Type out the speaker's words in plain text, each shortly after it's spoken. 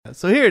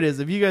So here it is.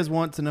 If you guys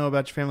want to know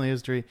about your family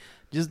history,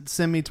 just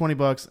send me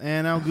 $20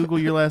 and I'll Google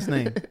your last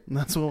name.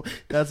 That's what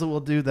we'll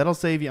do. That'll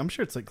save you. I'm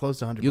sure it's like close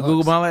to $100. You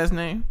Google my last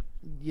name?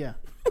 Yeah.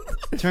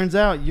 Turns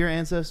out your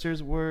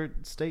ancestors were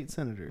state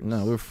senators.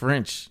 No, we're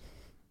French.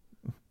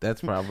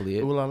 That's probably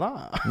it. Ooh la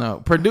la. No,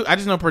 Purdue. I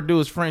just know Purdue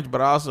is French,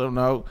 but I also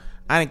know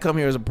I didn't come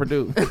here as a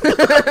Purdue.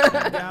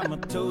 Got my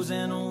toes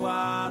in the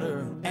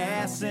water,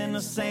 ass in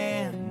the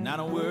sand. Not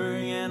a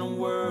worry in a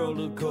world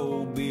of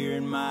cold beer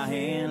in my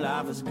hand.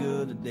 Life is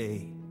good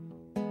today.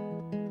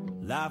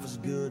 Life is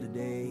good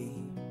today.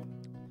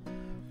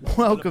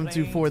 Welcome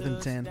to 4th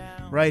and 10,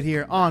 right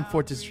here on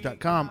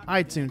 4thdistrict.com,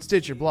 iTunes,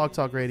 Stitcher, Blog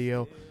Talk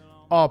Radio,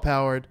 all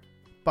powered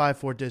by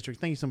 4th District.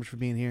 Thank you so much for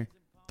being here.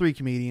 3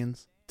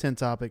 comedians, 10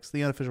 topics,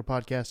 the unofficial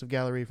podcast of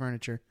Gallery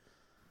Furniture.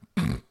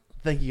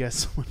 Thank you guys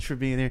so much for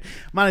being here.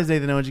 My name is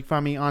Nathan Owens. You can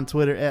find me on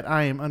Twitter at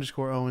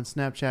 @Iam_Owens.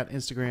 Snapchat,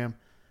 Instagram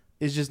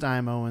is just I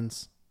am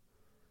Owens.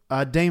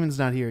 Damon's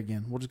not here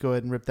again. We'll just go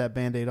ahead and rip that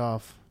Band-Aid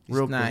off. He's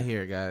not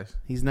here, guys.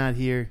 He's not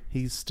here.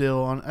 He's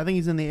still on. I think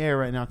he's in the air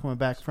right now, coming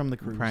back from the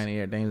cruise. Probably in the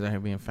air. Dame's out here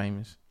being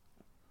famous,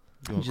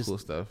 doing cool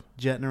stuff,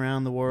 jetting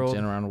around the world,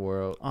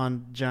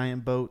 on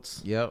giant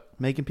boats. Yep,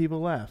 making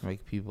people laugh. But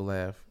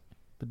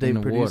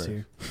David Purdue's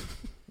here.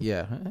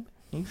 Yeah,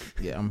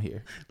 yeah, I'm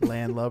here.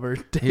 Landlubber,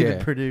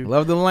 David Purdue.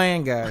 Love the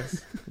land,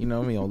 guys. You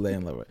know me on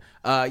Landlubber.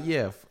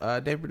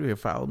 David Purdue here.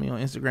 Follow me on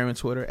Instagram and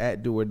Twitter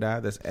at Do or Die.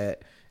 That's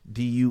at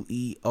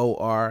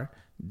DUEORDIE.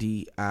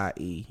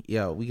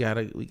 Yo, we got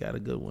a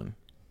good one.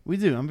 We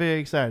do. I'm very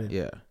excited.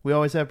 Yeah. We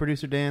always have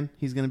producer Dan.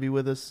 He's going to be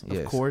with us,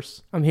 of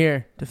course. I'm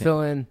here to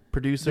fill in.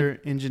 Producer,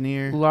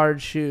 engineer.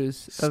 Large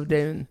shoes of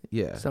Damon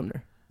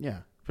Sumner. Yeah.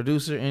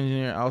 Producer,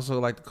 engineer. I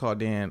also like to call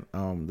Dan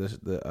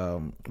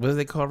what do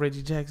they call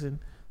Reggie Jackson?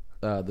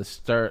 The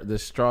straw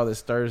that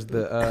stirs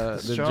the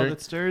straw drink.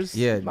 That stirs.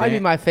 Yeah, might be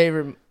my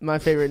favorite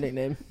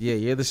nickname. Yeah,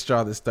 you're the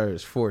straw that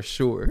stirs for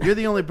sure. You're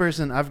the only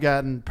person I've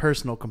gotten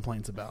personal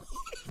complaints about.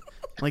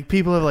 Like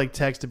people have like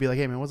texted to be like,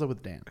 "Hey man, what's up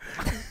with Dan?"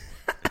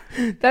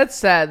 That's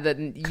sad that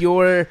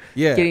you're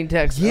getting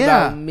texts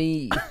about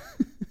me.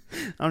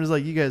 I'm just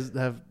like, you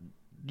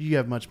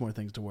have much more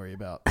things to worry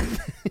about.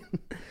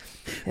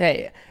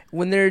 Hey,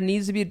 when there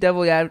needs to be a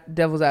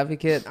devil's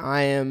advocate,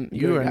 I am.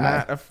 You are guy.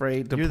 not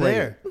afraid to You're play.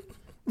 There.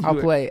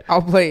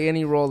 I'll play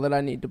any role that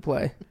I need to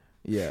play.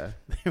 Yeah,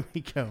 there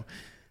we go.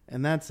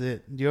 And that's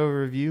it. Do you have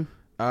a review?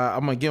 I'm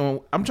gonna get one.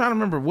 I'm trying to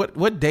remember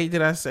what date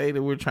did I say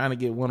that we're trying to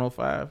get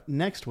 105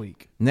 next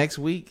week. Next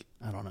week?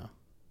 I don't know.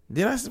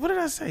 What did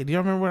I say? Do you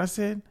remember what I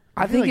said?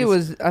 I think it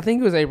was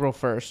April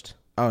 1st.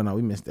 Oh no,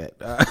 we missed that.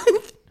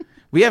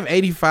 We have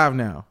 85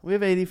 now. We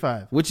have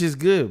 85, which is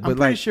good. But I'm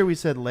pretty sure we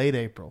said late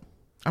April.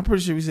 I'm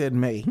pretty sure we said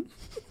May.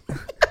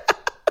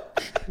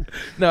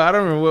 No, I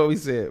don't remember what we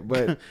said.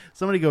 But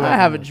somebody go back. I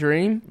have a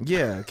dream.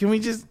 Yeah, can we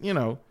just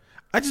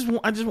I just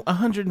want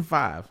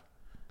 105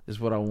 is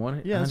what I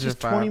wanted. Yeah, it's just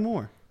 20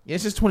 more. Yeah,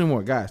 it's just 20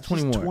 more, guys.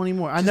 20 more. 20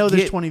 more. I know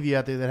there's 20 of you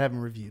out there that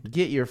haven't reviewed.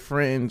 Get your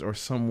friends or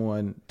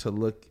someone to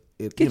look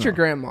at. Get your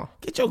grandma.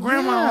 Get your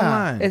grandma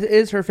online. It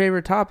is her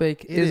favorite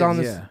topic. It is on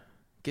this. Yeah.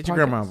 Get your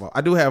grandma involved.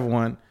 I do have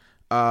one.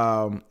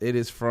 It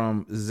is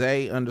from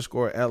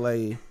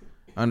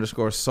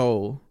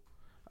Zay_LA_soul.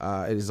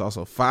 It is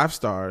also 5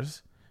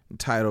 stars,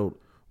 entitled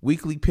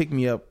 "Weekly Pick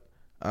Me Up."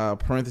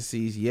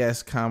 Parentheses,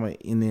 yes, comma,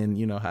 and then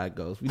you know how it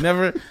goes.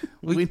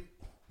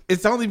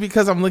 It's only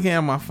because I'm looking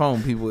at my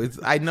phone, people.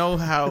 I know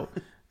how.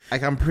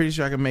 Like, I'm pretty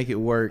sure I can make it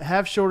work.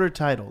 Have shorter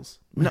titles.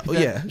 The ...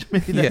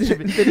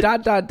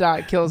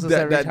 kills us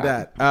every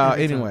time.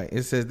 Anyway,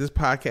 it says this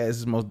podcast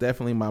is most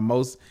definitely my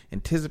most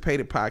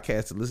anticipated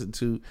podcast to listen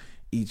to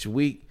each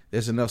week.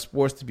 There's enough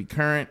sports to be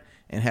current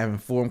and have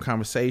informed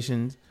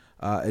conversations.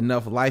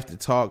 Enough life to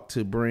talk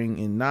to bring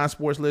in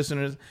non-sports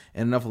listeners,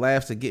 and enough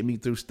laughs to get me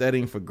through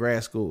studying for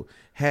grad school.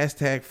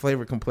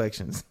 #flavor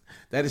complexions.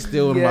 That is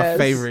still one of my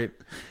favorite.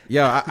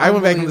 Yo, I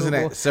went back and listened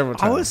to that several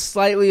times. I was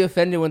slightly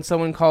offended when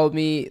someone called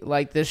me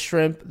like this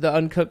shrimp, the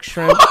uncooked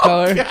shrimp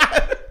color.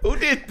 God, who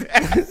did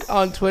that?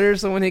 On Twitter,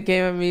 someone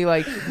came at me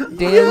like,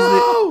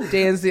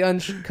 Dan's the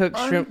uncooked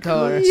shrimp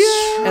color.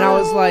 Yeah. And I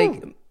was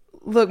like,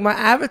 look, my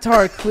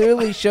avatar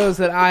clearly shows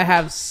that I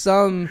have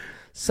some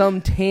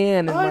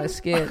tan in my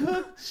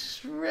skin.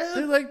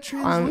 They're like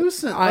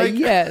translucent.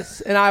 Yes.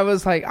 And I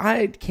was like,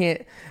 I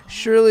can't.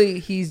 Surely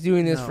he's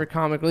doing this for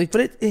comic relief, but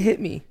it hit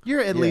me.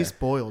 You're at least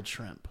boiled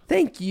shrimp.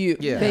 Thank you.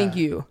 Yeah. Thank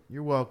you.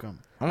 You're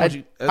welcome.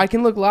 I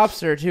can look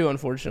lobster too,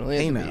 unfortunately.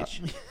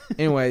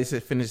 Anyway, it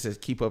says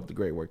keep up the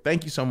great work.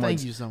 Thank you so much.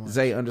 Thank you so much.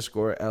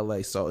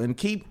 Zay_LA. So, and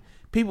keep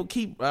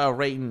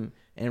rating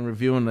and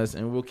reviewing us,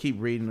 and we'll keep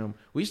reading them.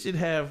 I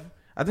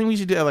think we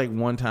should do like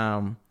one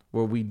time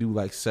where we do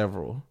like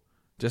several.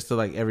 Just to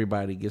like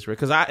everybody gets ready,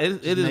 because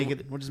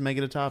we'll just make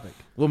it a topic.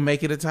 We'll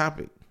make it a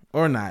topic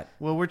or not.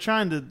 Well, we're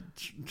trying to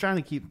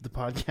keep the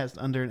podcast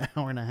under an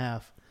hour and a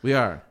half. We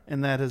are,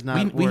 and that has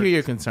not. We hear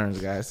your concerns,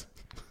 guys.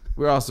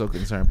 We're also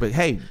concerned, but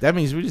hey, that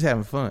means we're just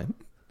having fun.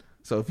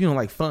 So if you don't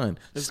like fun,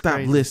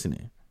 stop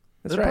listening.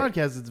 The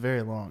podcast is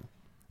very long.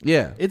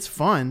 Yeah, it's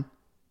fun.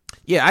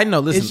 Yeah, I know.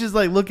 Listen, It's just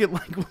like look at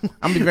like. I'm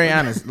gonna be very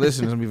honest.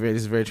 Listeners, this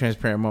is a very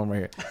transparent moment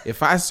right here.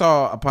 If I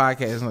saw a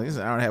podcast, I'm like, this is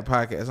an hour and a half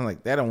podcast, I'm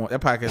like, that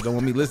podcast don't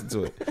want me to listen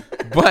to it.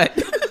 But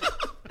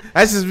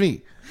that's just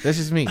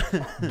me.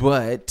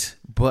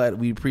 But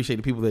we appreciate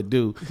the people that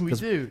do. We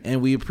do.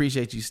 And we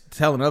appreciate you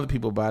telling other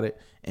people about it.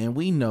 And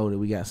we know that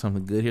we got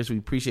something good here. So we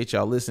appreciate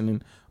y'all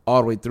listening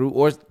all the way through,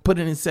 or put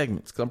it in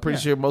segments. Cause I'm pretty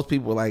sure most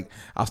people are like,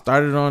 I'll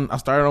start it on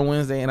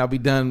Wednesday and I'll be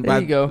done by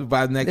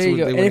next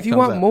week. And if you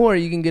want more,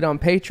 you can get on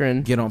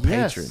Patreon.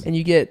 Patreon. And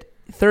you get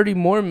 30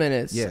 more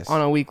minutes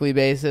on a weekly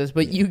basis,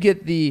 but you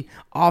get the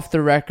off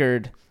the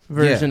record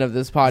version of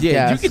this podcast.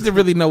 Yeah, you get to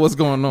really know what's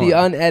going on. The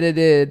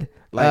unedited,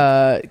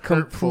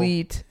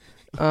 complete,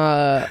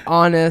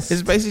 honest.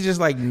 It's basically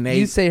just like Nate.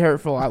 You say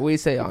hurtful, we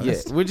say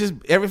honest. Yeah, we're just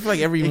feel like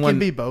everyone it can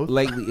be both.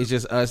 Lately, it's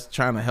just us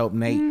trying to help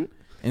Nate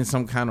in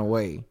some kind of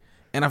way.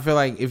 And I feel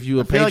like if you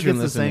a Patreon like it's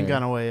listener, the same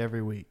kind of way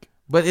every week.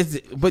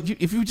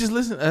 If you just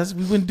listen to us,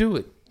 we wouldn't do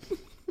it.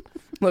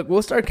 Look,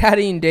 we'll start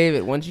caddying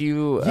David once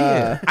you.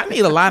 I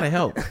need a lot of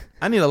help.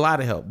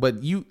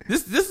 But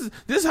this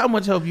is how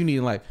much help you need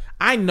in life.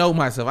 I know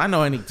myself. I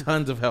know I need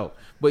tons of help.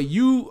 But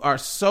you are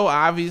so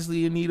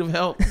obviously in need of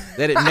help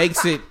that it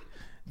makes it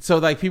so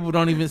like people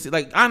don't even see.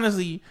 Like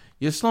honestly,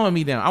 you're slowing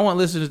me down. I want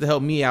listeners to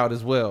help me out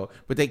as well,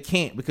 but they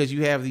can't because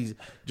you have these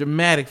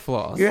dramatic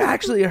flaws. You're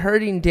actually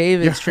hurting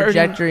David's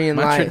trajectory in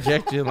life.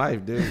 Trajectory in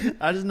life, dude.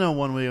 I just know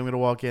one week I'm going to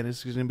walk in.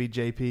 It's going to be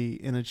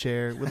JP in a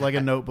chair with like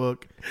a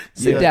notebook.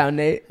 Sit down,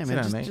 Nate. Hey,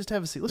 man, Nate. just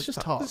have a seat. Let's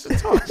just talk.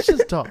 Let's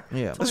just talk.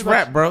 Yeah, let's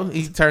rap, bro.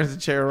 He turns the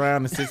chair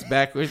around and sits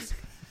backwards.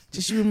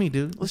 Just you and me,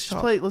 dude.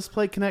 Let's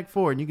play Connect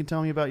 4, and you can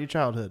tell me about your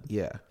childhood.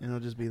 Yeah, and it'll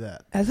just be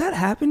that. Has that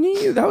happened to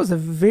you? That was a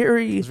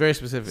very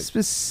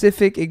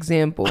specific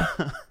example.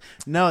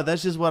 No,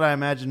 that's just what I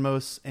imagine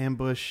most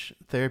ambush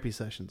therapy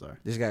sessions are.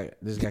 This guy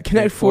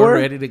Connect 4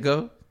 ready to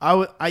go.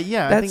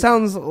 That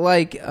sounds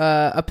like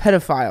a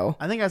pedophile.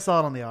 I think I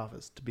saw it on The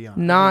Office, to be honest.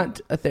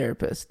 Not a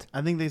therapist.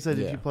 I think they said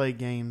if you play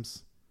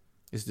games,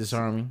 it's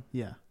disarming.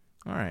 Yeah.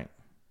 All right.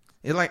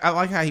 I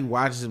like how he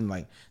watches him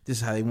like, this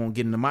is how they won't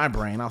get into my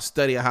brain. I'll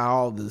study how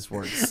all this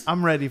works.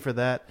 I'm ready for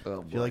that.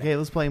 Oh, you're like, hey,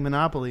 let's play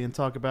Monopoly and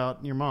talk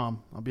about your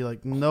mom. I'll be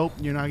like, nope,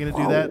 you're not going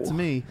to do that to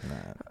me. Nah.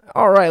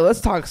 All right,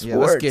 let's talk sports. Yeah,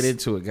 let's get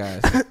into it,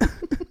 guys.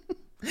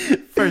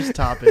 First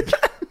topic.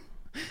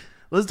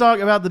 Let's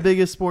talk about the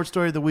biggest sports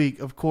story of the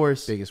week, of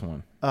course. Biggest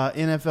one.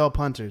 NFL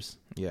punters.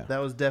 Yeah. That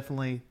was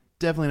definitely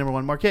number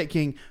one. Marquette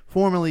King,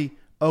 formerly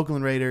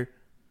Oakland Raider,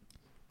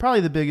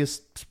 probably the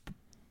biggest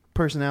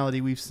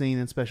personality we've seen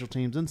in special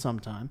teams in some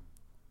time.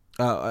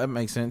 That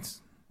makes sense.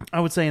 I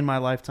would say in my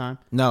lifetime.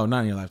 No,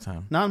 not in your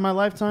lifetime. Not in my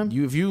lifetime?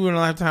 If you were in a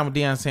lifetime with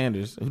Deion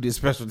Sanders, who did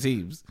special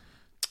teams.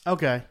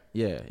 Okay.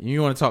 Yeah.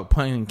 You want to talk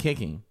punting and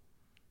kicking?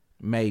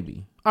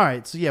 Maybe. All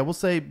right. So, yeah, we'll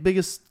say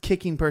biggest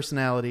kicking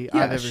personality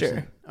I've ever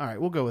seen. All right.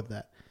 We'll go with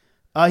that.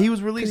 He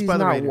was released by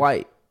the Raiders. He's not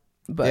white.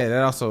 But yeah,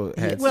 that also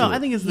had I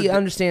think he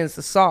understands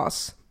the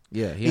sauce.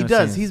 Yeah, he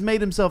does. He's made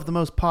himself the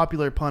most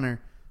popular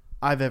punter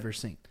I've ever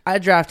seen. I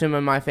draft him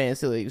in my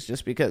fantasy leagues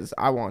just because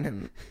I want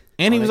him.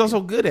 And he was also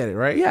good at it,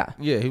 right? Yeah.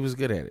 Yeah, he was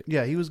good at it.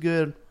 Yeah, he was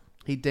good.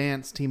 He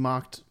danced. He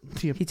mocked.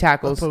 He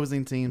tackles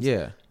opposing teams.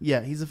 Yeah.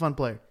 Yeah, he's a fun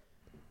player.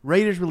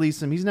 Raiders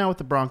released him. He's now with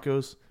the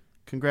Broncos.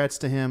 Congrats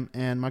to him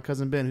and my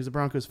cousin Ben, who's a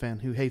Broncos fan,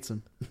 who hates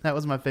him. That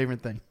was my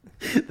favorite thing.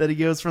 That he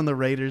goes from the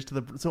Raiders to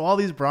the... So all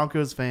these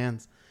Broncos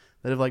fans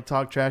that have like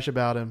talked trash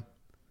about him,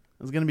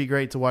 it's going to be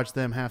great to watch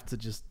them have to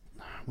just...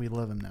 We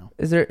love him now.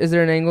 Is there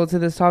an angle to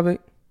this topic?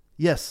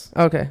 Yes.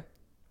 Okay.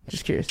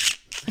 Just curious.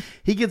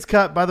 He gets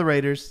cut by the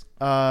Raiders.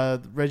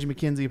 Reggie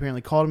McKenzie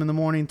apparently called him in the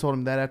morning, told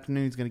him that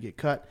afternoon he's going to get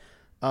cut.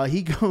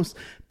 He goes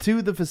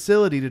to the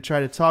facility to try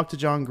to talk to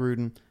John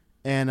Gruden,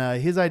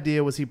 and his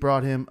idea was he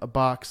brought him a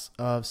box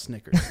of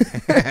Snickers.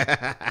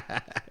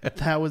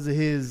 That was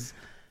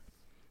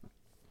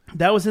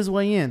his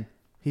way in.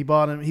 He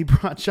brought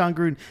John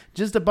Gruden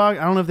just a box.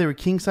 I don't know if they were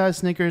king size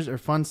Snickers or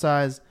fun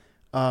size,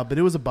 but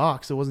it was a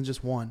box. It wasn't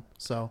just one.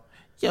 So,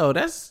 yo,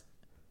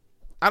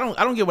 I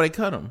don't get why they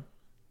cut him.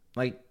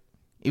 Like,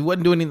 he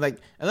wasn't doing anything. Like,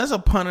 unless a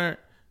punter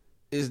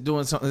is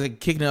doing something, like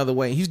kicking the other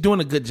way, he's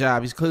doing a good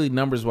job. He's clearly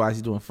numbers wise,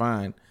 he's doing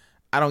fine.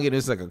 I don't get it.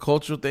 It's like a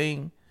cultural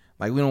thing.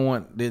 Like, we don't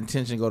want the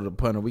intention to go to the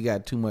punter. We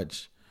got too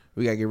much.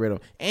 We got to get rid of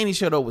him. And he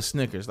showed up with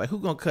Snickers. Like, who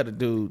gonna cut a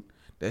dude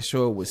that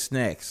showed up with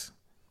snacks?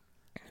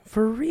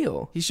 For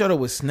real. He showed up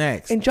with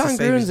snacks. And John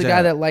Gruden's a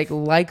guy that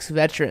likes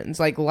veterans,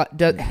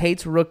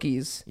 hates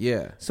rookies.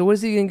 Yeah. So what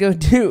is he gonna go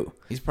do?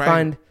 He's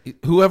probably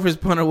whoever his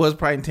punter was,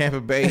 probably in Tampa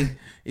Bay.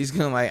 He's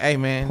gonna like, hey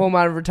man, pull him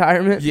out of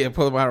retirement. Yeah,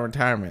 pull him out of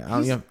retirement.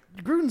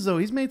 Gruden's though,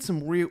 he's made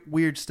some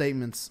weird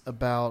statements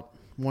about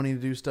wanting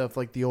to do stuff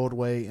like the old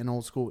way and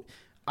old school.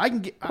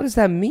 What does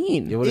that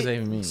mean? Yeah, what does that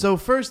even mean? So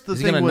first, Is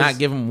he gonna not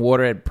give him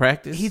water at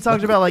practice? He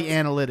talked about like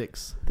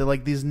analytics, that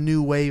like this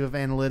new wave of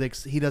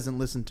analytics he doesn't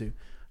listen to.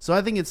 So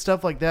I think it's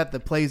stuff like that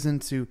plays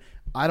into,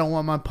 I don't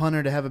want my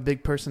punter to have a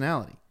big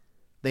personality.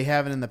 They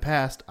haven't in the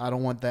past. I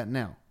don't want that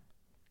now.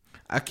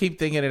 I keep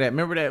thinking of that.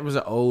 Remember that was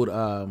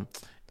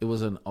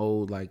an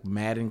old like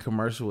Madden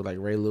commercial with like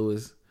Ray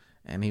Lewis,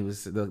 And the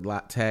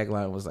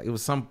tagline was like, it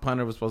was some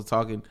punter was supposed to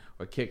talking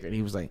or kicker, and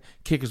he was like,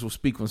 kickers will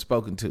speak when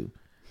spoken to.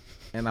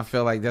 And I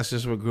feel like that's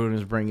just what Gruden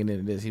is bringing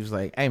into this. He was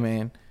like, hey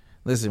man,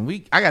 listen,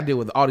 I got to deal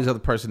with all these other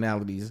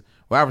personalities.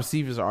 Wide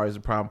receivers are always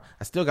a problem.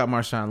 I still got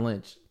Marshawn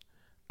Lynch.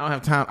 I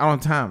don't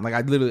have time. Like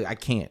I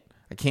can't.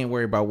 I can't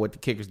worry about what the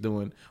kicker's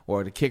doing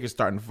or the kicker's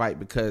starting to fight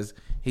because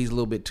he's a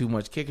little bit too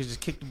much. Kickers just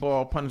kick the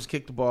ball, punters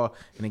kick the ball,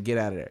 and then get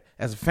out of there.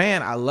 As a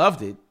fan, I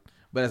loved it,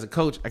 but as a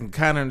coach, I can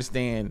kind of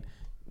understand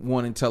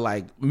wanting to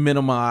like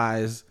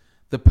minimize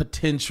the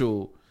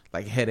potential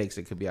like headaches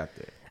that could be out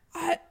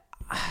there.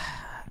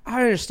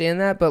 I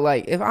understand that, but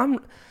like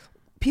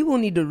people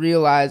need to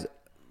realize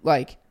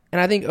like,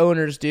 and I think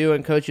owners do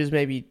and coaches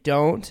maybe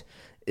don't,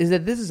 is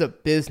that this is a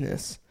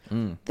business.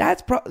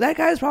 That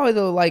guy's probably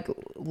the like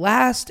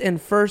last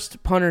and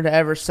first punter to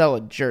ever sell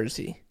a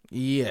jersey.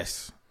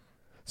 Yes.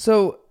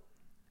 So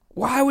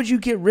why would you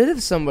get rid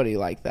of somebody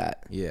like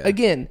that? Yeah.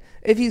 Again,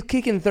 if he's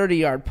kicking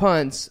 30-yard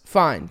punts,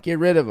 fine, get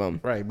rid of him.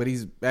 Right, but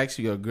he's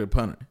actually a good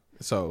punter.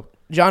 So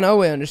John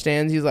Elway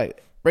understands. He's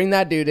like, bring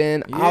that dude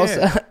in.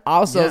 Yeah.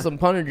 I'll sell some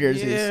punter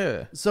jerseys.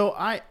 Yeah. So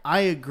I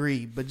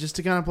agree, but just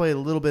to kind of play a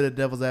little bit of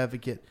devil's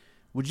advocate,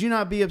 would you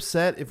not be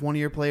upset if one of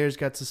your players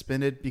got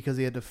suspended because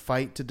he had to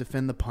fight to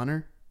defend the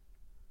punter?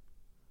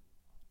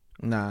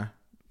 Nah.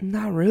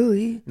 Not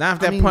really.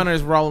 Not if punter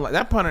is rolling. Like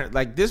that punter,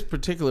 like this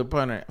particular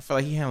punter, I feel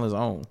like he handles his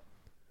own.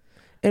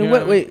 And you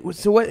know wait,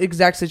 so what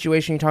exact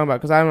situation are you talking about?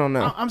 Because I don't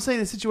know. I'm saying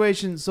a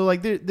situation, so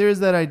like there's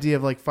that idea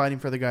of like fighting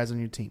for the guys on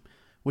your team,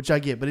 which I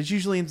get, but it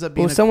usually ends up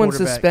being Was someone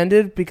quarterback.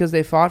 suspended because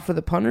they fought for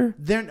the punter?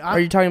 Are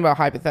you talking about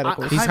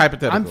hypotheticals? He's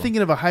hypothetical. I'm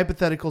thinking of a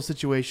hypothetical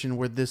situation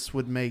where this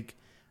would make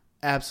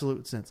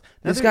absolute sense.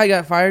 Now, this guy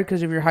got fired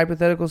because of your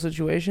hypothetical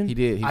situation? He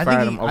did.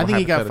 I think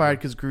he got fired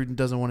because Gruden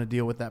doesn't want to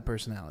deal with that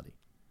personality.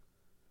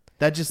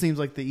 That just seems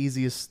like the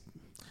easiest.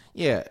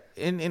 Yeah,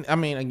 and I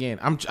mean, again,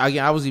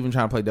 I was even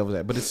trying to play devil's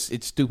advocate, but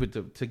it's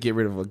stupid to get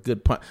rid of a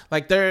good punt.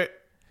 Like when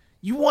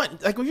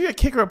you're a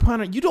kicker or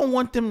punter, you don't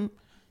want them.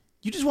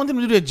 You just want them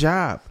to do their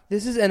job.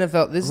 This is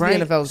NFL. This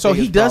right? is the NFL's so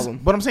he does.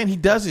 problem. But I'm saying he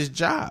does his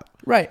job.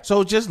 Right.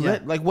 So just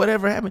let like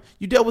whatever happened.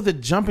 You dealt with a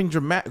jumping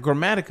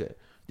Grammatica.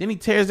 Then he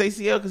tears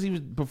ACL because he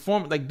was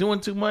performing like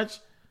doing too much.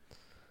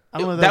 I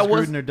don't know if that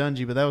was Gruden or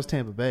Dungy, but that was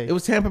Tampa Bay. It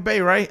was Tampa Bay,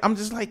 right? I'm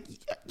just like,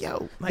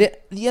 yo.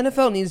 Like, the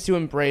NFL needs to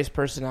embrace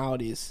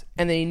personalities,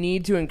 and they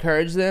need to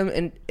encourage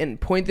them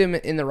and point them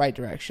in the right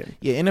direction.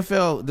 Yeah,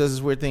 NFL does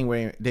this weird thing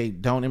where they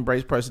don't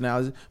embrace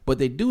personalities, but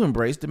they do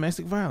embrace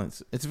domestic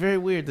violence. It's very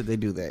weird that they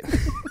do that.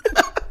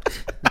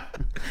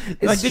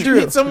 Like, did you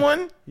hit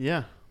someone?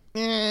 Yeah.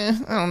 I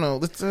don't know.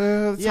 Let's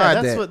hide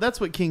that. That's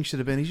what King should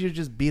have been. He should have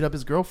just beat up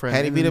his girlfriend.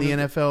 Had he beat up the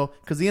NFL,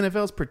 because the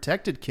NFL's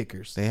protected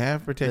kickers. They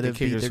have protected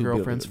kickers beat their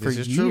girlfriends for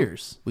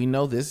years. True. We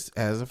know this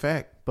as a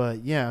fact.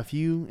 But yeah, if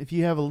you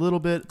have a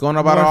little bit going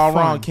about it all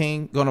fun, wrong,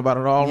 King. Going about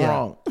it all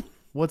wrong.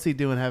 What's he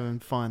doing? Having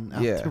fun?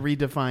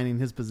 Redefining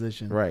his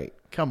position. Right.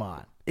 Come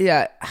on.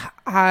 Yeah,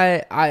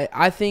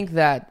 I think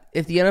that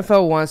if the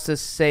NFL wants to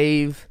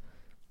save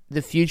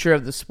the future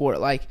of the sport,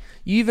 like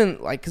you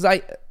even like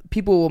because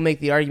people will make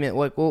the argument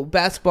like, well,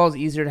 basketball is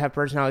easier to have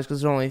personalities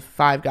because there's only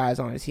 5 guys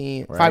on a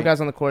team, right. 5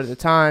 guys on the court at a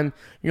time.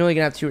 You're only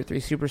gonna have 2 or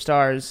 3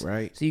 superstars,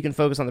 right? So you can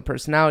focus on the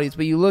personalities.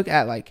 But you look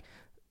at like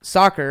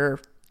soccer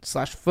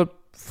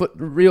 /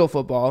 real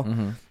football,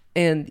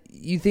 and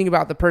you think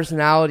about the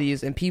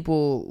personalities and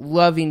people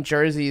loving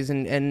jerseys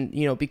and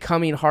you know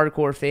becoming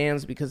hardcore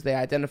fans because they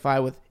identify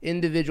with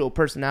individual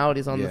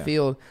personalities on the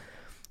field.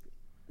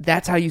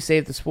 That's how you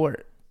save the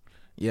sport.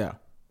 Yeah.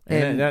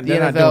 And the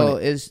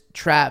NFL is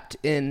trapped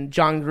in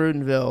John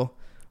Grudenville,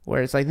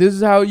 where it's like, this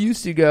is how it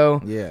used to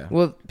go. Yeah.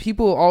 Well,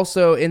 people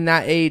also in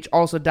that age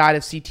also died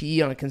of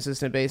CTE on a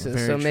consistent basis.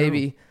 Very so true.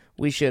 Maybe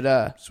we should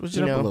switch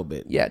it up a little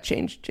bit. Yeah,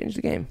 change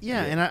the game.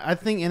 Yeah, and I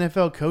think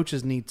NFL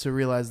coaches need to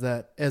realize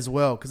that as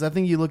well, because I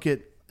think you look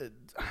at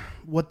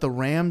what the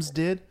Rams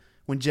did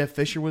when Jeff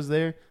Fisher was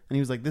there, and he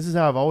was like, this is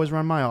how I've always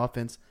run my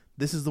offense.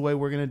 This is the way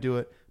we're going to do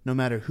it, no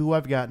matter who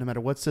I've got, no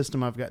matter what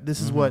system I've got.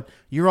 This is what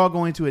you're all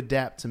going to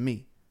adapt to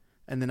me.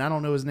 And then I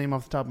don't know his name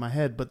off the top of my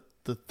head, but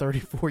the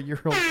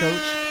 34-year-old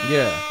coach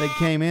that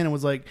came in and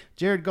was like,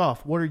 Jared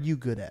Goff, what are you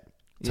good at?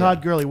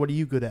 Todd Gurley, what are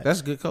you good at?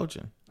 That's good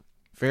coaching.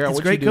 Figure out it's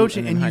what great you do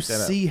coaching, and you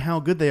see how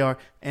good they are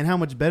and how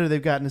much better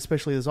they've gotten,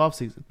 especially this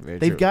offseason.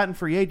 They've gotten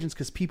free agents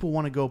because people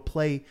want to go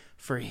play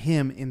for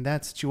him in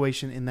that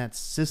situation, in that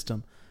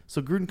system.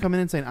 So Gruden coming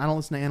in and saying, I don't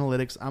listen to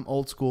analytics, I'm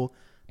old school,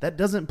 that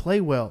doesn't play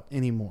well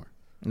anymore.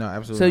 No,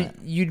 absolutely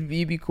not. You'd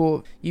be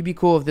cool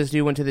if this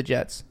dude went to the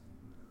Jets.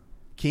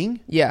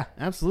 King? Yeah.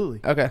 Absolutely.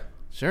 Okay.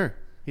 Sure.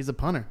 He's a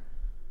punter.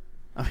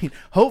 I mean,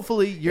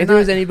 hopefully if there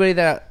was anybody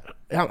that...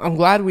 I'm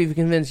glad we've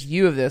convinced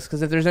you of this,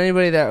 because if there's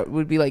anybody that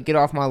would be like, get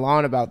off my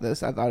lawn about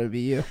this, I thought it would be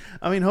you.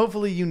 I mean,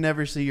 hopefully you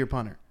never see your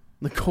punter.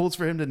 The goal's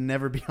for him to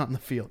never be on the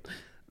field.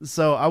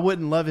 So I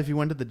wouldn't love if he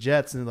went to the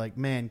Jets and like,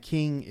 man,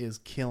 King is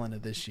killing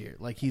it this year.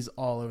 Like, he's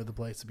all over the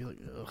place. To be like,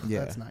 ugh,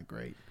 that's not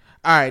great.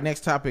 All right,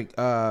 next topic.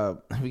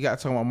 We got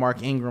to talk about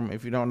Mark Ingram.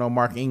 If you don't know,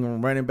 Mark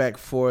Ingram, running back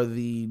for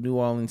the New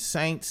Orleans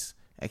Saints,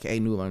 aka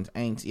New Orleans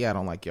Aints. Yeah, I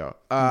don't like y'all.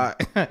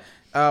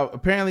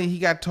 Apparently, he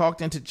got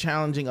talked into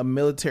challenging a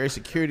military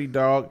security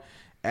dog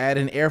at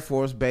an Air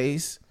Force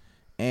base,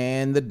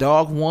 and the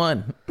dog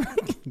won.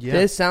 Yeah.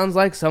 This sounds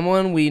like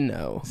someone we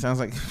know. Sounds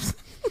like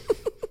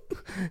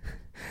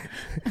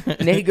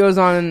Nate goes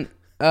on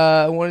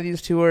one of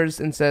these tours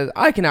and says,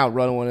 I can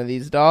outrun one of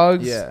these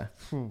dogs. yeah.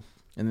 And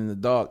then the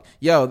dog,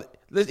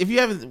 if you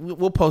haven't,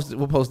 we'll post it.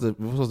 We'll post the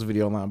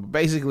video online. But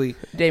basically,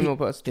 Damon will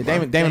post it.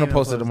 Damon will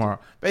post it tomorrow.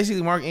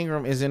 Basically, Mark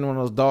Ingram is in one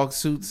of those dog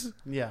suits.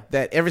 Yeah.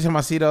 That every time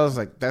I see those,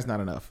 like, that's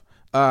not enough.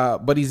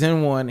 But he's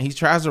in one. He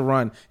tries to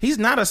run. He's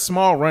not a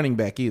small running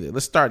back either.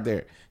 Let's start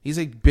there. He's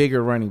a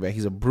bigger running back.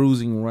 He's a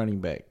bruising running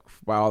back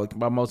by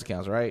most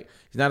accounts, right?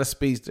 He's not a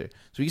speedster.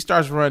 So he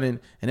starts running,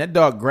 and that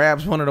dog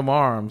grabs one of them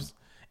arms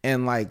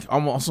and, like,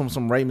 almost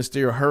some Rey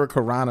Mysterio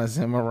hurricanranas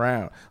him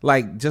around,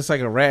 like, just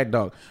like a rag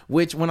dog.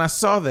 Which, when I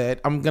saw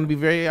that, I'm gonna be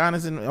very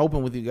honest and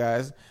open with you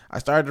guys. I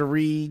started to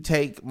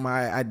retake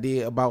my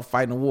idea about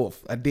fighting a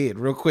wolf. I did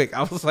real quick.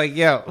 I was like,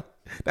 yo,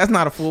 that's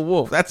not a full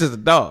wolf. That's just a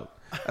dog.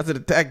 That's an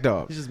attack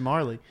dog. It's just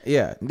Marley.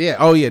 Yeah.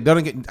 Oh yeah. I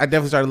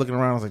definitely started looking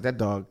around. I was like, that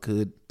dog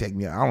could take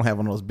me out. I don't have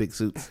one of those big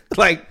suits.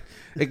 Like,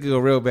 it could go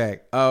real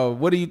bad.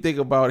 What do you think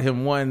about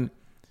him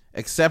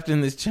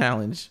accepting this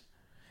challenge?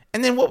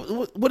 And then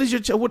what is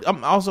your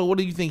what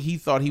do you think he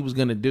thought he was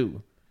gonna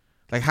do?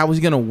 Like, how was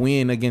he gonna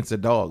win against a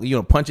dog? You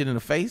gonna punch it in the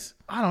face?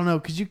 I don't know,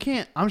 because you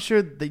can't. I'm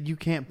sure that you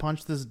can't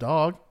punch this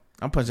dog.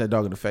 I'm punching that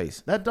dog in the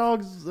face. That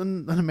dog's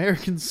an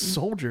American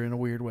soldier in a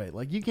weird way.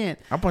 Like, you can't.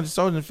 I punch a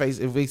soldier in the face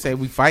if we say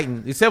we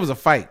fighting. It said it was a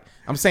fight.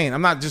 I'm saying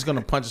I'm not just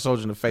gonna punch a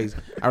soldier in the face.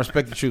 I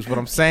respect the troops. What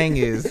I'm saying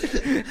is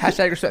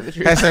Hashtag respect the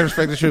truth. Hashtag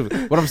respect the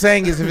truth. What I'm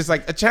saying is, if it's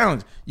like a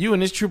challenge, you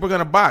and this troop are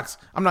gonna box.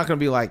 I'm not gonna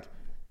be like,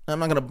 I'm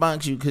not gonna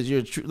box you because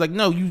you're a troop. Like,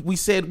 no, we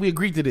said we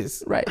agreed to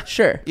this. Right,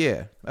 sure.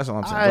 Yeah, that's all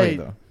I'm saying. Go ahead,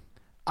 though.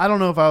 I don't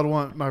know if I would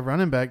want my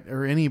running back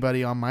or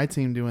anybody on my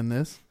team doing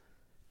this.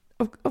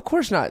 Of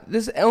course not.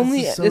 This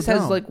is so has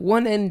dumb. like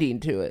one ending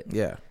to it.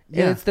 Yeah.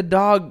 Yeah. And it's the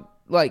dog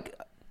like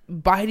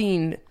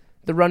biting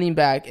the running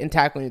back and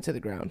tackling it to the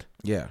ground.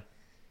 Yeah.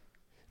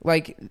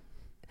 Like,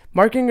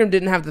 Mark Ingram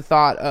didn't have the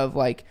thought of,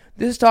 like,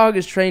 this dog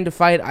is trained to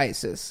fight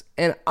ISIS,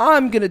 and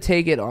I'm going to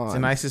take it on. It's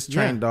an ISIS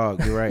trained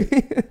dog. You're right.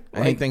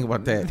 I didn't think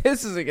about that.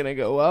 This isn't going to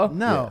go well.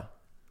 No.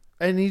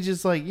 Yeah. And he's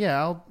just like,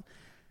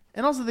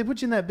 and also they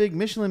put you in that big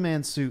Michelin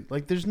Man suit.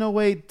 Like, there's no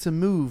way to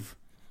move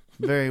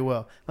very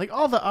well. Like,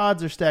 all the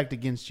odds are stacked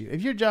against you.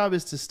 If your job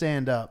is to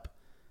stand up,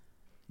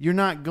 you're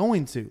not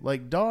going to.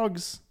 Like,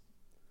 dogs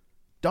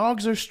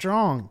are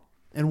strong.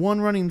 And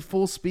one running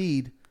full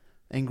speed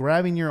and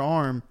grabbing your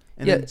arm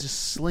and then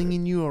just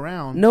slinging you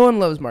around. No one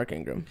loves Mark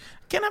Ingram.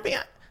 Can I be?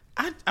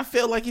 I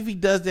feel like if he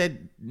does that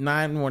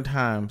 9 more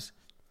times,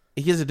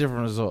 it gets a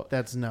different result.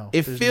 That's no.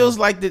 It feels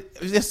like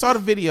I saw the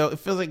video. It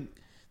feels like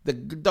the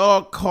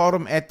dog caught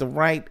him at the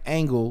right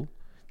angle.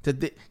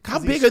 How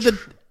big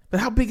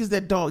is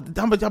that dog?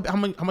 How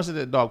much did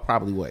that dog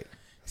probably weigh?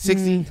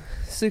 60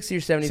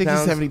 or 70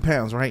 pounds. 70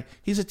 pounds, right?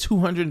 He's a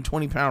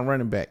 220-pound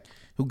running back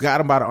who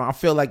got him out. I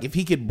feel like if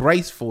he could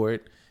brace for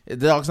it, the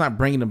dog's not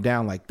bringing him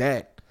down like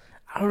that.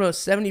 I don't know,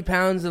 70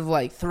 pounds of,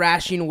 like,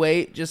 thrashing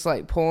weight, just,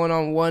 like, pulling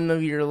on one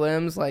of your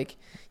limbs, like,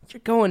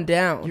 you're going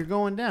down. You're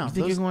going down. You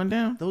think you're going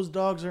down? Those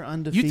dogs are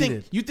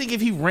undefeated. You think if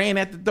he ran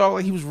at the dog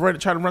like he was trying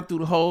to run through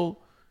the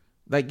hole,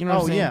 like, you know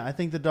what I'm saying? Yeah, I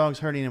think the dog's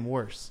hurting him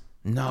worse.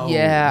 No.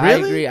 Yeah,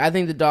 really? I agree. I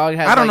think the dog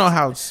has. I don't know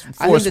how force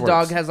I think the works.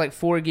 dog has like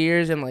 4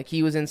 gears, and like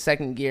he was in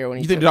second gear when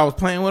he. You think the dog was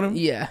playing with him?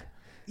 Yeah.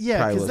 Yeah,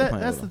 Probably because wasn't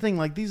playing that's with the him. thing.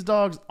 Like, these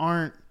dogs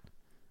aren't.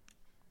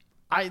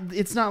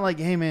 It's not like,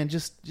 hey man,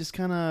 just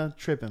kind of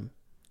trip him.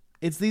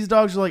 It's these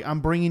dogs are like, I'm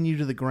bringing you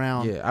to the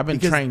ground. Yeah, I've been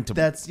because trained to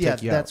That's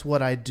take you that's out.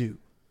 what I do.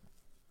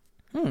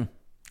 All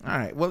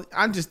right. Well,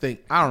 I just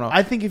think I don't know.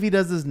 I think if he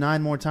does this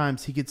 9 more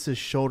times, he gets his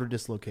shoulder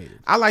dislocated.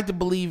 I like to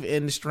believe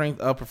in the strength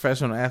of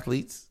professional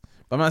athletes.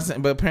 But I'm not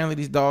saying, but apparently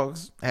these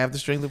dogs have the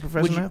strength of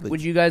professional athletes.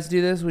 Would you guys do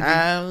this? Would you?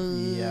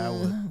 Yeah, I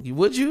would.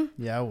 Would you?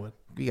 Yeah, I would.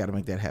 You got to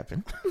make that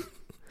happen.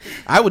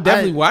 I would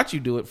definitely watch you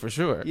do it for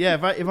sure. Yeah,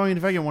 if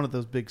I get one of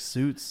those big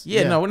suits.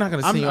 Yeah, no, we're not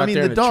going to see you out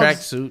there in a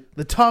tracksuit.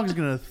 The dog's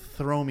gonna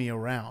throw me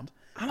around.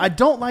 I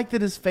don't like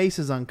that his face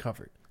is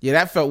uncovered. Yeah,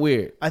 that felt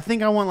weird. I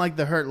think I want like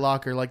the Hurt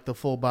Locker, like the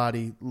full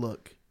body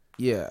look.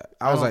 Yeah,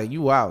 I was like,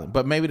 you wildin'.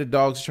 But maybe the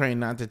dog's trained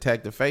not to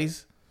attack the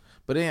face.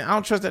 But then I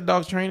don't trust that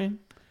dog's training.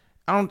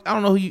 I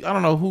don't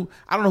know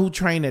who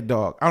trained that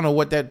dog. I don't know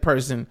what that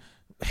person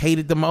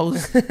hated the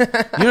most. You know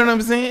what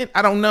I'm saying?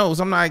 I don't know.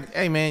 So I'm like,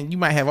 hey man, you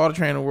might have all the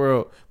training in the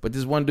world, but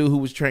this one dude who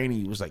was training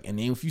you was like, and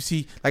then if you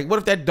see, like, what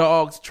if that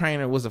dog's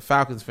trainer was a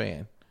Falcons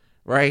fan,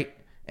 right?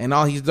 And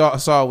all he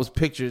saw was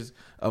pictures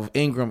of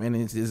Ingram, and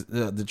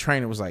the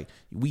trainer was like,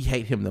 we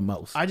hate him the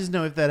most. I just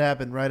know if that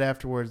happened right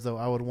afterwards, though,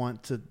 I would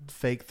want to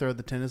fake throw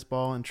the tennis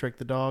ball and trick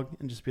the dog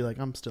and just be like,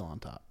 I'm still on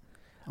top.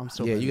 I'm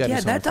so Yeah, bad. you got to Yeah,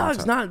 do that something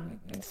dog's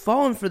not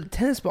falling for the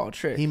tennis ball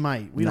trick. He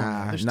might. We don't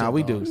know. They're still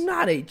we dogs. do.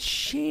 Not a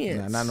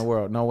chance. Nah, not in the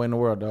world. No way in the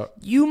world, dog.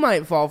 You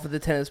might fall for the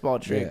tennis ball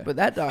trick, Yeah. but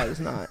that dog is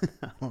not.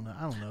 I don't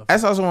know.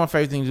 That's also one of my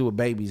favorite things to do with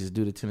babies is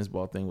do the tennis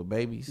ball thing with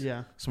babies.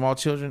 Yeah. Small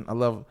children. I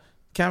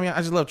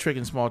just love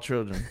tricking small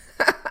children.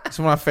 It's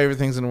one of my favorite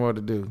things in the world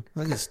to do.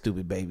 Look at this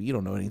stupid baby. You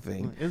don't know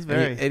anything. It's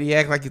very. And he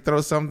act like you throw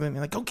something.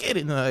 And like, go get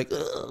it. And they're like,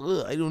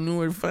 ugh, I don't know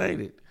where to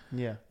find it.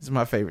 Yeah. It's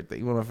my favorite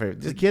thing. One of my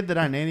favorite. The kid that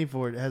I nanny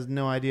for has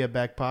no idea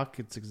back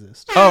pockets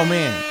exist. Oh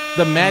man,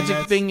 the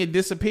magic thing it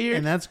disappeared.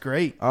 And that's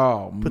great.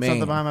 Oh Put man,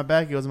 something behind my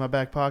back. It goes in my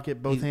back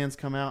pocket. Both hands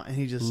come out, and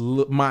he just.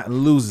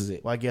 loses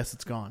it. Well, I guess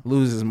it's gone.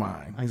 Loses his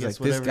mind. I He's guess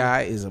like, this whatever-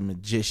 guy is a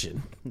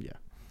magician. Yeah.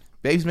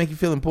 Babies make you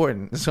feel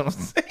important. That's what I'm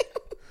saying.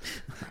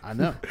 I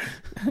know.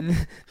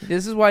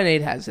 This is why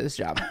Nate has his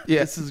job. Yeah,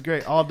 This is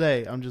great. All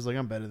day, I'm just like,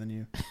 I'm better than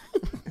you.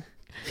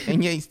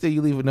 and yet still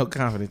you leave with no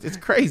confidence. It's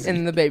crazy.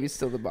 And the baby's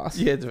still the boss.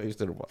 yeah, it's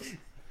still the boss.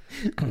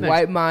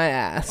 Wipe my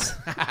ass.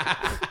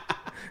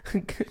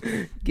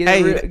 Get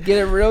Hey,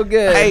 it real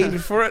good. Hey,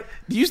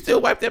 do you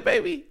still wipe that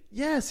baby?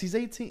 Yes, he's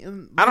 18.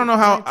 and I don't know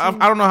how.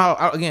 19. I don't know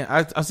how. Again,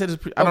 I said this.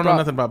 I don't know bro.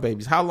 nothing about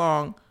babies. How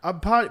long?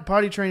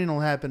 Potty training will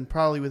happen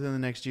probably within the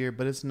next year,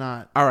 but it's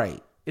not. All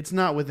right. It's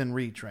not within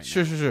reach right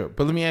Sure.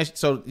 But let me ask you.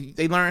 So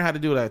they learn how to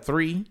do it at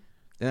 3.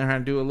 They learn how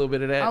to do a little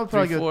bit of that. now. I would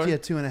probably 3, 4. go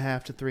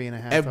 2.5 to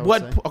 3.5. At I would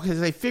what? say. Okay, so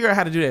they figure out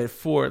how to do that at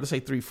 4. Let's say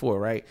 3, 4.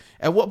 Right.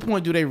 At what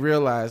point do they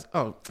realize?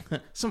 Oh,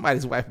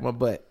 somebody's wiping my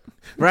butt.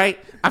 Right.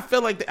 I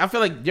feel like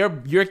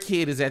your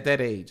kid is at that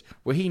age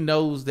where he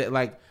knows that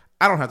like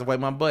I don't have to wipe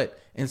my butt,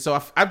 and so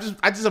I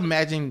just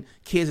imagine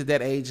kids at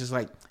that age just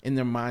like in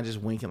their mind just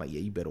winking like,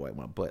 yeah, you better wipe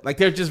my butt. Like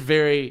they're just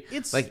very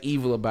like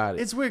evil about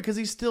it. It's weird because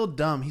he's still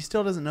dumb. He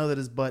still doesn't know that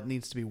his butt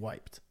needs to be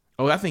wiped.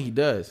 Oh, I think he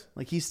does.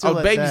 Like he's still.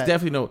 at Babies that.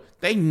 definitely know.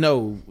 They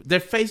know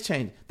their face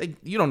change.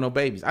 You don't know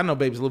babies. I know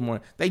babies a little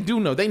more. They do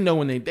know. They know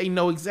when they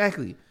know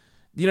exactly.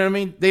 You know what I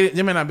mean? They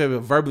may not be able to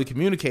verbally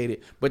communicate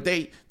it, but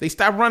they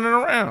stop running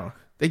around.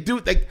 They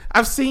do.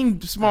 I've seen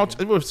small.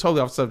 We're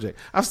totally off subject.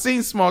 I've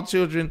seen small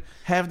children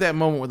have that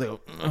moment where they go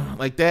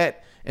like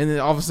that, and then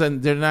all of a sudden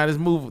they're not as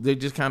movable. They're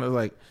just kind of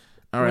like,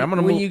 all right, I'm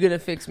gonna when move. you gonna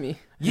fix me?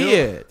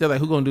 Yeah, they're like,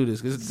 who gonna do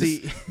this? Because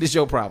this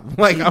your problem.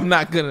 Like I'm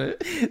not gonna.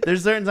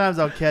 There's certain times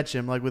I'll catch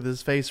him like with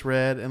his face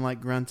red and like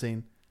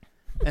grunting,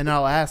 and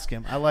I'll ask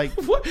him. I like.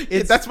 What?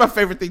 That's my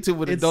favorite thing too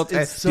with adults.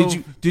 it's Ask,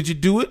 so- did you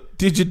do it?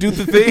 Did you do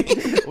the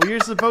thing? Well, you're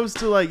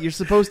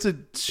supposed to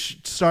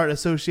start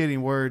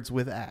associating words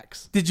with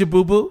acts. Did you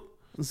boo boo?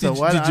 So Did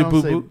why you I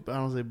don't say boo-boo? I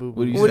don't say boo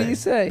What do boo. you What say? do you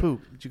say?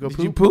 Poop. Did you go Did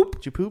poop? you poop?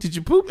 Did you poop? Did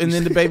you poop? And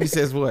then the baby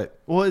says what?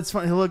 Well, it's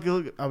funny. Look.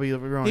 I'll be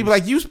wrong. He'd be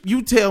like,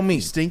 you tell me.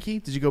 "You stinky?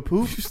 Did you go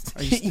poop?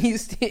 Are you You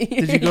stink.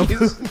 Did you go You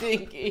poop?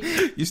 stinky.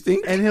 You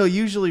stink? And he'll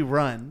usually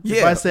run. If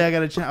Yeah. I say I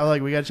gotta, I'm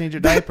like, we gotta change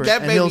your diaper,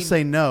 that and he'll baby-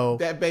 say no,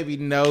 That baby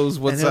knows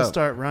and what's he'll up.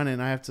 start running.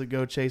 I have to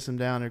go chase him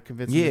down or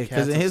convince him. Yeah, the because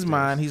cat's in his upstairs.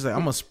 mind, he's like, I'm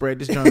going to spread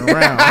this joint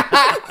around.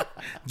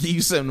 Give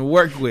you something to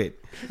work with.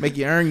 Make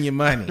you earn your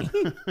money.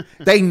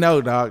 They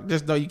know, dog.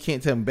 Just know you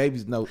can't tell them.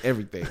 Babies know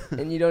everything.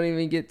 And you don't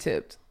even get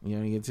tipped. You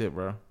don't get tip,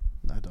 bro.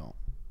 I don't.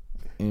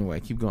 Anyway,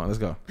 keep going. Let's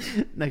go.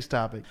 Next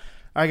topic.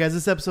 All right, guys.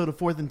 This episode of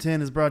 4th and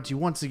 10 is brought to you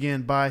once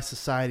again by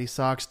Society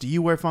Socks. Do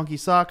you wear funky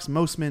socks?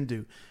 Most men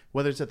do.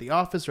 Whether it's at the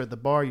office or at the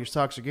bar, your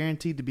socks are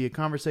guaranteed to be a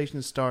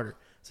conversation starter.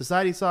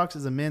 Society Socks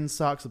is a men's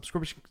sock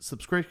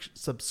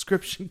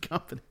subscription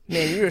company.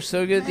 Man, you are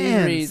so good at these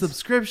Man, reads.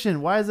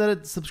 subscription. Why is that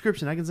a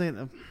subscription? I can say it.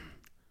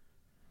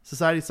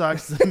 Society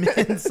Socks is a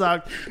men's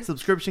sock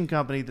subscription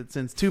company that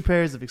sends 2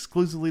 pairs of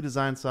exclusively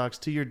designed socks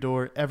to your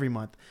door every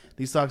month.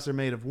 These socks are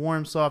made of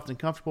warm, soft, and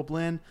comfortable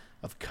blend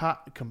of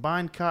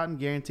combined cotton,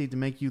 guaranteed to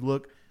make you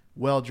look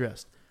well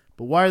dressed.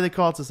 But why are they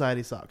called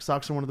Society Socks?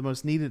 Socks are one of the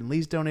most needed and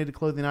least donated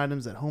clothing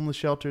items at homeless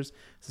shelters.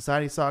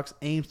 Society Socks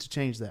aims to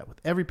change that. With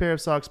every pair of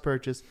socks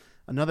purchased,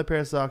 another pair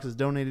of socks is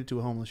donated to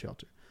a homeless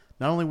shelter.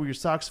 Not only will your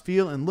socks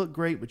feel and look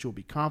great, but you'll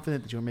be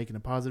confident that you're making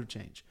a positive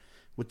change.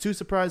 With 2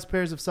 surprise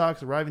pairs of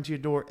socks arriving to your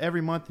door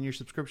every month in your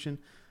subscription,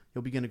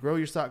 you'll begin to grow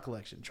your sock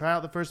collection. Try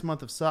out the first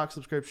month of sock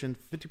subscription,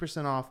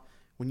 50% off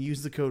when you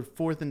use the code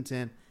 4th and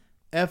 10,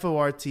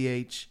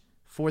 FORTH,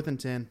 4th and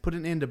 10. Put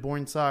an end to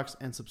boring socks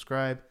and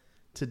subscribe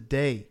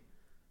today.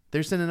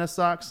 They're sending us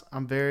socks.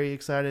 I'm very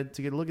excited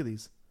to get a look at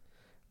these.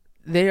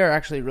 They are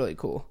actually really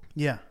cool.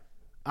 Yeah.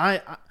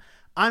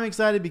 I'm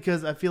excited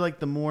because I feel like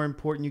the more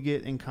important you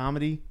get in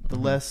comedy, the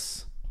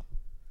less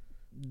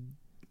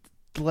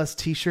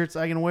t-shirts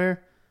I can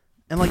wear.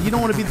 And like, you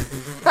don't want to be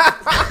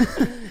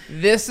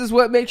This is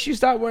what makes you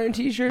stop wearing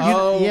t-shirts?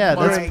 yeah,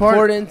 my that's part.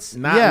 Importance.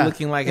 Not Yeah.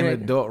 looking like an Yeah.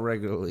 adult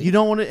regularly. You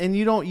don't want to, and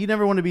you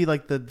never want to be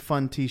like the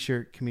fun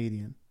t-shirt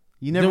comedian.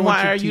 You never then want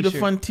why your are you the t-shirt-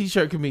 fun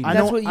t-shirt comedian? I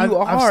That's don't- what you I've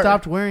are.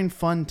 stopped wearing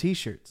fun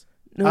t-shirts.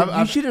 No, I've- you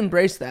I've- should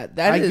embrace that.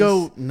 That I is-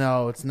 go,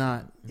 no, it's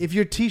not. If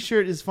your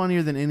t-shirt is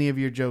funnier than any of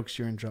your jokes,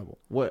 you're in trouble.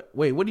 What?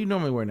 Wait, what do you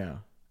normally wear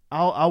now?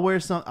 I'll wear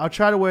some. I'll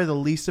try to wear the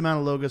least amount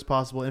of logos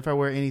possible. If I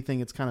wear anything,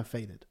 it's kind of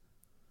faded.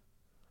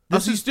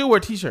 So you still wear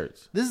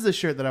t-shirts? This is a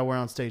shirt that I wear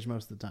on stage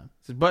most of the time.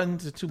 It's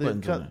buttons, it's two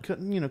buttons on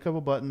it.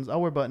 Couple buttons.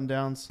 I'll wear button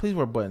downs. Please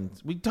wear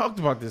buttons. We talked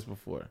about this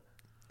before.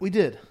 We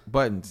did.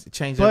 Buttons. It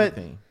changed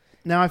everything.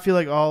 Now I feel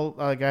like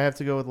I have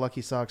to go with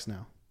lucky socks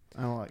now.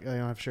 I don't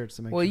have shirts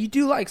to make. Well, you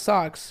do like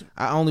socks.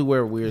 I only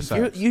wear weird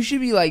socks. You should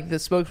be like the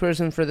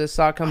spokesperson for this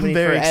sock company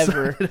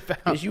forever.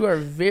 Because you are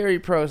very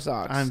pro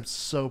socks. I'm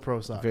so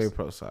pro socks. Very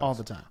pro socks. All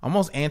the time.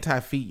 Almost anti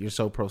feet. You're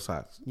so pro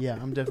socks. Yeah,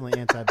 I'm definitely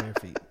anti bare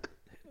feet.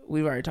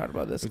 We've already talked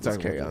about this. Let's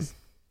carry on.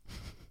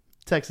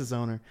 Texas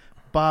owner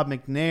Bob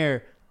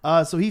McNair.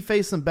 So he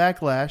faced some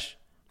backlash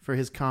for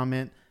his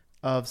comment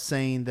of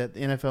saying that the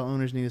NFL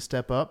owners need to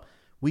step up.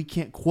 We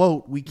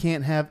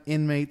can't have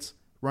inmates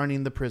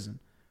running the prison.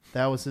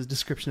 That was his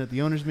description at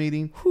the owners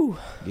meeting. Whew.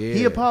 Yeah.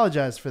 He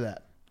apologized for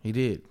that. He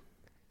did.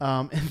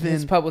 And then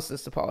his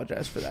publicist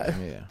apologized for that.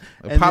 Yeah.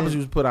 Apology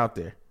was put out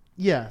there.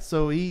 Yeah.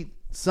 So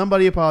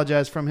somebody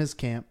apologized from his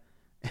camp.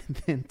 And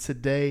then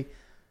today,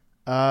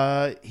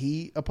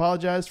 he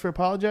apologized for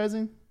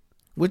apologizing.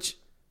 Which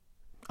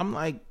I'm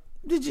like,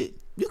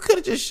 you could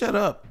have just shut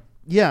up.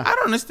 Yeah. I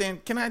don't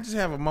understand. Can I just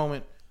have a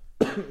moment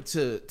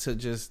to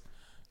just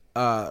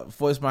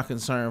voice my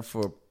concern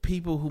for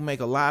people who make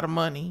a lot of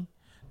money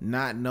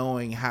not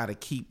knowing how to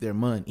keep their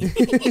money?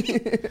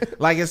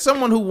 Like, as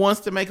someone who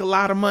wants to make a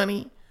lot of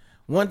money,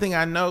 one thing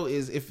I know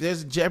is if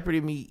there's jeopardy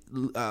of me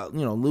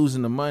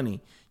losing the money,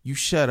 you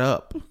shut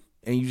up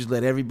and you just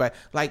let everybody,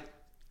 like,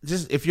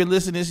 just if you're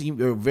listening to this,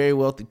 you're a very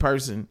wealthy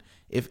person.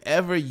 If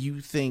ever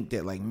you think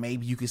that like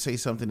maybe you could say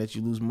something that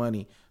you lose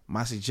money,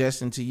 my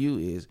suggestion to you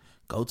is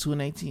go to an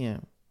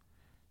ATM,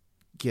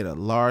 get a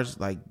large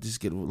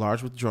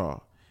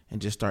withdrawal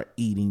and just start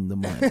eating the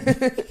money.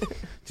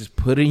 Just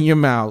put it in your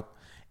mouth.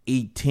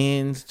 Eat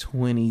 10s,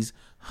 20s,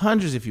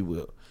 100s, if you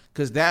will.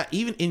 Because that,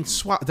 even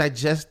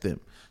digest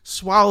them.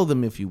 Swallow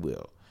them, if you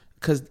will.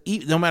 Because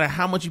no matter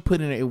how much you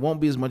put in it, it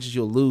won't be as much as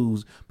you'll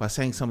lose by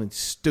saying something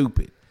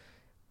stupid.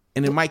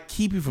 And it might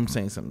keep you from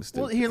saying something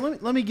stupid. Well, here,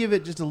 let me give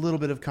it just a little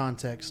bit of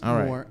context All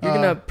right. more. You're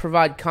going to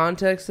provide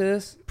context to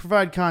this?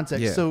 Provide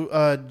context. Yeah.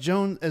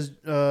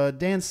 So,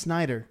 Dan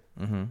Snyder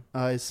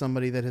is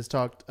somebody that has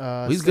talked.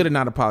 He's good at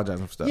not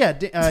apologizing for stuff. Yeah,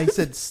 he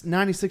said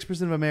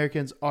 96% of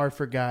Americans are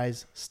for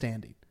guys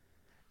standing.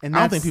 And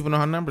I don't think people know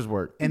how numbers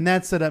work. And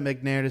that set up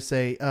McNair to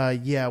say,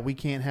 we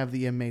can't have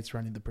the inmates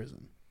running the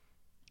prison.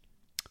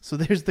 So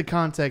there's the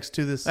context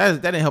to this. That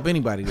didn't help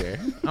anybody there.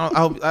 I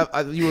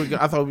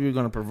thought we were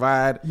going to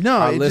provide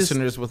our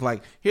listeners with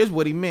like, here's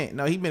what he meant.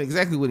 No, he meant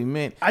exactly what he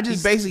meant. He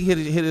basically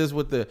hit us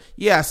with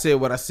I said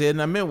what I said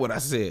and I meant what I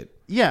said.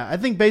 Yeah, I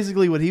think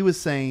basically what he was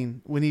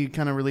saying when he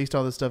kind of released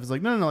all this stuff is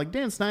like, no, like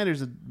Dan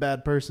Snyder's a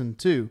bad person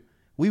too.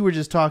 We were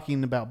just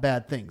talking about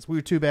bad things. We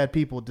were two bad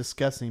people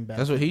discussing bad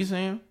things. That's what he's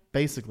saying?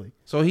 Basically.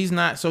 So he's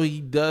not, so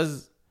he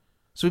does,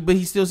 but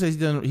he still says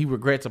he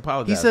regrets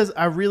apologizing. He says,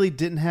 I really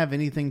didn't have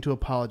anything to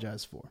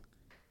apologize for.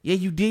 Yeah,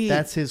 you did.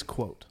 That's his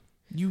quote.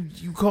 You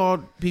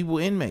called people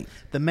inmates.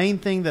 The main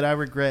thing that I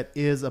regret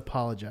is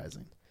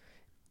apologizing.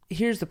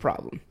 Here's the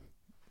problem.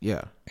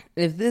 Yeah.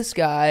 If this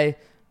guy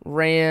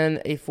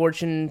ran a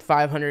Fortune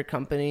 500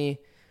 company,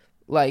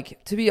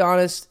 like, to be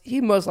honest,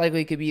 he most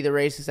likely could be the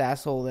racist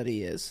asshole that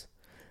he is.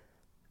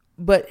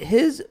 But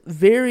his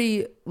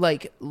very,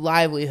 like,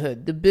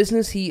 livelihood, the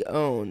business he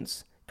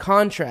owns,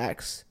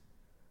 contracts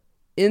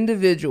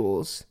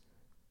individuals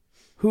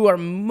who are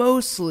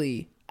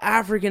mostly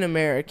African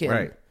American,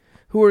 right,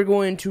 who are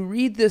going to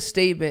read this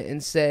statement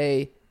and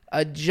say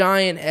a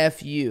giant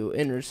F you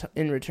in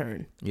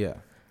return. Yeah.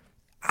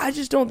 I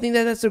just don't think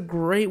that that's a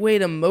great way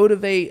to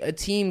motivate a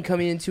team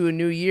coming into a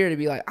new year to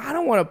be like, I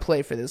don't want to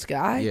play for this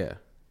guy. Yeah.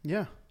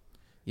 Yeah.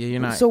 Yeah, you're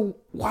not. So,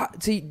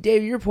 see,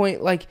 Dave, your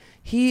point, like,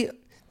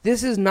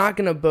 this is not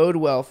going to bode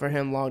well for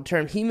him long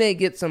term. He may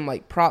get some,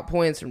 like, prop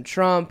points from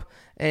Trump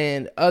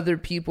and other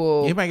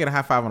people. He might get a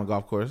high five on a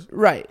golf course.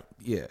 Right.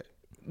 Yeah.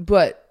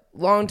 But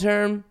long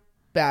term,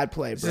 bad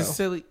play, bro. It's just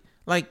silly.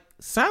 Like,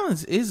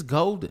 silence is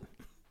golden.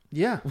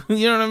 Yeah.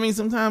 You know what I mean?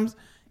 Sometimes,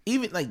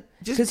 even, like,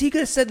 just because he could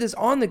have said this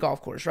on the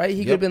golf course, right?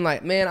 He could have been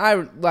like, man,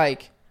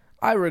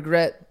 I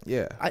regret.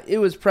 Yeah. It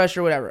was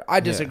pressure, whatever. I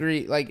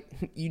disagree. Yeah. Like,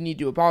 you need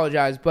to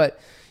apologize. But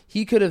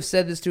he could have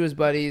said this to his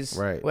buddies,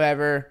 right,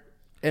 whatever,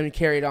 and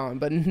carried on.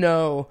 But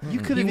no, you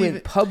could have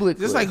went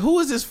publicly. It's like, who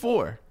is this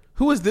for?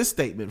 Who is this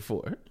statement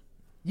for?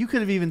 You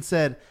could have even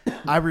said,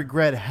 I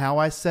regret how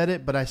I said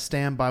it, but I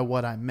stand by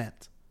what I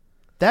meant.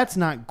 That's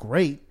not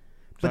great.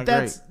 But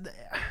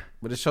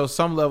it shows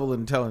some level of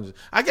intelligence.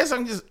 I guess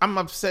I'm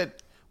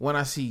upset when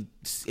I see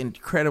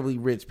incredibly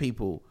rich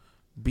people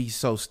be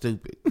so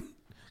stupid.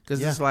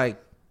 Because it's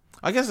like,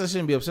 I guess I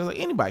shouldn't be upset. Like,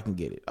 anybody can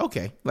get it.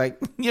 Okay. Like,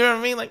 you know what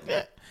I mean? Like,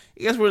 I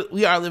guess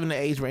we are living in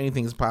an age where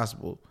anything is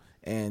possible.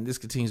 And this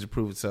continues to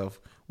prove itself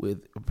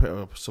with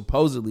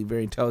supposedly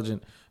very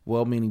intelligent,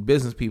 well-meaning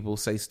business people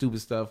say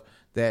stupid stuff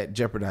that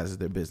jeopardizes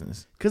their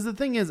business. Because the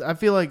thing is, I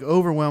feel like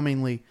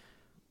overwhelmingly,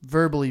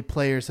 verbally,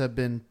 players have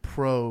been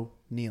pro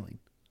kneeling.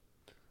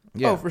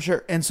 Yeah. Oh, for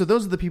sure. And so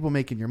those are the people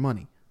making your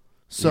money.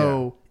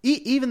 So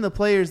even the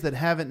players that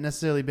haven't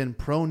necessarily been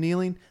pro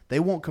kneeling,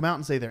 they won't come out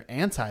and say they're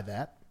anti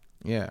that.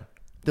 Yeah.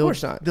 They'll,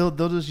 course not. They'll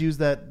just use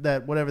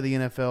that whatever the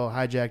NFL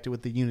hijacked it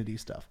with the unity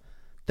stuff.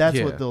 That's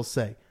what they'll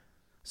say.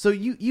 So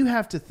you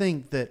have to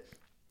think that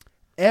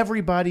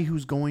everybody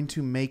who's going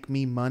to make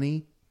me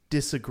money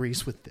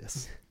disagrees with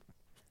this.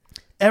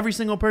 Every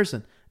single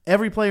person,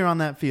 every player on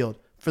that field,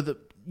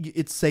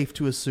 it's safe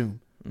to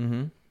assume.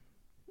 Mm-hmm.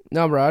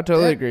 No, bro, I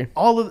totally agree.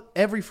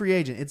 Every free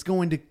agent, it's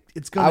going to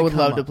I would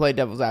love up. to play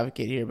devil's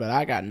advocate here, but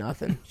I got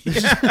nothing.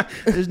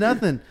 There's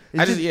nothing.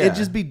 It'd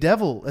just be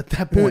devil at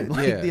that point,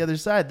 like the other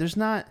side. There's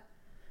not.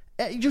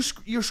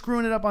 You're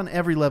screwing it up on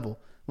every level.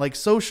 Like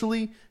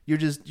socially,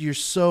 you're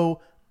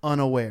so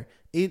unaware.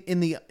 In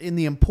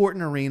the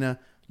important arena,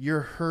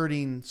 you're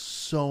hurting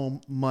so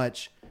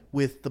much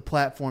with the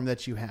platform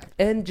that you have,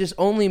 and just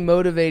only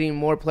motivating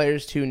more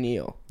players to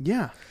kneel.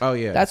 Yeah. Oh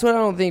yeah. That's what I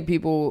don't think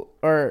people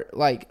or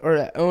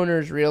that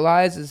owners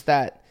realize is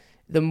that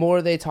the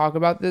more they talk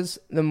about this,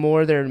 the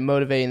more they're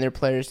motivating their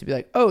players to be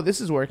like, oh,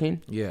 this is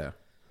working. Yeah.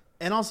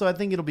 And also, I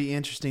think it'll be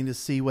interesting to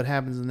see what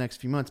happens in the next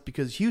few months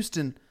because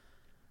Houston,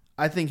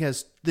 I think,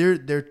 has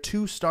their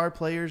 2 star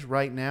players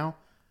right now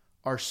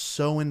are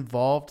so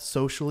involved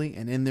socially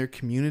and in their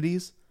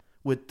communities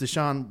with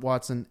Deshaun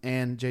Watson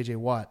and J.J.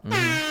 Watt.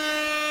 Mm-hmm.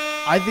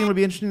 I think it'll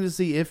be interesting to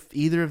see if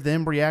either of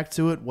them react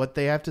to it, what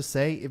they have to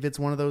say. If it's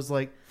one of those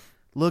like,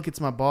 look,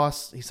 it's my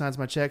boss. He signs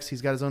my checks.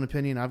 He's got his own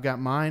opinion. I've got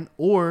mine.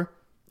 Or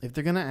if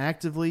they're going to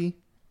actively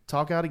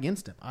talk out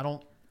against him.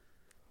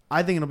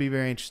 I think it'll be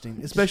very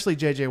interesting, especially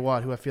J.J.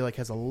 Watt, who I feel like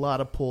has a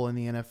lot of pull in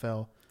the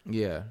NFL.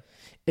 Yeah.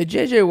 If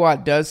J.J.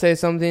 Watt does say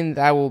something,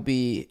 that will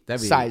be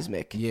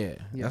seismic. Yeah.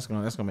 That's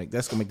gonna make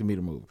the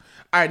meter move.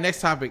 All right,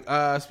 next topic.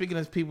 Speaking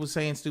of people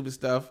saying stupid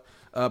stuff,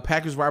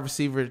 Packers wide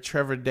receiver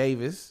Trevor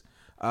Davis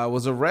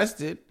was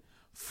arrested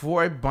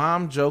for a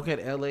bomb joke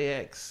at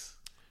LAX.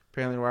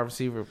 Apparently, the wide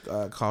receiver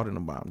called it a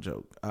bomb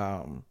joke.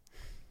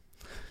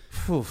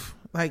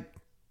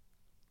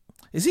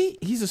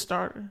 He's a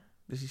starter?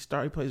 Does he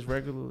start? He plays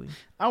regularly?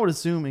 I would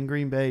assume in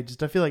Green Bay,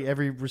 I feel like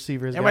every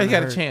receiver has everybody's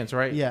got a chance,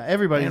 right? Yeah,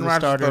 everybody's a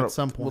starter at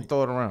some point. We'll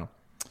throw it around.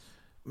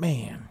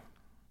 Man,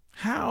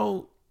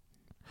 who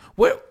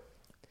do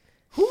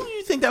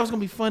you think that was going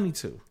to be funny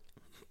to?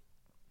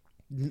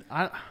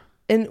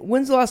 And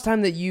when's the last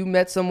time that you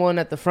met someone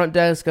at the front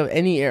desk of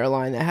any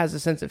airline that has a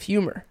sense of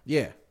humor?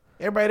 Yeah.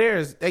 Everybody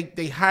there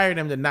they hired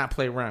them to not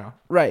play around.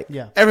 Right.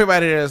 Yeah.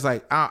 Everybody there is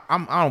like, I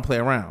don't play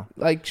around.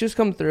 Like, just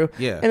come through.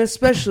 Yeah. And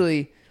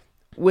especially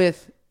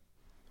with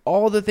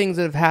all the things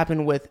that have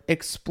happened with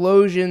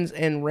explosions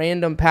and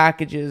random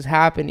packages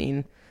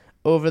happening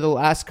over the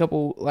last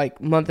couple,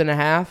 month and a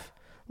half,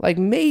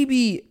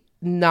 maybe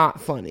not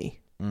funny.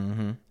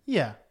 Mm-hmm.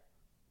 Yeah.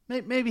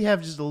 Maybe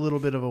have just a little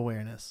bit of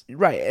awareness.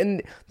 Right.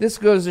 And this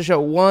goes to show,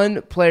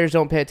 one, players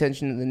don't pay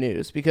attention to the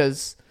news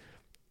because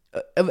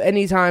of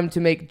any time to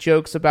make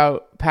jokes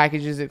about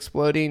packages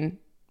exploding,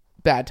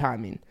 bad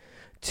timing.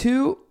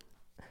 2,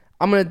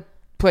 I'm going to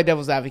play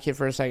devil's advocate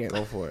for a second.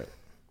 Go for it.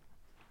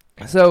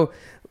 So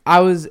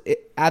I was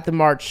at the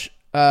march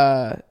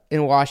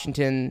in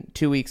Washington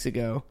 2 weeks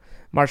ago,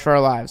 March for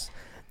Our Lives.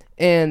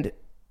 And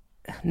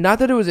not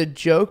that it was a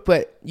joke,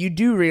 but you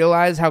do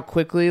realize how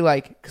quickly,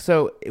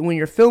 so when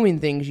you're filming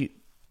things, you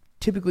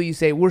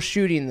say, we're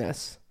shooting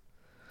this.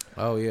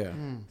 Oh, yeah.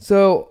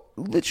 So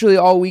literally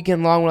all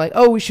weekend long, we're like,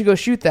 oh, we should go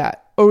shoot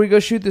that. Or we go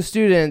shoot the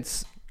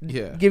students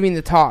giving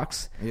the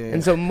talks. Yeah.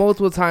 And so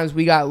multiple times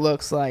we got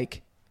looks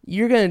like,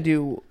 you're going to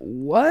do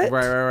what?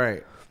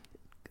 Right.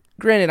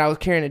 Granted, I was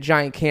carrying a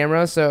giant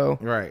camera, so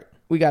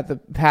we got the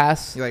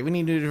pass. You're like, we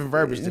need to do different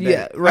verbiage today.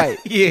 Yeah, right.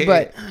 Yeah.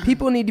 But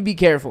people need to be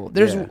careful.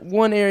 There's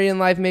one area in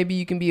life maybe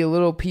you can be a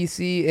little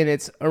PC, and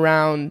it's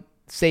around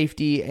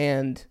safety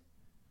and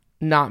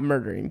not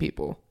murdering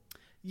people.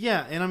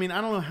 Yeah, and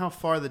I don't know how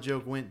far the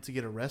joke went to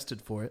get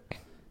arrested for it.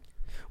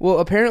 Well,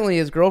 apparently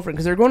his girlfriend,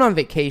 because they're going on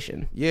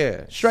vacation.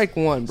 Yeah. Strike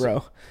one,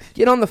 bro.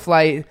 Get on the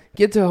flight,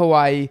 get to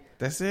Hawaii.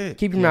 That's it.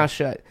 Keep your mouth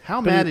shut.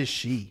 How mad is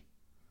she?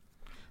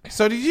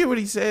 So did you hear what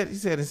he said? He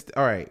said,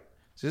 all right.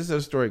 So this is how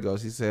the story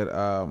goes. He said,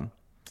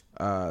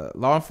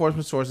 law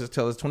enforcement sources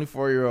tell his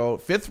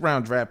 24-year-old 5th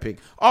round draft pick.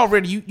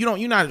 Already,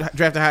 you're not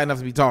drafted high enough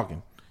to be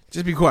talking.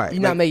 Just be quiet.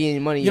 You're not making any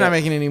money yet. You're not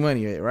making any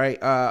money yet,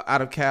 right?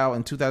 Out of Cal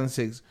in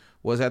 2006,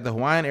 was at the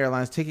Hawaiian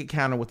Airlines ticket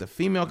counter with a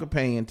female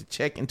companion to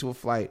check into a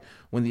flight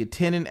when the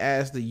attendant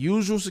asked the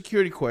usual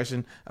security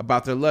question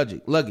about their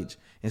luggage.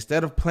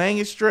 Instead of playing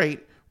it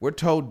straight, we're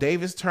told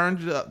Davis turned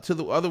to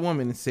the other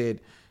woman and said,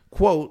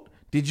 quote,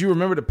 "Did you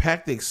remember to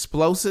pack the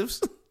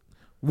explosives?"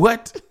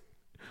 What?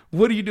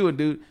 What are you doing,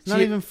 dude? It's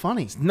not even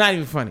funny. It's not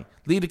even funny.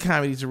 Leave the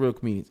comedy to real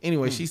comedians.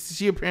 Anyway,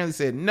 she apparently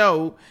said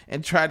no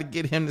and tried to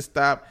get him to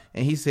stop.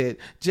 And he said,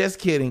 just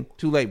kidding.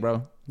 Too late,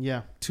 bro.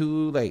 Yeah.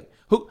 Too late.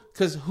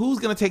 Because who's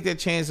going to take that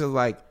chance of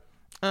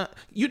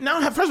you now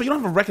have, first of all, you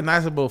don't have a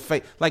recognizable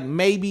face.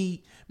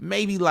 Maybe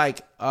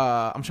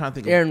I'm trying to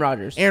think. Aaron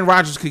Rodgers. Aaron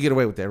Rodgers could get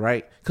away with that,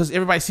 right? Because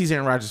everybody sees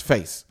Aaron Rodgers'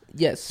 face.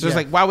 Yes. So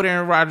it's why would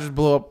Aaron Rodgers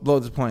blow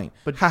this plane?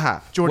 But haha.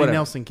 Jordy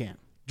Nelson can't.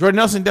 Jordan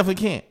Nelson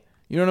definitely can't.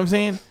 You know what I'm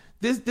saying?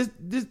 This.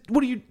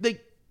 What are you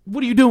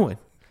What are you doing?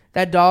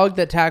 That dog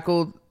that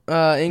tackled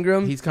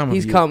Ingram. He's coming.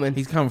 He's for you. coming.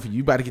 He's coming for you.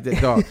 You about to get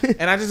that dog.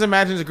 And I just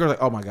imagine the girl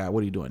like, oh my God,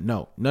 what are you doing?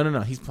 No.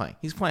 He's playing.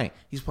 He's playing.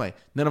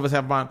 None of us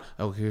have bond.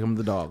 Oh, here come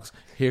the dogs.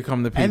 Here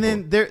come the people. And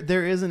then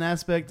there is an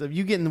aspect of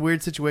you get in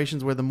weird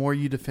situations where the more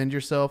you defend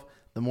yourself,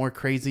 the more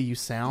crazy you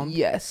sound.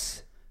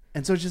 Yes.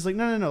 And so it's just like,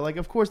 no. Like,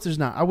 of course there's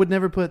not. I would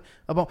never put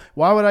a bomb.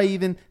 Why would I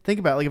even think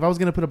about it? Like, if I was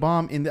going to put a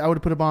bomb in, I would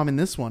have put a bomb in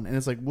this one. And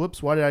it's like,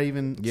 whoops, why did I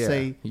even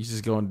say? He's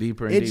just going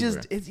deeper and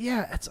deeper.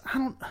 I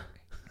don't.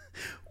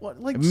 What,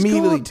 like,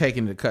 immediately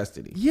taken into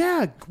custody.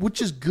 Yeah, which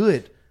is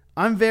good.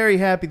 I'm very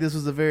happy this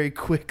was a very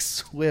quick,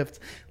 swift.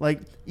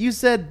 Like, you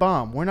said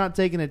bomb. We're not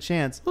taking a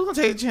chance. Who's going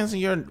to take a chance on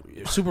your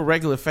super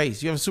regular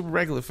face? You have a super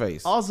regular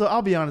face. Also,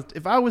 I'll be honest.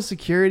 If I was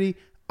security,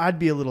 I'd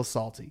be a little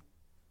salty.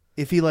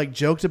 If he, like,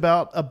 joked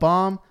about a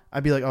bomb,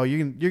 I'd be like, oh,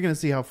 you're gonna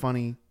see how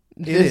funny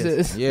it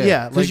is.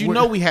 Yeah. Because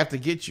like, we have to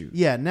get you.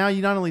 Yeah, now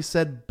you not only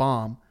said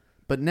bomb,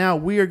 but now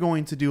we are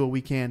going to do what we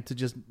can to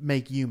just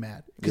make you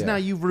mad. Because now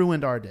you've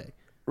ruined our day.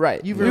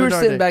 Right. We were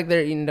sitting back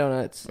there eating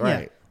donuts.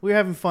 Right. Yeah, we were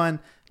having fun,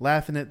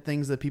 laughing at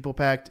things that people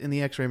packed in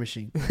the x-ray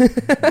machine.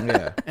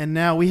 Yeah. And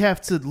now we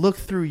have to look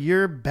through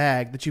your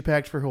bag that you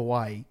packed for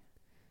Hawaii.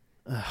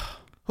 Ugh.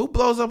 Who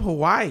blows up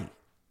Hawaii?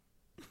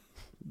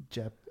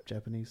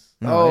 Japanese.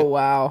 Oh,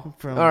 wow.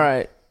 All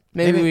right.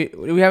 Maybe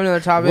we have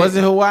another topic. Was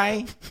it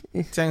Hawaii?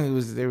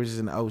 Technically, they were just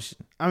in the ocean.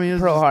 I mean, it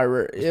was Pearl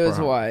Harbor. It was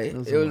Hawaii. It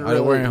was really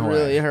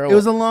horrible. It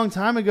was a long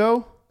time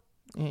ago.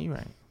 Yeah, you're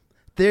right.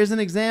 There's an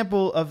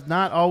example of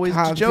not always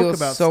to joke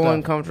about so stuff.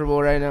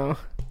 Uncomfortable right now.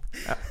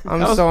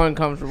 I'm so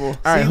uncomfortable.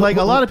 See, like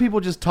a lot of people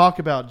just talk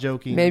about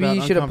joking. Maybe about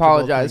you should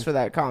apologize for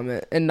that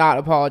comment and not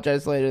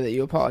apologize later that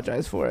you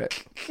apologize for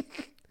it.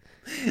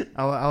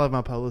 I'll have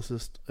my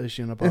publicist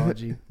issue an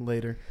apology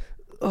later.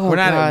 Oh, we're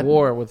not at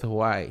war with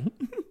Hawaii.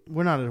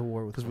 We're not at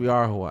war with because we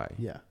are Hawaii.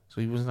 Yeah. So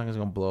he wasn't going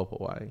to blow up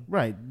Hawaii.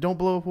 Right. Don't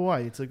blow up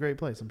Hawaii. It's a great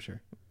place, I'm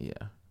sure. Yeah.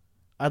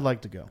 I'd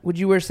like to go. Would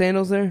you wear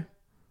sandals there?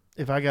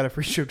 If I got a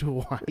free trip to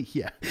Hawaii,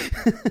 yeah.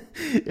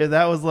 If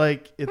that was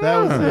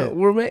it.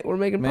 We're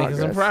making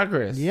some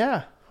progress.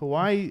 Yeah.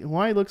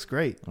 Hawaii looks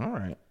great. All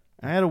right.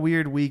 I had a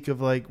weird week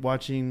of like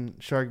watching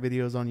shark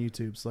videos on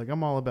YouTube. So like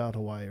I'm all about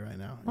Hawaii right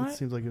now. What? It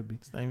seems like it would be.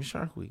 It's not even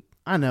Shark Week.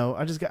 I know.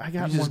 I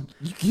got one.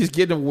 You just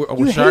get a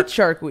You shark. hate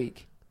Shark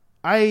Week.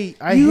 I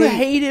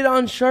hate it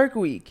on Shark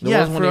Week.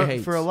 Yeah,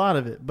 for a lot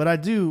of it, but I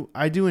do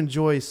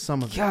enjoy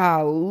some of it.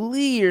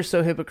 Golly, you're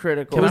so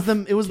hypocritical.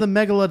 It was the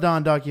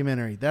Megalodon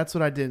documentary. That's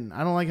what I didn't.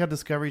 I don't like how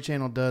Discovery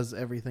Channel does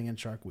everything in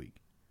Shark Week.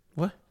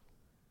 What?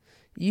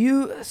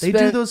 They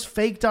do those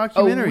fake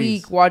documentaries. A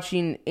week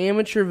watching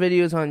amateur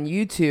videos on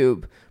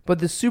YouTube, but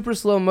the super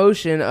slow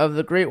motion of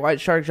the great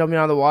white shark jumping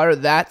out of the water,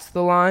 that's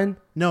the line?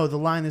 No, the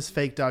line is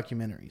fake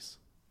documentaries.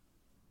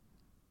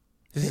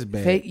 This is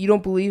bad. Fake? You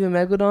don't believe in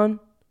Megalodon?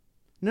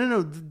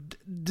 No.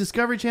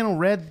 Discovery Channel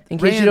In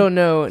case you don't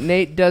know,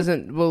 Nate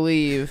doesn't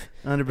believe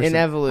 100%. in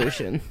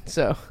evolution.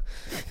 So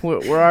we're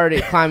already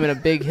climbing a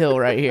big hill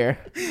right here.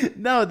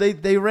 No,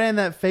 they ran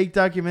that fake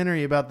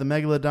documentary about the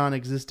Megalodon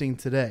existing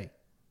today.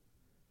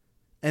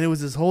 And it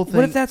was this whole thing.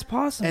 What if that's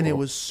possible? And it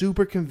was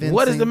super convincing.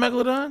 What is the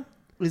Megalodon?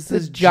 It's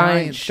this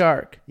giant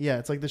shark. Yeah,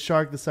 it's like the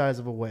shark the size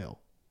of a whale.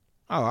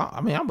 Oh,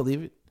 I mean, I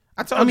believe it.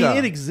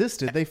 It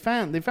existed. They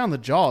found the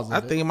jaws of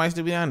I think it might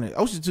still be on there.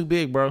 Ocean's too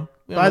big, bro.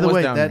 By the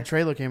way, that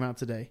trailer came out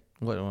today.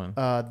 What one?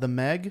 The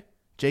Meg.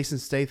 Jason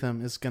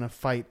Statham is going to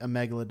fight a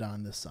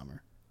Megalodon this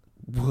summer.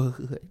 What?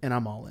 And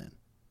I'm all in.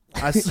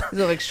 Is it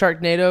like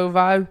Sharknado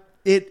vibe?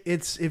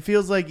 It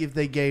feels like if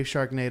they gave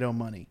Sharknado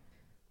money.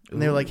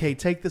 And they were like, hey,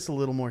 take this a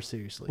little more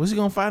seriously. What's he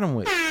going to fight him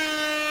with?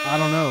 I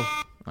don't know.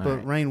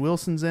 But Rainn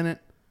Wilson's in it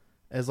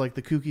as like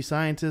the kooky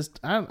scientist.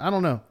 I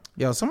don't know.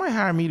 Yo, somebody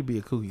hire me to be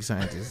a kooky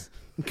scientist.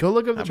 Go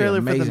look up the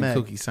trailer for the Meg.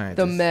 Kooky scientist.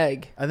 The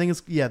Meg. I think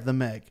it's the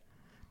Meg.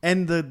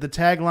 And the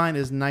tagline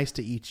is nice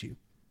to eat you.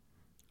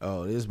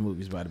 Oh, this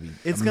movie's about to be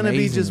It's going to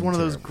be just one of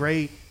those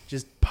great,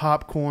 just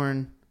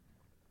popcorn.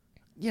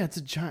 Yeah, it's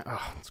a giant.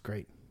 Oh, it's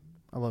great.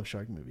 I love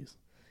shark movies.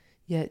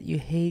 Yet you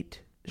hate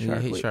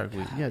Shark Week. Shark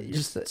Week. Yeah,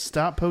 just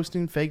stop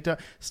posting fake.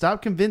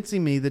 Stop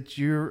convincing me that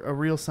you're a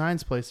real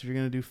science place if you're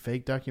going to do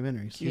fake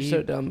documentaries. You're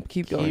so dumb.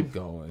 Keep going. Keep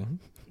going.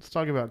 Let's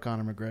talk about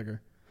Conor McGregor.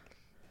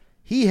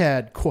 He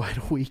had quite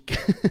a week.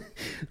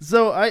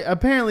 So I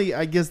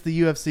guess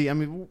the UFC. I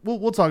mean,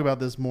 we'll talk about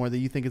this more. That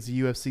you think it's a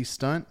UFC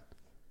stunt?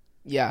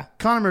 Yeah.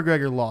 Conor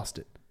McGregor lost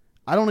it.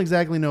 I don't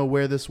exactly know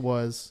where this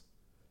was.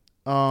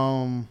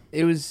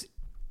 It was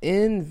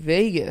in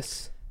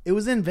Vegas. It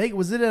was in Vegas.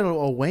 Was it at a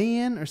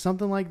weigh-in or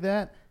something like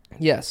that?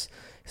 Yes.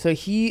 So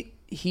he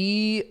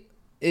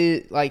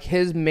like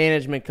his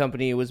management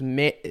company was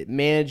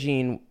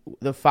managing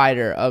the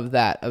fighter of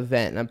that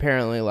event, and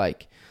apparently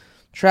like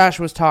trash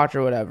was talked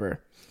or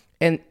whatever.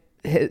 And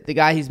the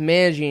guy he's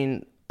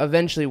managing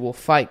eventually will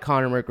fight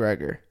Conor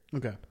McGregor.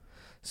 Okay.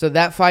 So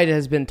that fight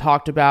has been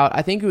talked about.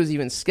 I think it was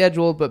even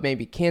scheduled, but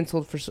maybe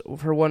canceled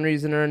for one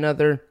reason or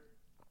another.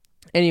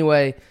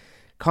 Anyway,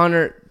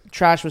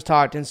 trash was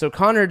talked, and so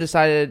Conor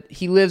decided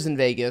he lives in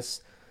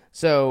Vegas.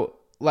 So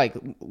like,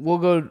 we'll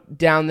go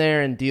down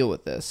there and deal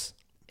with this.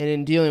 And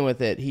in dealing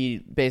with it, he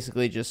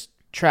basically just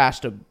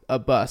trashed a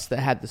bus that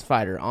had this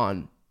fighter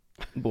on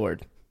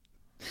board.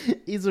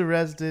 He's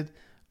arrested.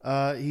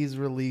 He's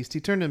released. He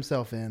turned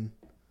himself in.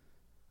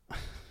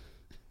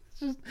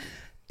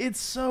 It's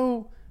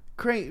so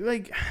crazy.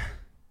 Like,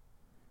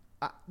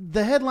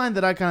 the headline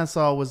that I kind of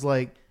saw was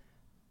like,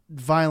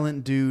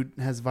 violent dude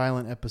has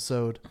violent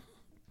episode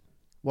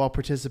while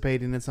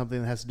participating in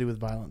something that has to do with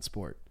violent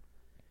sport.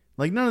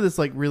 Like, none of this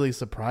like really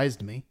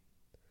surprised me.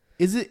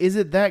 Is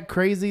it that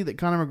crazy that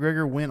Conor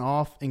McGregor went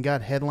off and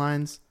got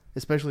headlines,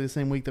 especially the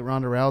same week that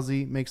Ronda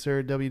Rousey makes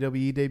her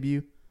WWE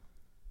debut?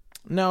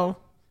 No.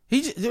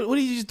 He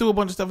just do a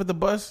bunch of stuff at the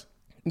bus?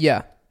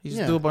 Yeah. He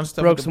just do a bunch of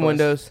stuff Broke at the some bus.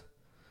 windows.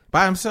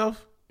 By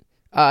himself?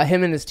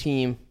 Him and his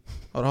team.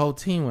 Oh, the whole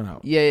team went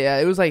out. Yeah.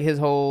 It was like his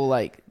whole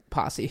like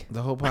posse.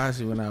 The whole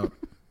posse went out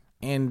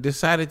and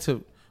decided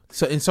to.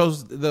 So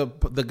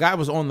the guy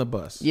was on the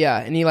bus. Yeah,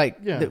 and he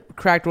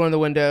cracked one of the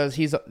windows.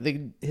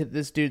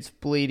 This dude's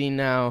bleeding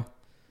now.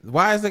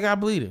 Why is the guy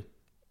bleeding?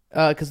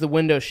 Because the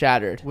window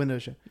shattered.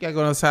 You gotta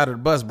go on the side of the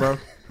bus, bro.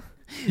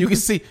 You can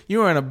see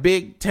you're in a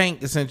big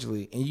tank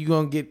essentially, and you're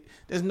gonna get.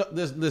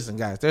 Listen,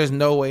 guys. There's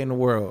no way in the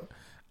world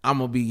I'm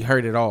gonna be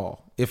hurt at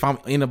all if I'm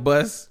in a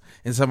bus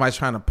and somebody's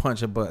trying to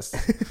punch a bus.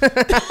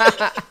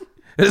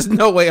 There's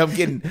no way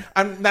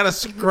I'm not a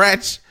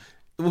scratch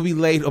will be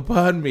laid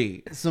upon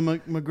me. So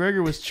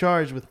McGregor was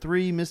charged with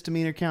 3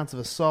 misdemeanor counts of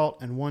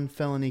assault and 1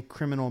 felony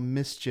criminal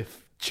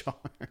mischief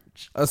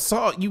charge.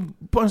 Assault? You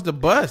punched the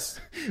bus.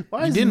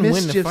 Why you is didn't win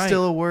the mischief fight.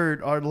 still a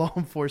word our law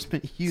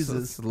enforcement So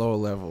uses? it's lower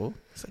level.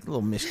 It's like a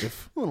little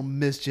mischief. A little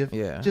mischief.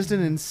 Yeah. Just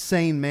an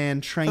insane man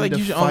I trained feel like to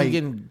you should fight.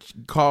 only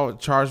get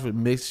charged with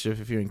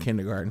mischief if you're in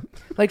kindergarten.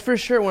 Like, for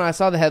sure, when I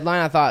saw the headline,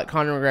 I thought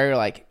Conor McGregor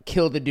like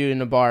killed the dude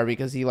in a bar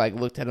because he like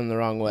looked at him the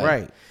wrong way.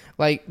 Right.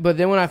 Like, but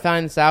then when I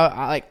found this out,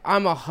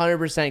 I'm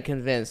 100%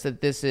 convinced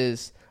that this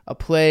is a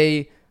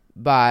play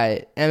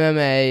by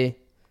MMA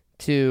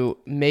to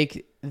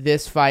make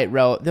this fight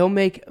relevant. They'll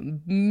make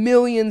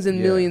millions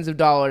and millions of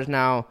dollars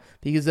now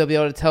because they'll be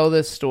able to tell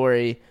this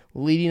story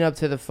leading up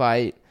to the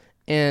fight,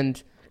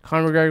 and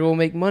Conor McGregor will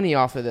make money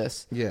off of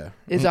this. Yeah.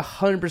 It's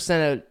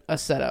 100% a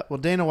setup. Well,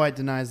 Dana White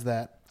denies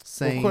that,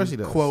 saying, of course he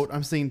does. quote,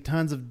 I'm seeing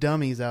tons of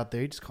dummies out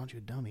there. He just called you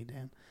a dummy,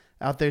 Dan.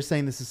 Out there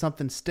saying this is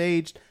something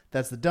staged.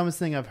 That's the dumbest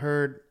thing I've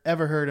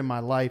ever heard in my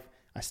life.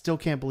 I still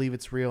can't believe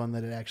it's real and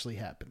that it actually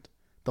happened.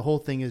 The whole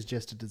thing is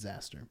just a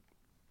disaster.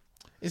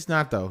 It's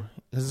not though.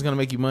 This is gonna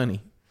make you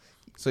money.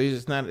 So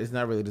it's not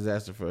really a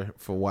disaster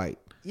for White.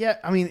 Yeah,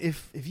 I mean,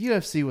 if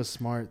UFC was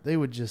smart, they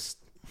would just.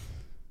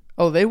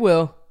 Oh, they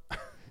will.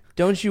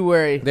 Don't you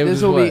worry.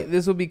 This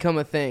will become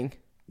a thing.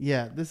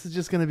 Yeah, this is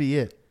just going to be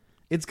it.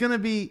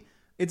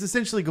 It's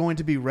essentially going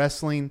to be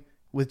wrestling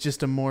with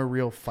just a more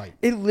real fight.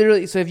 It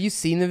literally. So have you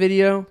seen the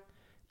video?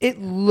 It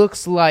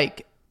looks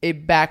like a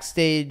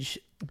backstage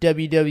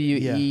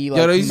WWE. Yeah.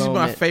 Like, These are my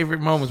moment.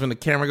 favorite moments when the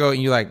camera go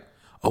and you're like,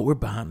 oh, we're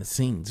behind the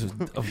scenes of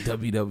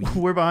WWE.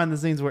 We're behind the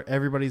scenes where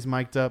everybody's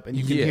mic'd up and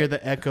you can hear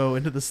the echo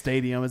into the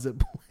stadium as it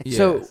plays. Yes.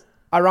 So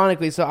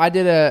ironically, I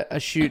did a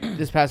shoot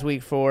this past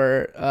week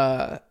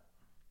for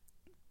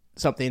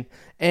something,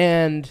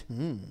 and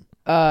one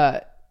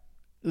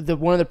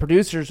of the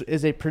producers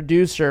is a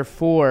producer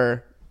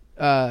for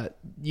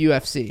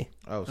UFC.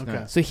 Oh, snap.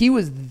 Okay. So he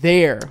was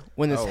there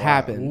when this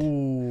happened.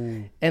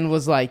 Ooh. And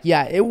was like,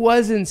 yeah, it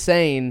was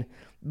insane,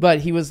 but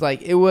he was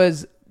like, it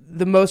was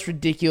the most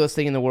ridiculous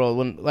thing in the world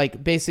when,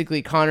 like,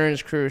 basically Conor and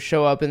his crew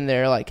show up in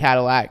their like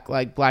Cadillac,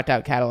 like blacked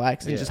out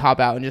Cadillacs, and just hop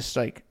out and just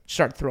like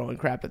start throwing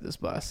crap at this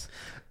bus.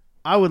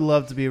 I would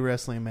love to be a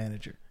wrestling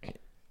manager.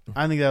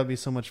 I think that would be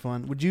so much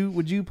fun. Would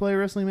you play a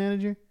wrestling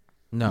manager?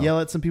 No. Yell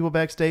at some people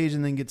backstage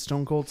and then get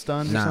stone cold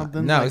stunned or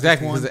something? No, like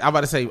exactly. this one? Because I'm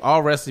about to say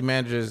all wrestling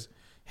managers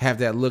have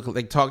that look.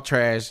 They talk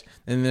trash,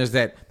 and there's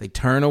that they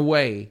turn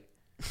away.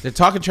 They're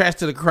talking trash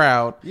to the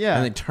crowd,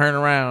 and they turn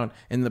around,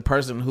 and the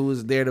person who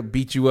is there to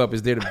beat you up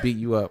is there to beat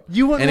you up.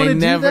 You wouldn't want to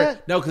do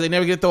that? No, because they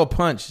never get to throw a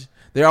punch.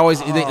 They're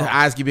always their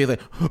eyes get big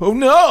like, oh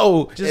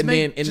no, Just and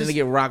then they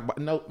get rocked.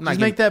 No, just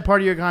make that part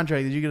of your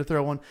contract that you get to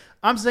throw one.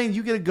 I'm saying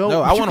you get to go.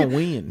 No, I want to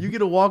win. You get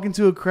to walk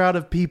into a crowd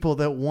of people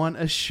that want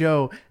a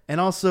show, and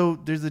also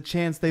there's a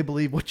chance they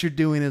believe what you're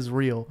doing is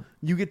real.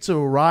 You get to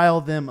rile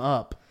them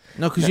up.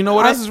 No, because you know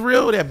what else is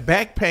real? That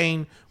back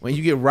pain when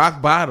you get rock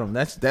bottom.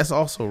 That's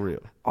also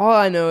real. All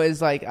I know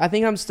is like I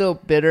think I'm still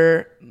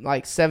bitter,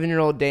 like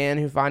 7-year-old Dan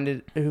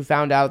who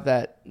found out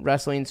that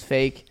wrestling's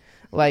fake.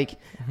 Like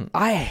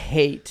I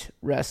hate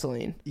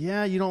wrestling.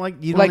 Yeah, you don't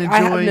enjoy.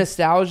 I have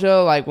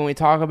nostalgia, like when we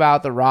talk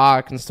about The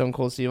Rock and Stone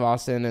Cold Steve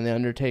Austin and The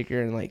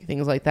Undertaker and like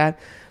things like that.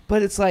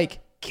 But it's like,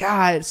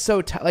 God, it's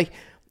so like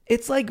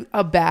it's like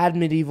a bad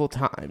medieval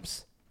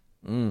times.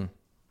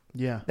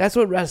 Yeah, That's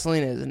what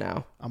wrestling is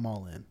now. I'm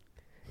all in.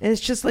 And it's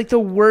just like the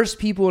worst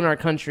people in our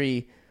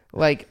country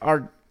like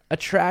are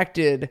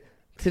attracted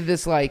to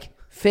this like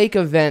fake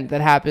event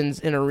that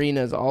happens in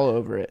arenas all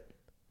over it.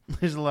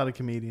 There's a lot of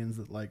comedians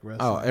that like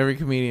wrestling. Oh, every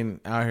comedian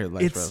out here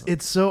likes wrestling.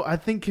 It's so. I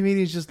think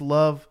comedians just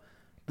love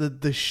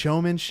the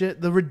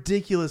showmanship, the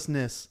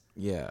ridiculousness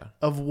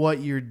of what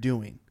you're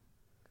doing.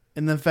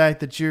 And the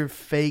fact that you're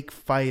fake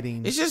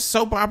fighting. It's just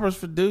soap operas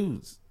for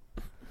dudes.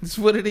 That's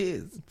what it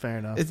is. Fair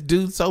enough. It's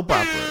dude soap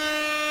opera.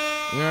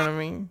 You know what I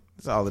mean?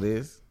 That's all it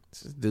is.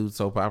 It's just dude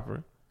soap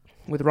opera.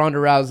 With Ronda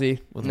Rousey.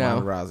 Ronda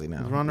Rousey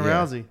now. With Ronda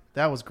Rousey.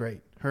 That was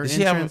great. Her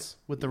entrance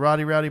with the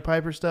Rowdy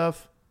Piper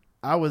stuff.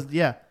 Can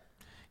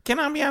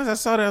I be honest? I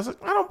saw that. I was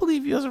like, I don't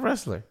believe you as a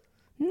wrestler.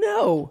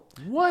 No.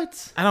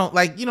 What? I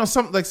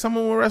don't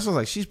someone with wrestlers,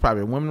 like she's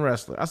probably a woman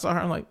wrestler. I saw her,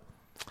 I'm like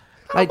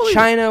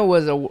China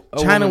was a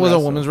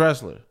woman's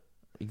wrestler.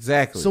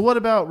 Exactly. So what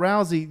about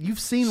Rousey? You've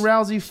seen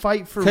Rousey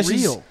fight for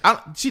real.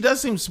 She does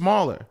seem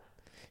smaller.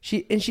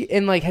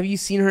 Have you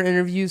seen her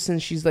interviews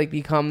since she's like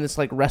become this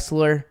like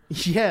wrestler?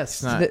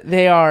 Yes.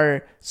 They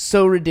are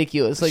so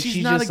ridiculous. Like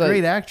she's not just a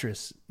great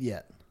actress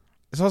yet.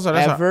 It's also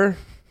ever.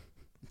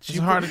 It's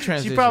hard to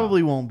transition. She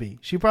probably won't be.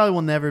 She probably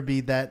will never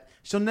be that.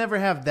 She'll never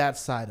have that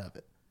side of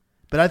it.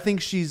 But I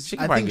think she's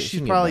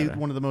probably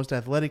one of the most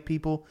athletic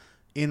people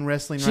in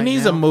wrestling right now. She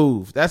needs a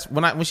move. That's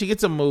when she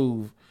gets a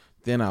move,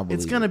 then I'll believe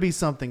it's going to be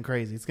something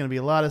crazy. It's going to be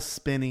a lot of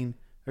spinning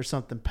or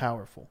something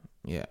powerful.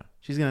 Yeah.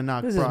 She's going to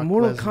knock This Brock is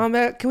Mortal Lesnar.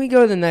 Kombat. Can we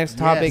go to the next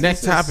topic?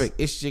 Next topic.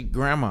 It's your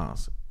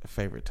grandma's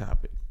favorite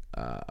topic.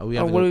 What are we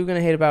going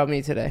to hate about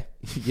me today?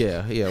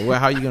 Yeah. Well,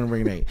 how are you going to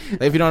bring Nate?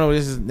 If you don't know,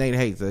 this is Nate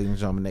Hates. Ladies and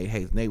gentlemen, Nate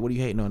Hates. Nate, what are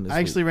you hating on this I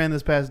actually week? ran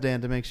this past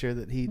Dan to make sure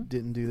that he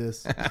didn't do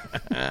this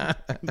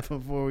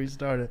before we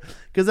started.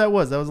 Because that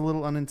was a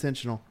little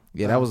unintentional.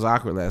 Yeah, that was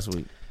awkward last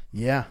week.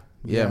 Yeah,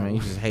 man.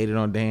 You just hated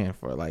on Dan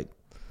for like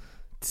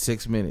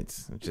 6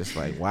 minutes. Just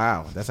like,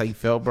 wow. That's how you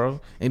felt,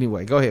 bro?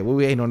 Anyway, go ahead. What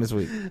we hating on this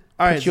week?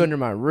 All right, Put you under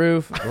my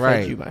roof.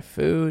 Fed you my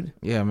food.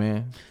 Yeah,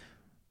 man.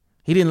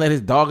 He didn't let his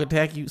dog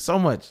attack you so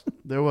much.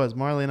 There was.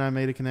 Marley and I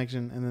made a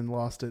connection and then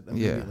lost it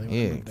immediately.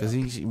 Yeah.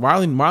 Because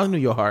Marley knew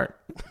your heart.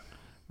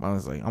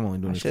 Marlon's like, I'm only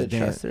doing this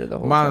because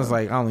Dan. Marlon's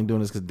like, I'm only doing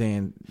this because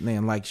Dan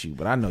likes you,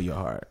 but I know your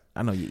heart.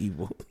 I know you're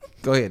evil.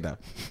 Go ahead, though.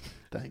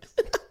 Thanks.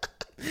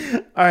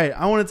 All right,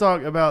 I want to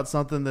talk about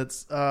something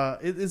that's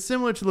it's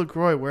similar to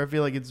LaCroix, where I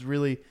feel like it's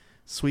really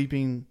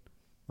sweeping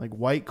like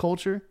white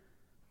culture.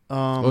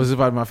 Is it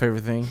about my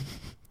favorite thing?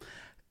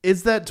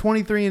 It's that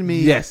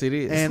 23andMe. Yes, it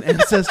is. And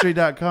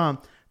Ancestry.com.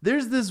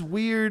 There's this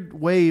weird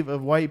wave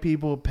of white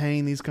people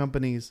paying these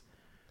companies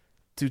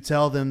to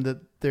tell them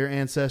that their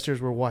ancestors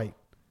were white.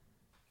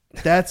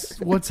 That's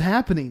what's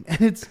happening,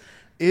 and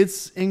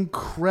it's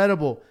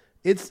incredible.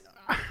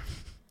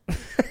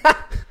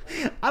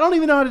 I don't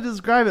even know how to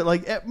describe it.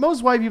 Like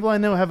most white people I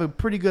know have a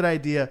pretty good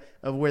idea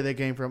of where they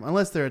came from,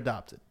 unless they're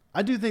adopted.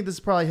 I do think this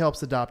probably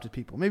helps adopted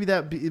people. Maybe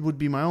it would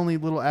be my only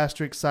little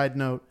asterisk side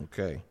note.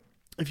 Okay.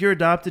 If you're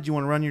adopted, you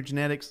want to run your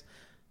genetics,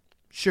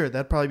 sure,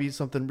 that'd probably be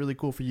something really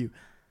cool for you.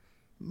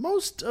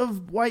 Most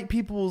of white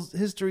people's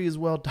history is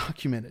well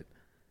documented.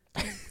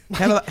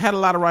 Had a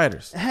lot of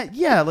writers.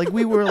 Yeah, like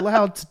we were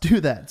allowed to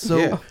do that.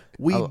 So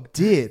we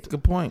did.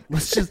 Good point.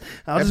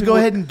 I'll just go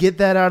ahead and get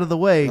that out of the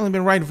way. You've only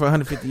been writing for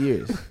 150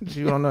 years.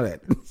 You don't know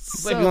that.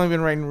 It's like you've only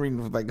been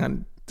reading for like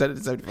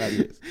 175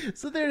 years.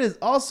 So there it is.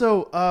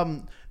 Also,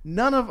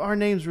 none of our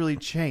names really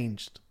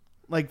changed.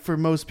 Like for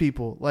most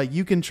people, like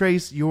you can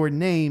trace your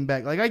name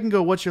back. Like I can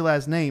go, what's your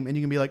last name? And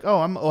you can be like, oh,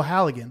 I'm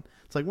O'Halligan.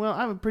 It's like, well, I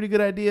have a pretty good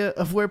idea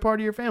of where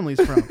part of your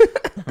family's from.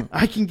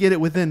 I can get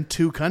it within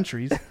 2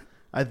 countries.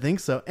 I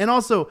think so. And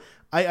also,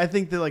 I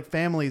think that like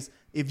families,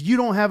 if you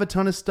don't have a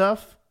ton of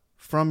stuff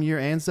from your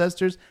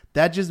ancestors,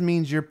 that just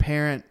means your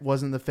parent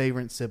wasn't the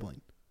favorite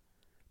sibling.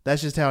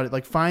 That's just how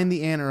like find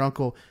the aunt or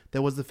uncle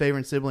that was the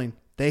favorite sibling.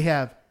 They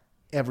have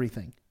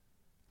everything.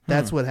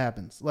 That's what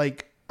happens.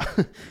 Like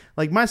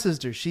my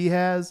sister, she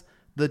has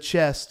the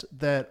chest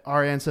that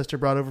our ancestor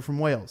brought over from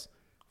Wales.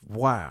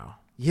 Wow.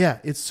 Yeah,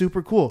 it's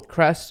super cool.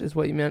 Crest is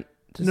what you meant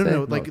to say?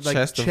 No, like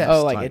chest.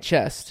 Oh, like a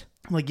chest.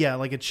 Like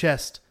a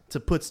chest to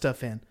put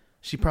stuff in.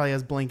 She probably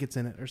has blankets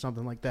in it or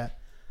something like that.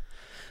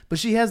 But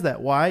she has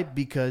that. Why?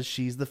 Because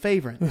she's the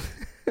favorite.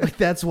 Like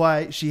that's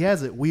why she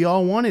has it. We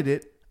all wanted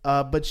it,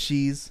 but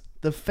she's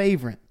the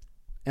favorite.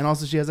 And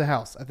also she has a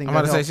house. I think I'm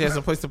about to say she has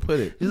a place to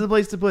put it. She has a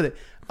place to put it.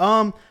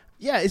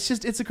 Yeah,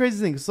 it's a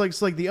crazy thing.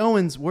 It's like the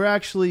Owens, we're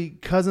actually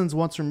cousins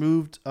once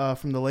removed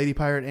from the Lady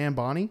Pirate and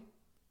Bonnie.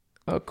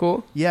 Oh,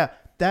 cool. Yeah,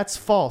 that's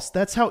false.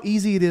 That's how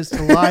easy it is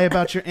to lie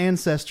about your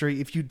ancestry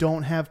if you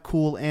don't have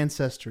cool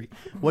ancestry.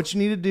 What you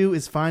need to do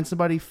is find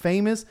somebody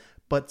famous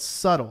but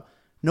subtle.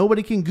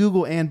 Nobody can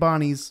Google Anne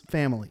Bonny's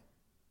family.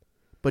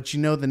 But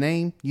you know the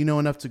name. You know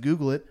enough to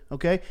Google it,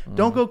 okay?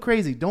 Don't go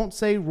crazy. Don't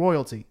say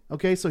royalty,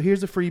 okay? So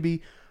here's a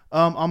freebie.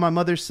 On my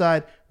mother's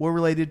side, we're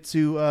related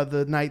to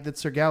the night that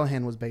Sir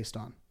Galahad was based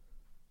on.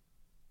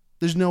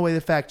 There's no way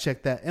to fact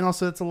check that. And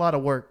also, it's a lot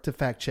of work to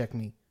fact check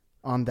me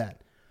on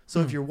that. So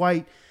if you're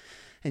white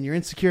and you're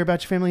insecure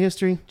about your family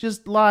history,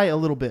 just lie a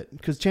little bit.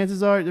 Because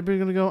chances are they're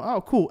going to go,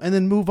 oh, cool. And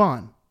then move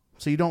on.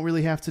 So you don't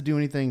really have to do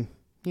anything.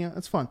 Yeah,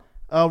 that's fun.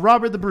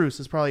 Robert the Bruce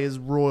is probably as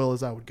royal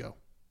as I would go.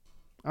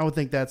 I would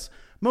think that's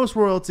most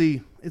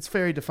royalty. It's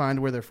very defined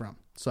where they're from.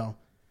 So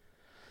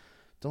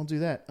Don't do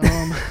that.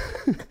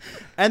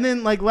 And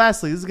then, like,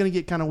 lastly, this is going to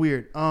get kind of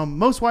weird.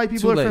 Most white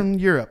people are from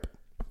Europe.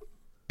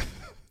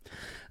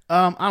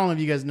 I don't know if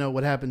you guys know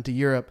what happened to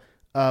Europe,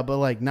 but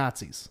like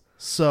Nazis.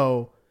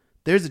 So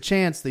there's a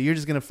chance that you're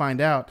just going to find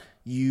out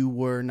you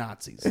were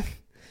Nazis.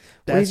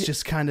 That's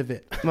just kind of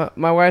it.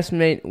 My wife's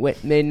maiden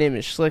name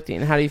is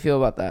Schlichting. How do you feel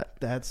about that?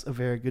 That's a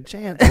very good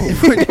chance.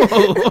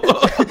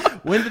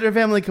 When did her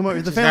family come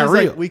over? The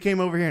family's like, we came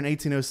over here in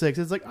 1806.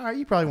 It's like, all right,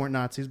 you probably weren't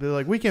Nazis, but they're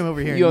like, we came over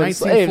here in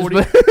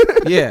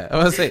 1940. Yeah,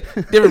 I was going to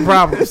say, different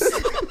problems.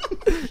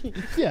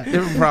 Yeah.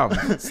 Different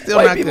problems. Still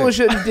white not people good.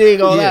 shouldn't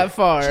dig all that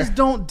far. Just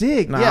don't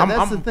dig. Nah, yeah,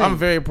 that's the thing. I'm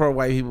very pro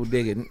white people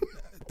digging.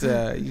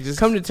 You just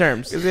come to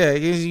terms. Yeah,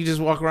 you just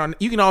walk around.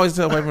 You can always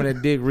tell white people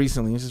that dig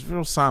recently. It's just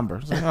real somber.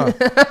 It's like, oh,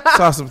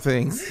 saw some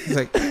things. It's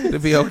like, it'll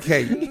be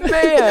okay.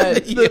 Man.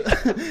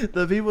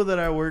 The people that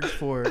I worked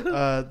for,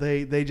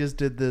 they just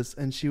did this,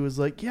 and she was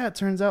like, yeah, it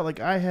turns out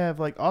like I have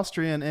like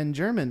Austrian and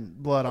German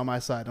blood on my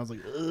side. And I was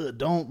like, ugh,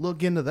 don't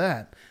look into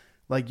that.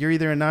 Like, you're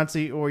either a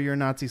Nazi or you're a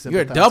Nazi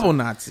sympathizer. You're a double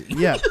Nazi.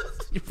 Yeah.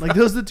 Like,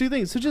 those are the two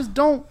things. So just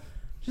don't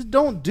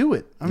do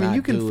it. I mean,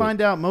 you can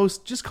find out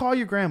just call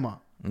your grandma.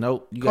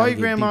 Nope. Call your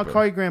grandma,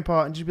 call your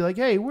grandpa, and just be like,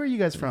 hey, where are you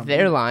guys from?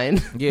 They're lying.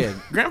 Yeah.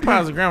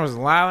 Grandpas and grandmas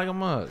lie like a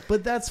mug.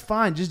 But that's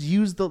fine. Just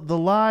use the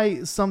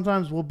lie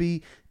sometimes will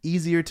be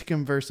easier to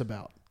converse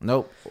about.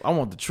 Nope. I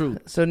want the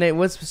truth. So, Nate,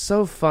 what's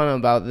so fun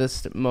about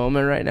this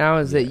moment right now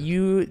is that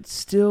you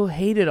still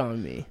hated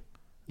on me.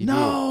 You did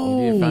find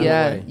a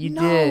way. You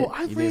no, did.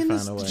 I You ran did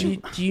this. find a way.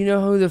 Do you know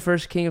who the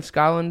first king of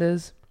Scotland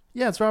is?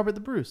 Yeah, it's Robert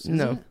the Bruce.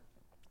 No.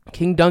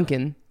 King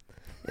Duncan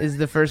is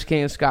the first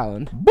king of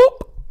Scotland. Boop.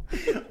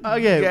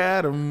 Okay.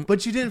 Got him.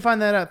 But you didn't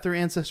find that out through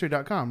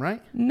Ancestry.com,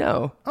 right?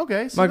 No.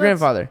 Okay. So My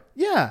grandfather.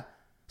 Yeah.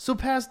 So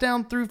pass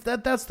down through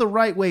that's the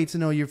right way to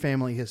know your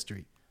family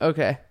history.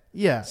 Okay.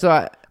 Yeah. So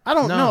I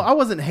don't know. I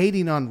wasn't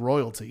hating on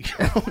royalty.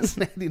 I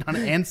wasn't hating on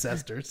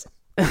ancestors.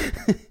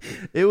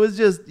 It was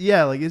just,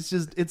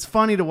 it's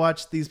funny to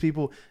watch these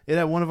people. It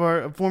had one of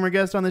our former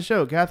guests on the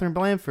show, Catherine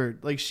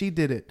Blanford, like she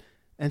did it.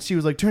 And she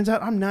was like, turns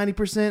out I'm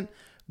 90%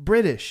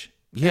 British.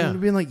 Yeah. And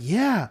being like,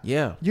 yeah.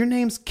 Your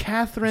name's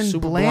Catherine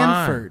Super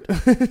Blanford.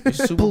 You're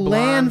super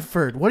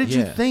Blanford. What did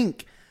you Yeah.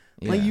 think?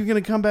 Yeah. Like, you're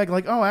going to come back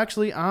like, oh,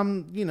 actually,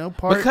 I'm,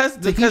 part because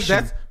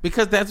Tahitian.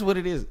 that's what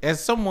it is.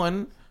 As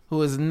someone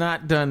who has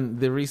not done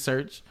the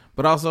research,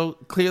 but also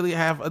clearly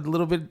have a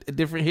little bit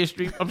different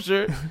history, I'm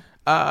sure.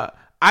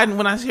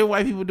 When I hear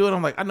white people do it,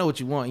 I'm like, I know what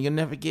you want. You'll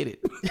never get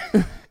it.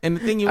 And the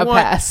thing you a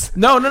want, pass.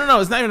 No.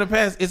 It's not even a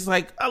pass. It's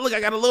like, oh look,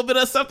 I got a little bit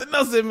of something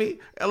else in me,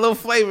 a little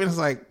flavor. And it's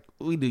like,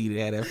 we do you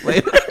that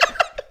flavor.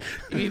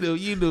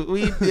 you do.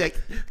 We like,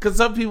 because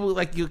some people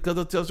like you.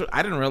 Because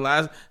I didn't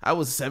realize I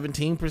was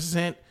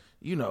 17%.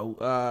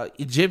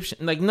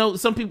 Egyptian. Like, no,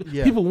 some people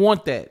people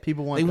want that.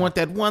 People want they that. want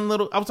that one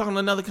little. I was talking to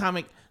another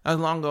comic not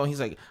long ago. And he's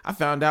like, I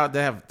found out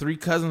they have 3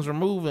 cousins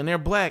removed and they're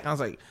black. I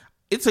was like,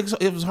 it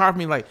was hard for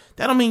me. Like,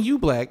 that don't mean you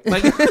black.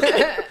 Like, you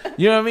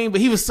know what I mean?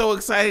 But he was so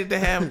excited to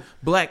have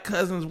black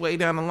cousins way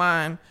down the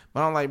line.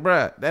 But I'm like,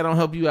 bruh, that don't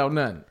help you out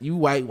none. You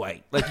white.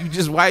 Like, you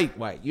just white.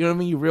 You know what I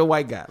mean? You real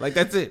white guy. Like,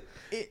 that's it.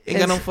 Ain't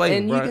got no flavor,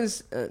 and bro. you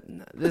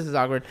can. This is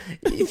awkward.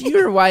 If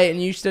you're white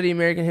and you study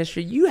American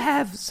history, you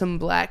have some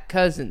black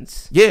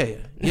cousins. Yeah,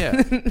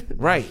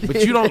 right.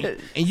 But you don't, and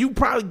you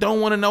probably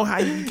don't want to know how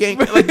you can't.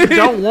 Like, you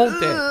don't want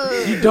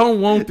that. You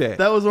don't want that.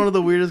 That was one of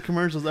the weirdest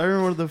commercials. I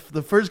remember one of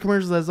the first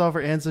commercials I saw for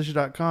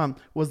Ancestry.com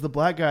was the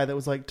black guy that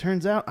was like,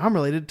 turns out I'm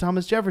related to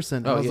Thomas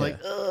Jefferson. I was like,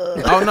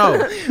 ugh. Oh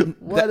no,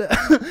 What?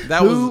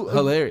 that was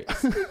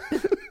hilarious.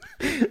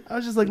 I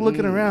was just like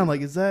looking around,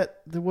 like, there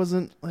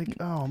wasn't like,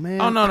 oh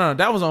man. Oh no,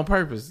 that was on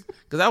purpose.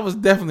 Because that was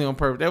definitely on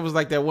purpose. That was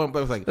like that one. But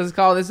it was like, Let's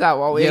call this out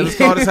while we. let's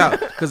call this out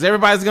because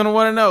everybody's gonna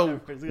want to know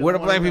where the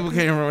black people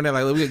came from. They're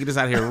like, we gotta get this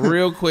out of here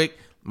real quick.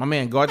 My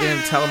man, go out there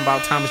and tell them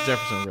about Thomas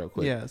Jefferson real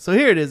quick. Yeah. So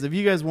here it is. If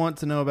you guys want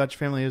to know about your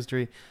family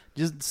history,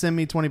 just send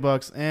me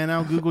 $20 and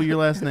I'll Google your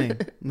last name.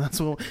 That's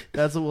what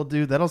we'll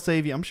do. That'll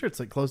save you. I'm sure it's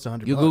like close to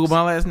 $100. You Google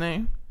my last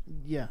name?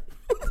 Yeah.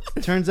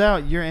 Turns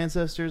out your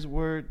ancestors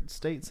were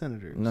state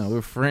senators. No,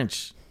 we're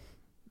French.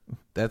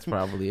 That's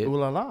probably it. Ooh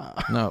la la.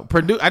 No,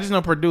 Purdue. I just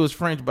know Purdue is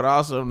French, but I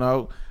also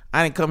know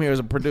I didn't come here as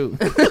a Purdue.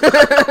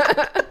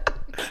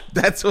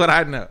 That's what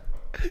I know.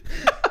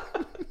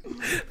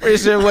 Pretty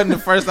sure it wasn't the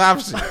first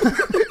option.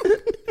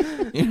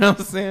 You know what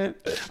I'm saying?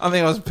 I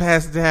think I was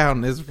passed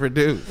down as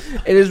Purdue.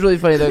 It is really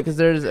funny though because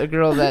there's a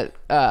girl that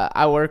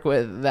I work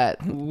with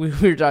that we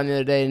were talking the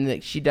other day, and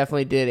like, she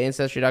definitely did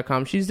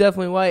Ancestry.com. She's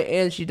definitely white,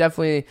 and she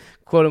definitely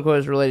quote unquote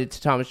is related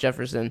to Thomas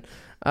Jefferson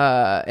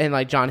and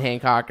like John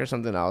Hancock or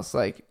something else.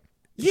 Like,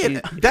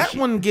 Yeah, that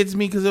one gets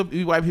me because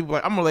white people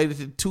like, I'm related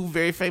to 2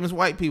 very famous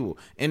white people,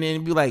 and then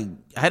it'd be like,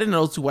 I didn't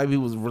know those 2 white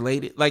people was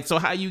related. Like, so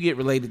how you get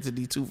related to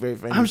these 2 very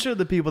famous? I'm sure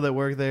the people that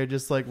work there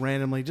just like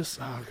randomly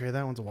okay,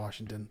 that one's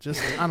Washington.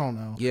 Just I don't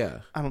know. Yeah,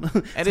 I don't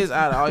know. it is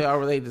odd. All y'all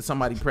related to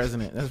somebody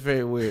president. That's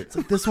very weird. It's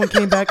like this one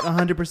came back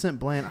 100%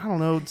 bland. I don't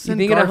know. you Send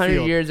think in Garfield.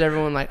 100 years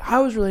everyone like I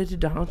was related to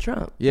Donald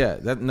Trump? Yeah,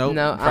 that no,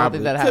 No, I don't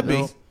think that could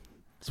happens. be.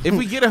 If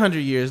we get 100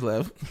 years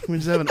left, We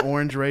just have an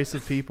orange race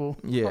of people.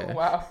 yeah. Oh,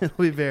 wow. It'll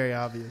be very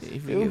obvious.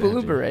 If we Ooh, get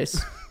 100 Balooper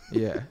race.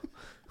 Yeah.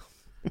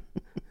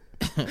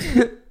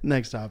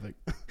 Next topic.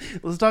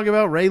 Let's talk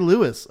about Ray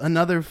Lewis.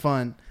 Another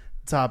fun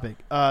topic.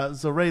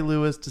 So Ray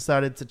Lewis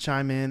decided to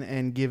chime in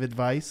and give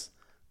advice.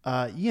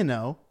 Like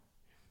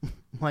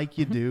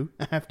you do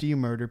after you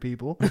murder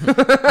people.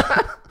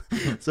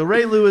 So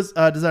Ray Lewis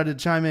decided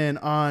to chime in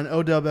on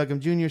Odell Beckham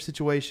Jr.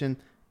 situation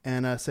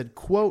and said,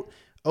 quote,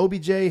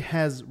 OBJ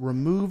has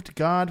removed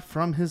God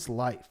from his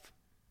life.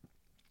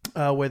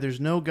 Where there's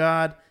no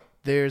God,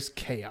 there's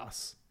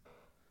chaos.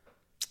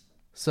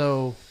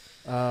 So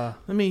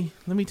Let me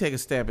take a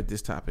stab at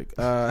this topic.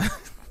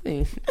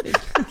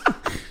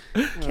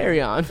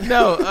 Carry on.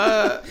 No,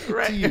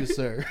 to you,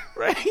 sir.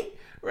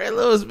 Ray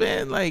Lewis,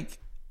 man, like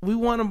we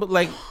want to,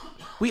 like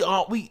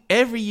we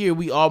every year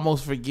we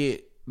almost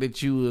forget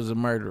that you was a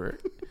murderer,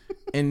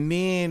 and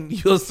then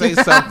you'll say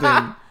something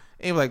and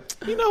you're like,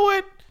 you know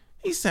what?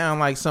 He sound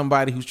like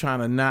somebody who's trying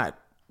to not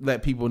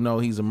let people know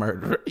he's a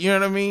murderer. You know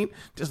what I mean?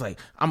 Just like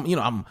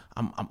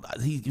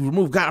he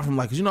removed God from,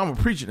 like, 'cause I'm a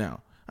preacher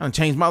now. I done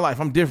changed my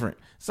life. I'm different.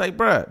 It's like,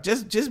 bruh,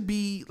 just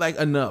be like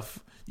enough.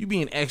 You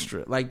being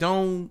extra. Like,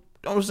 don't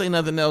say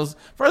nothing else.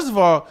 First of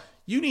all,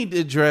 you need to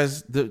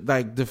address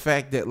the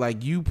fact that,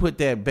 like, you put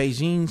that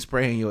Beijing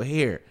spray in your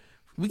hair.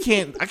 I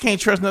can't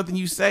trust nothing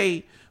you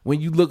say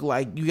when you look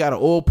like you got an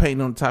oil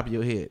paint on the top of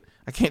your head.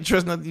 I can't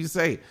trust nothing you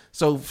say.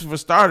 So for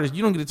starters,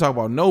 you don't get to talk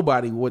about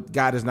nobody what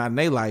God is not in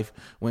their life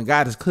when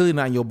God is clearly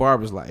not in your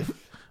barber's life.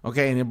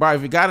 Okay, and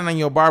if God is in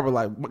your barber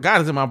life,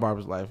 God is in my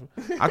barber's life.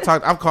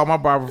 I've called my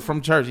barber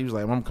from church. He was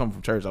like, I'm coming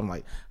from church. I'm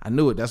like, I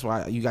knew it. That's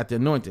why you got the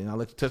anointing. I'll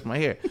let you touch my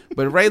hair.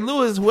 But Ray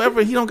Lewis,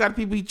 whoever, he don't got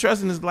people he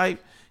trusts in his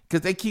life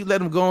because they keep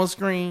letting him go on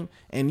screen.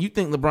 And you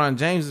think LeBron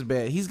James is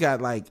bad. He's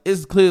got, like,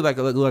 it's clearly like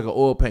an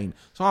oil paint.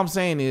 So all I'm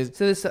saying is,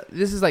 So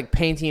this is like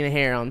painting a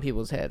hair on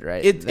people's head,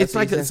 right? it's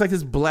like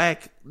this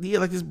black,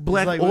 like this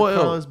black like oil. what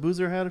Carlos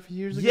Boozer had a few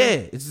years ago.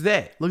 Yeah, it's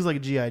that. Looks like a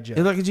G.I. Joe.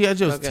 It's like a G.I.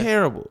 Joe. It's Okay.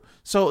 terrible.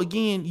 So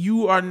again,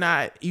 you do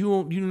not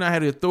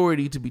have the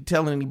authority to be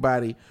telling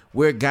anybody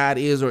where God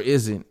is or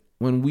isn't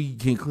when we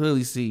can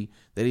clearly see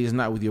that he is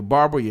not with your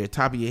barber, your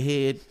top of your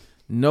head,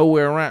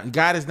 nowhere around.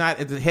 God is not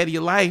at the head of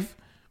your life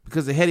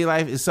because the head of your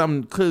life is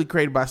something clearly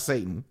created by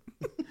Satan.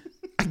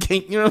 I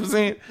can't, you know what I'm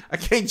saying? I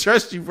can't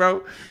trust you,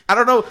 bro. I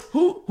don't know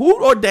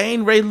who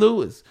ordained Ray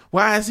Lewis.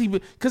 Why is he?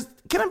 Because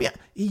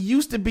he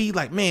used to be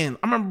like, man,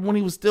 I remember when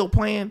he was still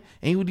playing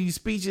and he would do these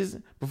speeches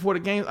before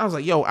the games. I was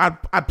like, yo,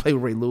 I'd play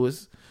with Ray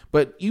Lewis.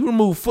 But you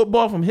remove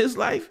football from his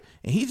life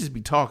and he just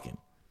be talking.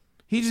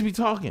 He was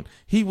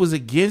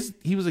against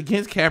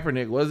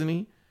Kaepernick, wasn't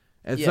he?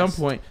 At some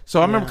point.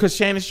 So I remember because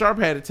Shannon Sharp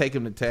had to take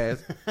him to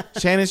task.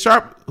 Shannon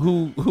Sharp,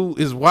 who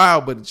is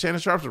wild, but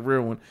Shannon Sharp's a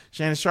real one.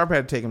 Shannon Sharp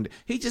had to take him.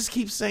 He just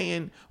keeps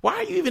saying, why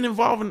are you even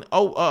involved in,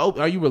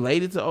 are you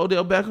related to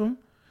Odell Beckham?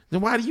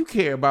 Then why do you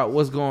care about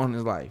what's going on in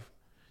his life?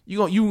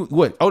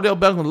 Odell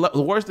Beckham,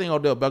 the worst thing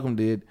Odell Beckham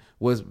did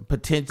was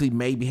potentially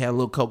maybe have a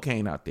little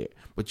cocaine out there.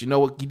 But you know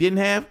what he didn't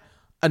have?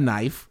 A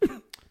knife.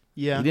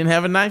 Yeah. He didn't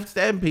have a knife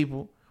stabbing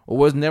people or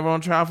was never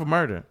on trial for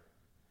murder.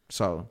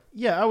 So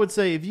Yeah, I would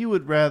say if you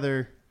would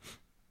rather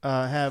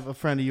have a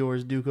friend of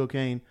yours do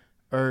cocaine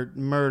or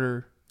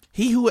murder.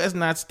 He who has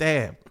not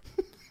stabbed.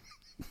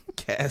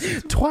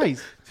 Cass.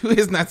 Twice. Who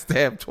has not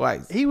stabbed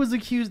twice. He was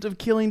accused of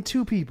killing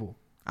 2 people.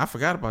 I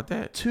forgot about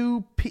that.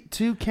 2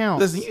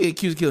 counts. Listen, you get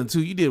accused of killing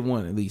 2. You did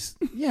 1 at least.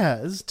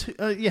 Yeah, it's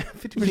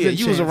 50% Yeah,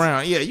 you was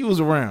around. Yeah, you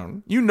was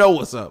around. You know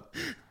what's up.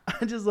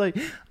 I just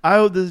I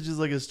hope this is just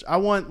like I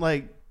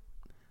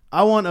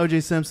want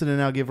OJ Simpson to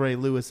now give Ray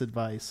Lewis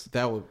advice.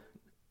 That would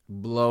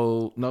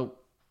blow. Nope,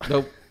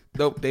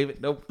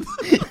 David, nope.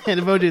 And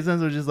if OJ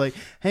Simpson was just like,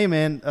 hey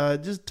man,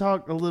 just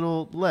talk a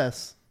little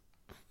less.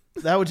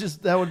 That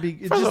would be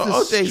First of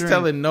all, OJ's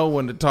telling no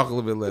one to talk a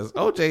little bit less.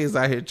 OJ is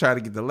out here trying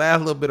to get the last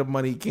little bit of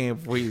money he can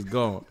before he's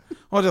gone.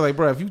 OJ like,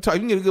 bro, if you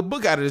can get a good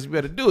book out of this, you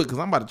better do it because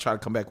I'm about to try to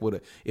come back with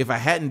it. If I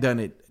hadn't done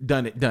it.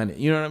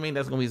 You know what I mean?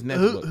 That's gonna be his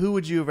next book. Who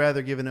would you have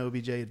rather given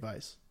OBJ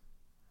advice?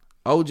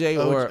 OJ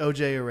or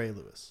Ray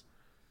Lewis?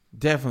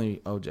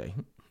 Definitely OJ.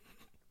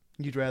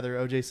 You'd rather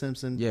OJ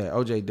Simpson? Yeah,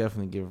 OJ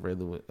definitely give Ray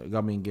Lewis.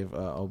 Give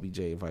OBJ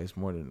advice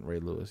more than Ray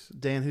Lewis.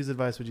 Dan, whose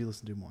advice would you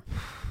listen to more?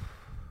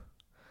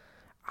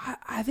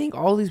 I think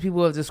all these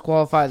people have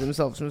disqualified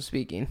themselves from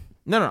speaking.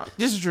 No,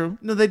 this is true.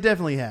 No, they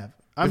definitely have.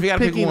 I'm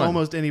picking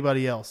almost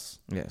anybody else.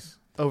 Yes.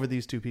 Over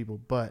these 2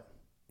 people, but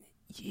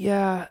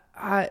Yeah,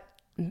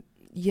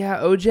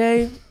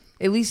 OJ.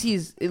 At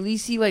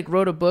least he like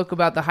wrote a book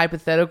about the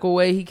hypothetical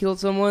way he killed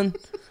someone.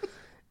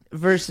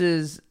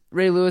 Versus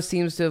Ray Lewis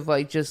seems to have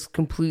like just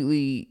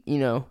completely,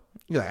 I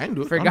didn't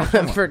do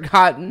it.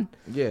 forgotten.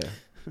 Yeah.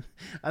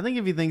 I think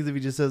if he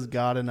just says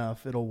God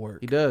enough, it'll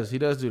work. He does do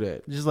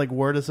that. Just like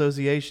word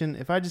association.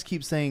 If I just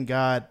keep saying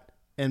God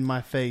in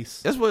my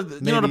face, that's what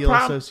the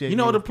problem. You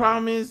know what the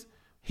problem is?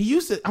 He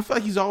used to. I feel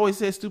like he's always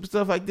said stupid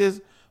stuff like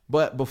this,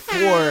 but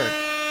before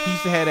he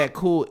used to have that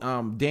cool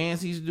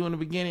dance he used to do in the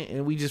beginning,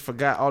 and we just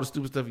forgot all the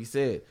stupid stuff he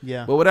said.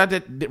 Yeah. But without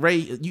that, Ray,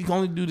 you can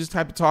only do this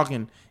type of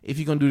talking if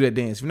you're gonna do that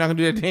dance. If you're not gonna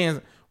do that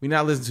dance, we're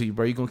not listening to you,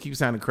 bro. You're gonna keep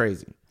sounding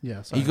crazy.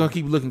 Yeah. You're gonna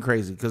keep looking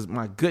crazy because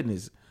my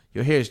goodness,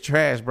 your hair is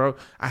trash, bro.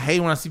 I hate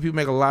when I see people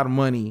make a lot of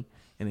money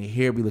and their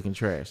hair be looking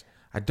trash.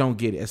 I don't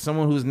get it. As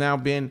someone who's now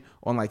been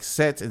on like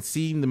sets and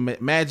seen the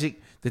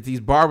magic that these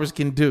barbers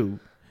can do,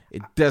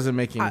 it doesn't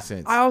make any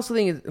sense. I also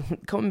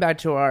think coming back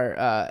to our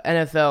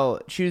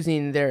NFL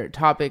choosing their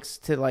topics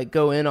to like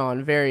go in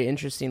on very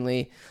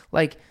interestingly,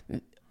 like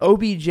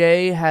OBJ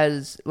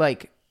has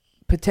like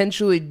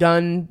potentially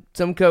done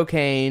some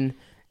cocaine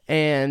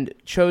and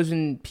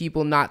chosen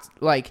people not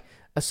like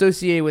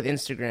associated with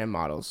Instagram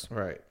models.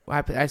 Right.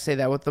 I say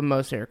that with the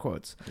most air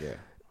quotes. Yeah.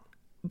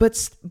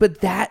 But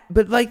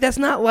like that's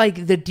not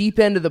like the deep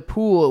end of the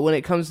pool when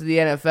it comes to the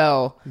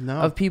NFL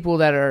of people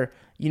that are,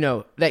 you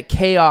know, that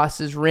chaos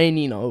is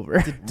reigning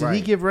over. Did he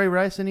give Ray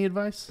Rice any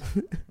advice?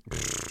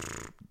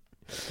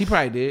 He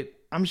probably did.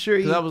 I'm sure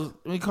he.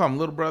 We call him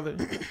little brother.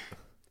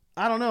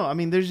 I don't know. I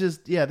mean, there's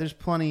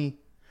plenty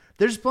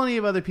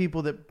of other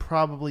people that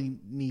probably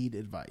need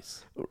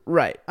advice.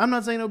 Right. I'm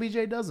not saying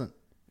OBJ doesn't.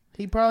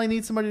 He probably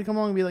needs somebody to come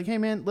along and be like, hey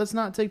man, let's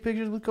not take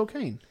pictures with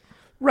cocaine.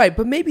 Right,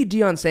 but maybe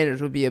Deion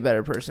Sanders would be a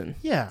better person.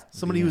 Yeah,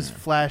 somebody who's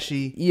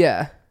flashy.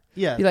 Yeah.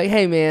 Yeah. Be like,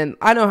 hey man,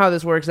 I know how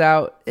this works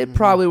out. It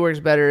probably works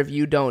better if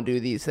you don't do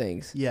these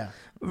things. Yeah.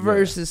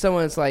 Versus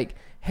someone that's like,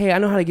 hey, I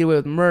know how to get away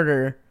with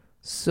murder,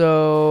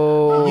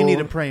 so you need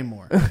to pray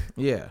more.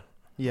 Yeah.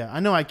 Yeah, I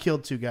know I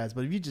killed 2 guys,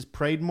 but if you just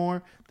prayed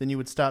more, then you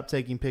would stop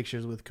taking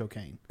pictures with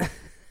cocaine.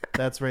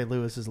 That's Ray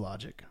Lewis's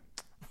logic.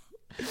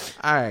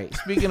 All right.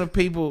 Speaking of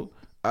people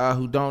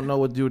who don't know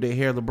what to do with their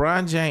hair,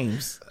 LeBron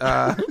James.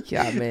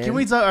 Yeah, man. Can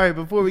we talk? All right,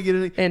 before we get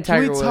into And can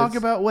we Tiger talk Woods.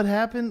 about what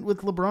happened with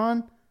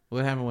LeBron?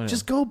 What happened with him?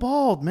 Just go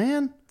bald,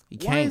 man. He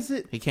Why can't. is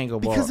it? He can't go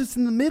bald. Because it's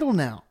in the middle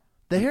now.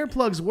 The hair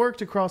plugs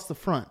worked across the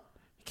front,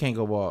 He can't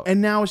go bald.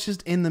 and now it's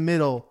just in the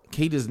middle.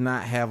 He does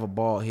not have a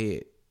bald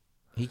head.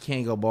 He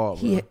can't go bald,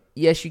 bro.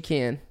 Yes, you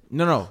can.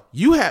 No.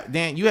 You have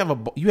Dan. You have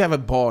a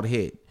bald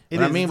head. It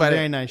What I is. mean It's by a that,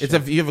 very nice it's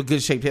shape. you have a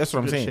good shaped head. That's what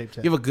I'm Good saying. shaped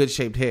head. You have a good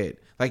shaped head.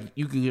 Like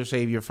you can just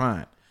shave, you're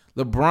fine.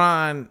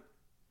 LeBron,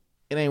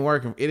 it ain't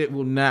working. It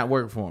will not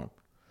work for him.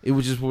 It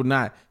will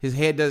not. His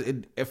head does.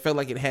 It felt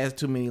like it has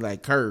too many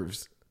like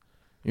curves.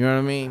 You know what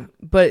I mean?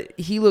 But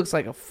he looks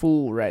like a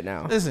fool right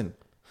now. Listen,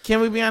 can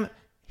we be honest?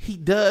 He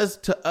does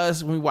to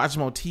us when we watch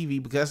him on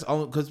TV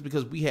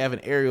because we have an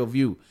aerial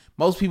view.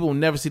 Most people will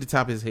never see the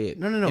top of his head.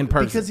 No. In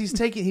person. Because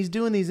he's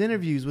doing these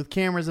interviews with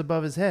cameras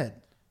above his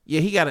head.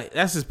 Yeah,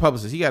 that's his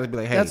publicist. He got to be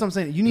like, hey, That's what I'm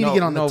saying. You need to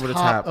get on the over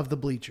top of the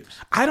bleachers.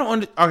 I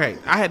don't okay,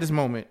 I had this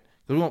moment.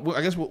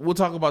 I guess we'll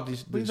talk about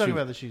these. We can talk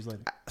about the shoes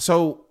later.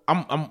 So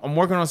I'm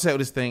working on set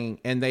with this thing,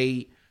 and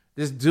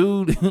this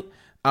dude, and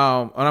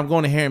I'm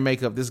going to hair and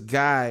makeup. This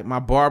guy, my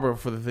barber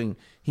for the thing,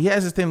 he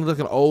has this thing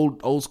looking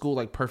old school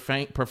like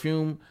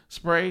perfume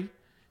spray,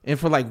 and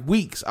for like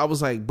weeks I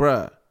was like,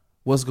 bruh,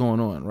 what's going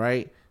on,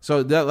 right?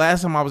 So the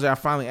last time I was there, I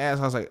finally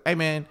asked. I was like, hey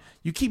man,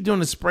 you keep doing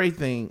the spray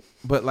thing,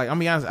 but like I'm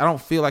be honest, I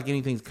don't feel like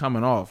anything's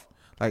coming off.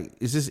 Like,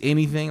 is this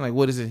anything? Like,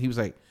 what is it? He was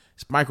like,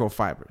 it's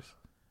microfibers.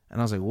 And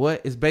I was like,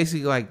 what? It's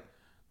basically like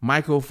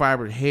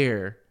microfibered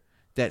hair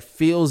that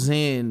fills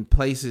in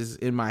places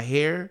in my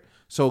hair.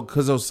 So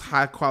because those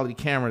high quality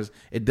cameras,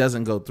 it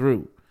doesn't go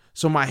through.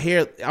 So my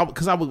hair,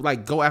 because I would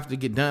like go after to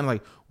get done,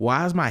 like,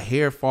 why is my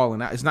hair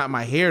falling out? It's not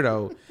my hair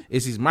though.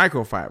 It's these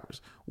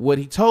microfibers. What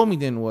he told me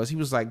then was, he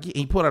was like,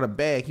 he put out a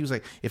bag. He was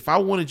like, if I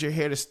wanted your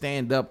hair to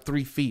stand up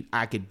 3 feet,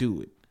 I could do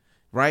it.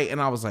 Right.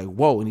 And I was like,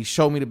 whoa. And he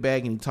showed me the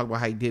bag and he talked about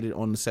how he did it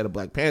on the set of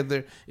Black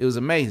Panther. It was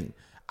amazing.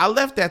 I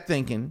left that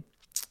thinking,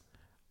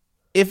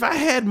 if I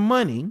had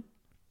money,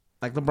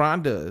 like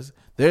LeBron does,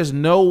 there's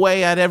no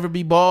way I'd ever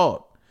be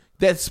bald.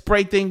 That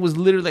spray thing was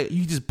literally like,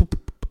 you just,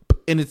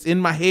 and it's in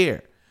my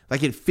hair.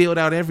 Like it filled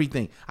out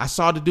everything. I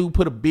saw the dude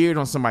put a beard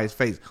on somebody's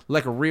face,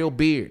 like a real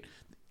beard.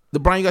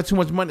 LeBron, you got too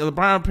much money.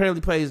 LeBron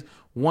apparently pays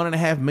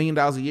 $1.5 million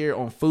a year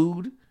on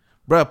food.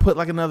 Bruh, put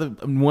like another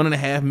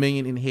 $1.5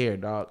 million in hair,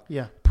 dog.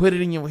 Yeah. Put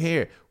it in your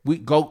hair. We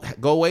go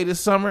away this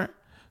summer.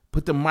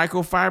 Put the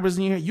microfibers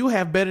in your hair. You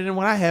have better than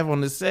what I have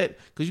on the set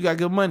because you got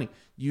good money.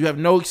 You have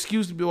no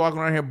excuse to be walking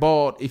around here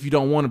bald if you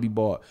don't want to be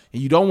bald.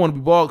 And you don't want to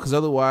be bald because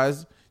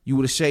otherwise you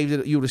would have shaved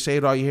it. You would have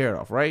shaved all your hair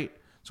off, right?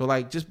 So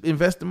like, just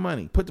invest the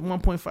money. Put the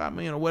 $1.5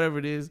 million or whatever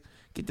it is.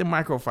 Get the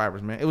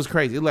microfibers, man. It was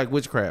crazy. It was like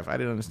witchcraft. I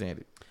didn't understand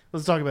it.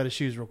 Let's talk about his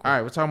shoes real quick. All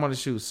right, we're talking about the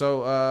shoes.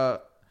 So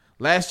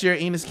last year,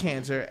 Enes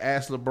Kanter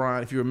asked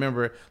LeBron, if you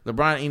remember,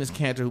 Enes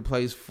Kanter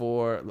plays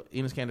for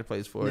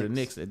the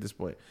Knicks at this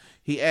point.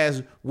 He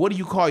asked, what do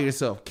you call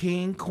yourself?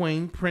 King,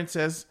 queen,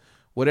 princess,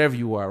 whatever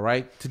you are,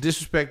 right? To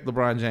disrespect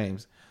LeBron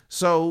James.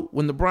 So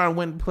when LeBron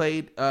went and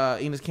played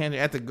Enes Kanter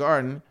at the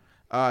Garden,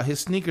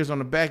 his sneakers on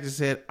the back just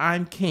said,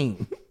 I'm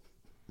king.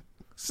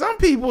 Some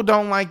people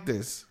don't like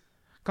this.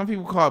 Some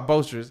people call it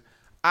boasters.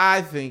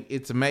 I think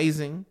it's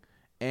amazing.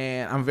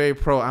 And I'm very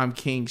pro I'm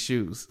king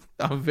shoes.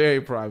 I'm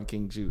very pro I'm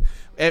king shoes.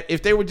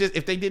 If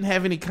they didn't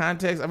have any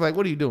context, I'm like,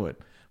 what are you doing?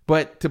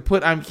 But to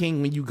put "I'm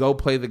king" when you go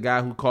play the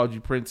guy who called you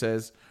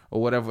princess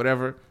or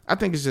whatever, I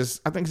think it's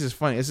just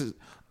funny. It's just,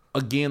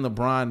 again,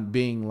 LeBron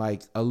being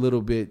like a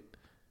little bit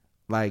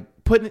like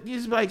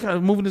he's like kind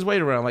of moving his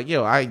weight around. Like,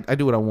 yo, I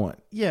do what I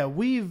want. Yeah,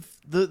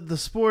 the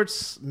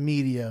sports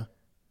media,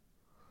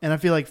 and I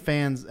feel like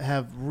fans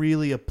have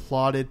really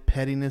applauded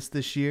pettiness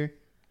this year.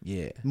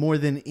 Yeah, more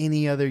than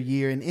any other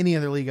year in any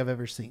other league I've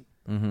ever seen.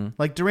 Mm-hmm.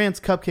 Like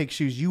Durant's cupcake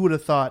shoes, you would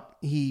have thought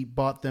he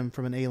bought them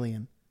from an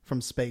alien from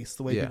space,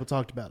 the way people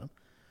talked about him.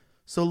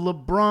 So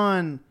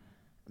LeBron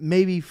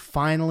maybe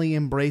finally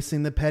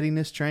embracing the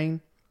pettiness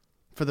train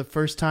for the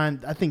first time,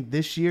 I think,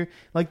 this year.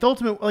 Like the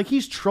ultimate, like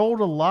he's trolled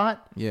a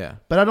lot. Yeah.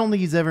 But I don't think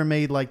he's ever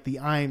made like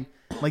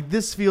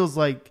this feels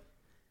like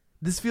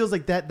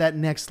that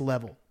next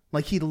level.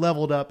 Like he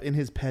leveled up in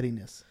his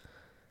pettiness.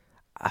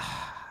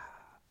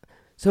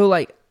 So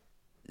like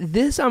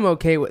this I'm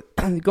okay with.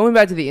 Going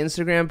back to the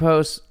Instagram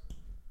post,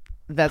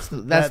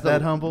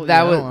 that humble.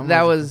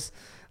 That was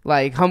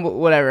like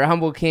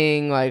humble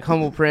king, like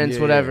humble prince,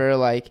 whatever.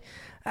 Like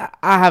I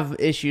have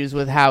issues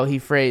with how he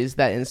phrased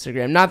that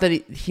Instagram. Not that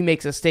he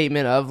makes a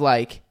statement of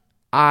like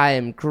I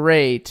am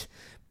great,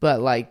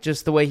 but like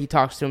just the way he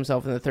talks to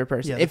himself in the third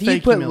person. If he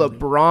put humility.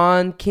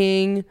 LeBron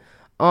king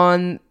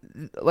on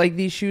like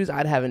these shoes,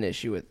 I'd have an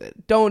issue with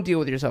it. Don't deal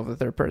with yourself in the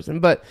third person,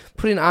 but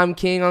putting I'm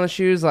king on the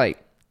shoes, like.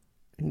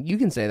 You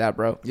can say that,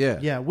 bro. Yeah.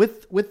 Yeah,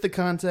 with the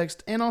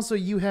context and also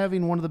you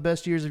having one of the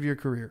best years of your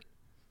career.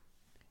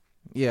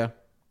 Yeah.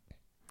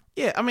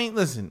 Yeah, I mean,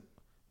 listen,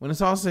 when it's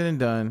all said and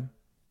done,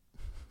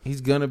 he's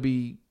going to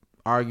be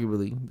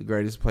arguably the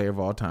greatest player of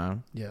all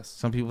time. Yes.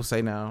 Some people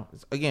say now,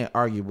 again,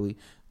 arguably.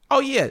 Oh,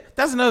 yeah,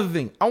 that's another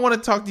thing. I want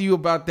to talk to you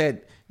about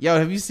that. Yo,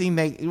 have you seen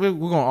Nate? We're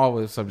going all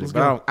over the subject,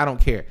 but I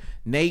don't care.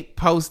 Nate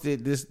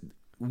posted this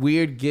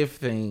weird GIF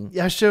thing.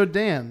 Yeah, I showed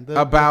Dan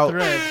about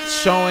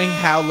showing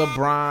how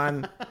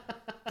LeBron,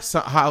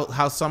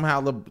 how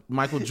somehow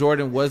Michael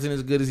Jordan wasn't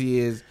as good as he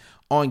is.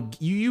 On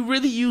you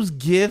really use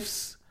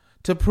GIFs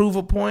to prove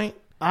a point?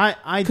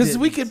 I because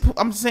we could.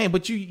 I'm saying,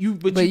 but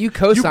you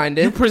co-signed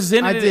it. You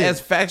presented it as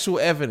factual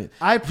evidence.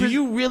 Do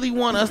you really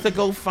want us to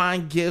go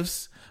find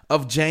GIFs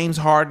of James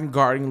Harden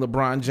guarding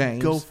LeBron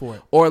James? Go for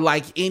it. Or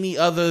like any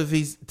other of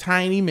these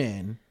tiny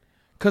men.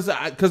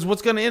 Because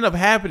what's going to end up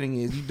happening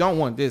is you don't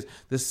want this.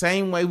 The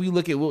same way we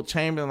look at Wilt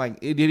Chamberlain, like,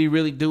 did he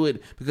really do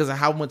it because of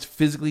how much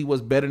physically he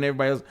was better than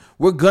everybody else?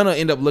 We're going to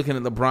end up looking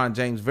at LeBron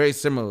James very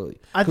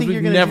similarly. I think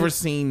we've never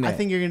seen that. I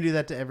think you're going to do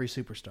that to every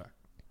superstar.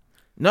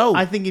 No.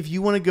 I think if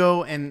you want to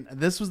go, and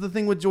this was the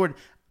thing with Jordan,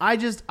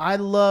 I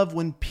love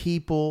when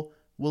people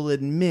will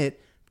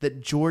admit that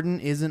Jordan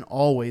isn't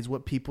always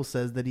what people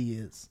says that he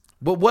is.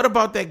 But what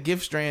about that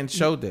GIF strand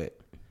showed that?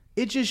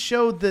 It just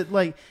showed that,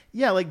 like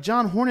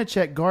John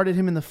Hornacek guarded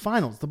him in the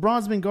finals.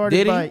 LeBron's been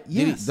guarded by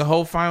yes. The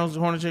whole finals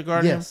Hornacek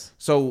guarded him? Yes.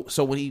 So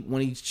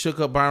when he shook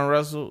up Byron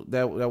Russell,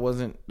 that was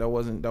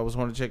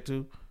Hornacek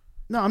too?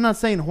 No, I'm not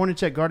saying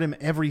Hornacek guarded him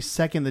every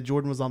second that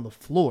Jordan was on the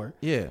floor.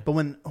 Yeah. But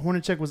when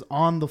Hornacek was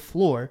on the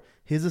floor,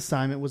 his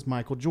assignment was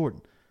Michael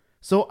Jordan.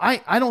 So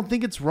I don't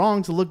think it's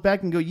wrong to look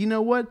back and go, you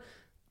know what?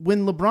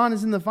 When LeBron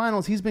is in the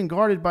finals, he's been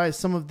guarded by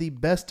some of the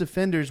best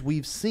defenders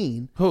we've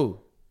seen. Who?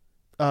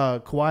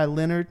 Kawhi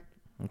Leonard.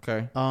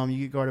 Okay. You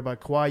get guarded by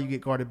Kawhi. You get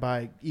guarded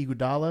by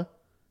Iguodala.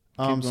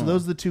 So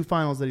those are the two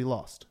finals that he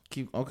lost.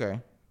 Okay.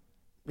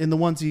 In the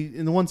ones he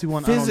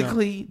won.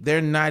 Physically,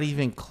 they're not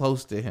even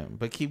close to him.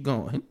 But keep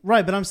going.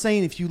 Right, but I'm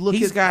saying if you look,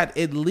 he's got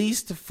at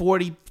least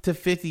 40 to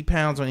 50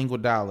 pounds on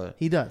Iguodala.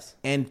 He does,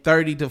 and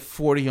 30 to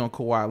 40 on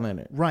Kawhi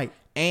Leonard. Right.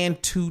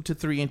 And 2 to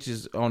 3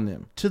 inches on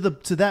them. To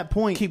that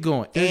point, keep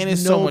going. And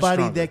it's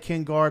nobody that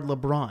can guard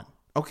LeBron.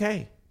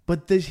 Okay.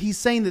 But he's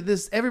saying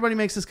that everybody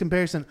makes this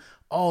comparison.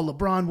 Oh,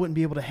 LeBron wouldn't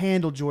be able to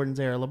handle Jordan's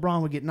era.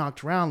 LeBron would get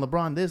knocked around.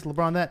 LeBron this,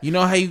 LeBron that. You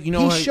know how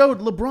he showed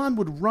LeBron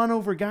would run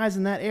over guys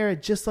in that era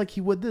just like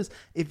he would this.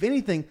 If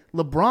anything,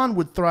 LeBron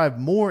would thrive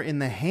more in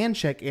the hand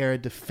check era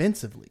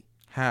defensively.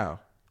 How?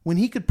 When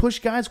he could push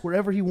guys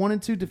wherever he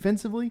wanted to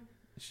defensively.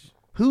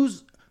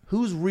 Who's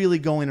really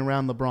going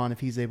around LeBron if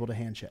he's able to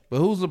hand check? But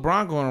who's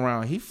LeBron going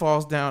around? He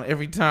falls down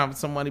every time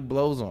somebody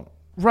blows on him.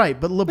 Right,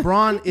 but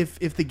LeBron,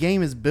 if the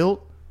game is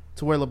built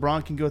to where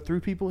LeBron can go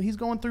through people, he's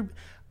going through.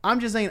 I'm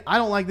just saying, I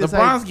don't like this.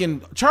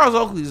 Charles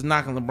Oakley is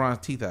knocking LeBron's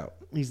teeth out.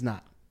 He's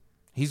not.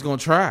 He's going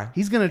to try.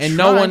 He's going to try. And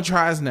no one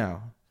tries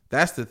now.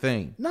 That's the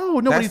thing.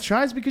 No, nobody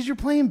tries because you're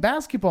playing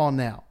basketball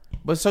now.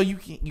 But so you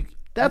can't.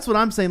 That's what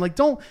I'm saying. Like,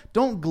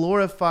 don't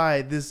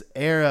glorify this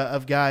era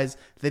of guys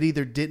that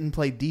either didn't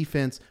play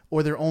defense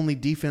or their only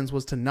defense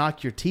was to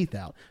knock your teeth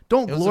out.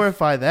 Don't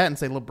glorify that and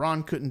say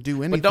LeBron couldn't do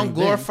anything. But don't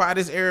glorify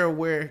this era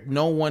where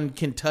no one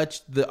can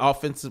touch the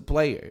offensive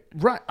player.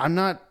 Right. I'm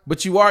not.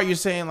 But you're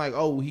saying like,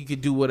 oh, he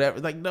could do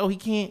whatever. Like, no, he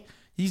can't.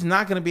 He's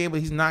not going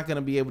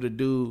to be able to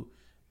do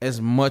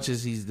as much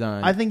as he's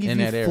done. I think if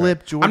you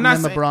flip Jordan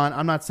and LeBron,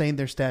 I'm not saying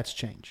their stats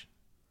change.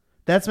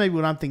 That's maybe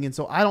what I'm thinking.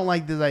 So I don't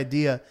like this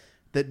idea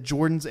that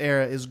Jordan's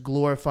era is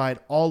glorified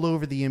all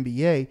over the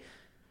NBA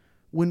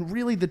when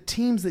really the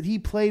teams that he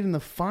played in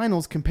the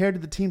finals compared to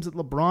the teams that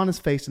LeBron has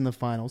faced in the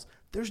finals,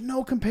 There's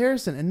no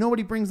comparison, and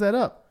nobody brings that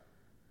up.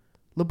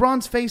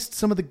 LeBron's faced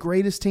some of the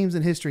greatest teams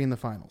in history in the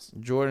finals.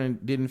 Jordan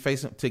didn't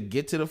face him to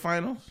get to the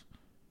finals?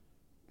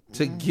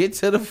 To get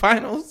to the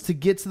finals? To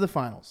get to the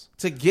finals.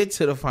 To get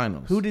to the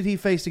finals. Who did he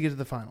face to get to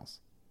the finals?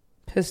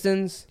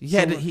 Pistons. He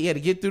had to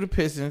get through the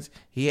Pistons.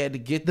 He had to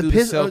get through the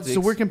Celtics. So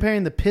we're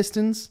comparing the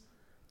Pistons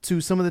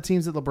to some of the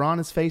teams that LeBron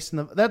has faced in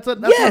the. That's what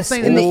Yes,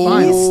 I'm saying in the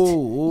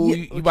finals.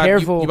 East. You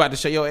Careful. about to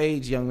show your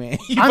age, young man.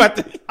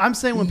 I'm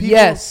saying when people.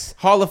 Yes.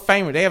 Hall of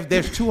Famer.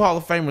 There's 2 Hall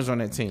of Famers on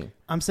that team.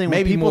 I'm saying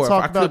Maybe when people more,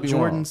 talk I could about be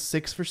Jordan wrong.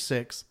 6 for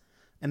 6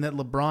 and that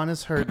LeBron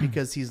is hurt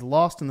because he's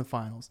lost in the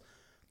finals.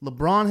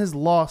 LeBron has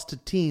lost to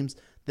teams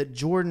that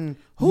Jordan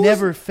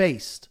never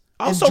faced.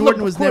 Also, and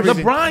Jordan was never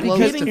even LeBron close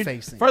getting to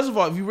facing. First of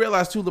all, if you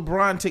realize too,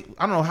 LeBron,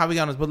 I don't know how we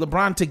got on this, but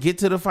LeBron to get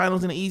to the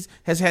finals in the East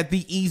has had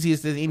the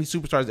easiest that any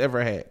superstar's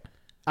ever had.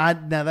 I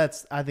think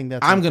that's. I'm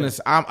unfair.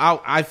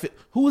 gonna. I feel,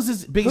 who is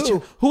his biggest?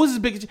 Who is his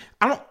biggest?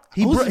 I don't.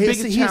 He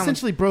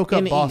essentially broke up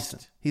in the Boston.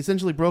 East? He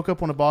essentially broke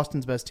up one of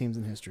Boston's best teams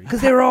in history.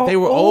 Because they were all They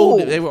were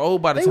old. They were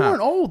old by the They time.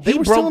 weren't old. They He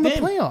were still broke in the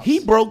them. playoffs. He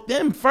broke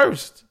them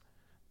first.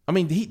 I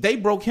mean, they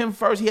broke him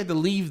first. He had to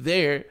leave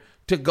there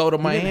to go to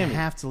Miami. didn't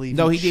have to leave.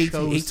 No, He he did.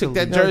 chose He to took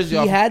that leave. jersey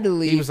No, off. he had to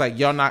leave. He was like,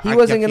 "Y'all not." He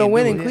wasn't y'all gonna can't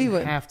win do in it. He didn't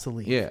Cleveland. have to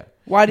leave. Yeah.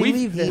 Why did he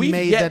leave then? He We've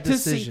made yet that to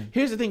see. decision.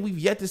 Here's the thing: we've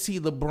yet to see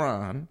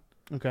LeBron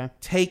Okay.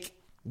 take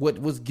what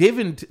was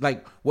given,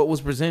 like what was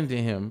presented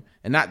to him,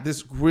 and not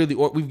this really.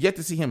 Or we've yet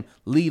to see him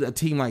lead a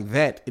team like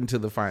that into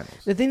the finals.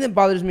 The thing that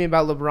bothers me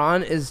about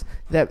LeBron is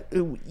that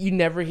you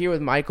never hear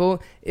with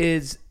Michael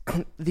is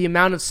the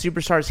amount of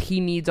superstars he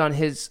needs on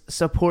his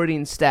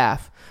supporting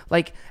staff.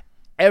 Like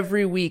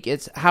every week,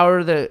 it's how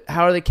are the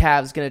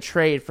Cavs going to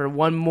trade for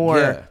one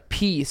more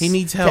piece? He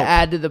needs help to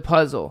add to the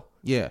puzzle.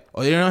 Yeah,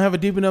 or they don't have a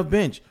deep enough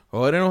bench,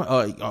 or they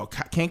don't.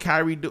 Can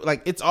Kyrie do?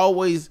 Like it's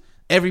always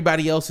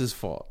everybody else's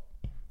fault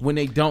when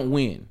they don't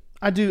win.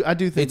 I do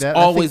think It's that.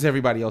 always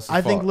everybody else's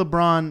I fault. think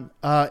LeBron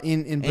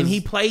and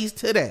he plays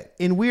to that.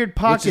 in weird Which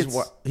pockets. is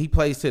what he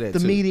plays to that. The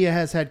too. media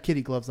has had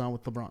kitty gloves on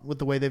with LeBron, with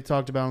the way they've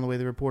talked about him, the way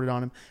they reported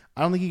on him.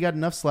 I don't think he got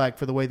enough slack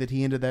for the way that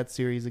he ended that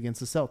series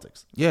against the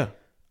Celtics. Yeah,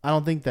 I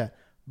don't think that.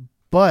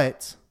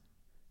 But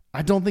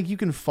I don't think you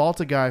can fault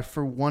a guy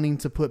for wanting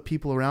to put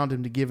people around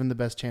him to give him the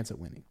best chance at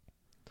winning.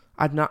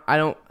 No one's I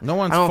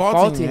don't faulting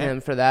faulting that. him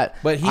for that.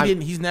 But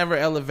he's never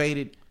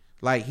elevated.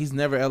 Like he's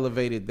never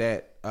elevated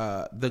that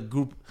the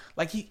group.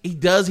 Like he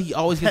does. He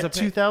always gets That a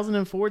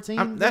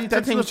 2014 that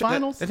that team the was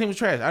finals. that team was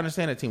trash. I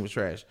understand that team was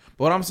trash.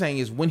 But what I'm saying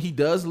is when he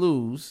does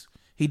lose,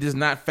 he does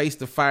not face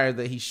the fire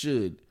that he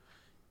should.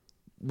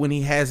 When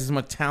he has as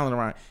much talent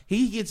around,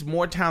 he gets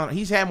more talent.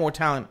 He's had more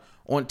talent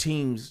on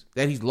teams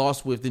that he's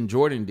lost with than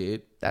Jordan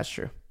did. That's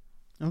true.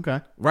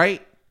 Okay.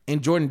 Right?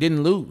 And Jordan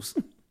didn't lose.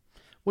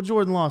 Well,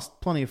 Jordan lost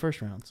plenty of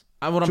first rounds.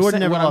 What I'm Jordan saying-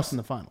 never what lost I'm- in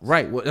the finals.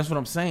 Right. Well, that's what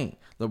I'm saying.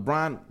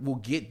 LeBron will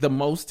get the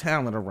most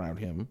talent around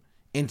him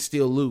and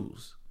still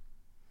lose.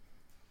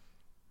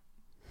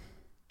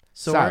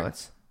 So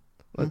Silence.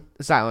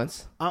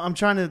 Silence. I'm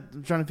trying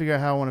to figure out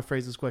how I want to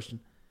phrase this question.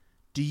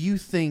 Do you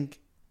think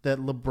that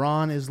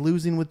LeBron is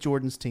losing with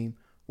Jordan's team,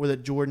 or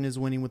that Jordan is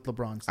winning with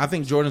LeBron's team? I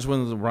think Jordan's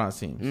winning with LeBron's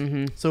teams.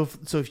 Mm-hmm.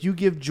 So if you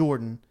give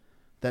Jordan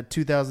that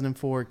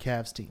 2004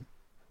 Cavs team,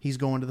 he's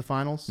going to the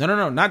finals.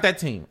 No, not that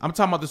team. I'm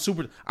talking about the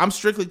super. I'm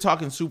strictly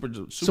talking super.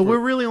 So we're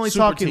really only super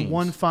talking teams.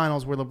 one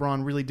finals where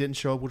LeBron really didn't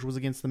show up, which was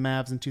against the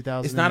Mavs in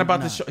 2000. It's not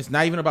about the show. It's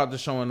not even about the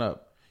showing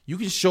up. You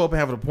can show up and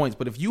have the points,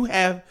 but if you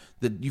have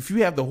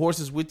the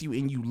horses with you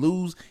and you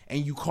lose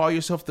and you call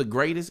yourself the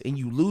greatest and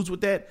you lose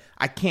with that,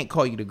 I can't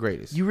call you the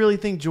greatest. You really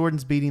think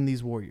Jordan's beating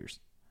these Warriors?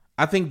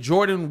 I think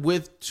Jordan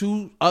with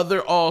 2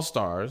 other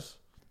All-Stars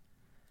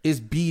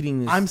is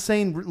beating this. I'm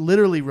saying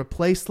literally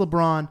replace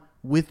LeBron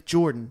with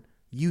Jordan.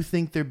 You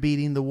think they're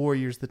beating the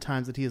Warriors the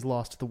times that he has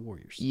lost to the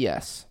Warriors?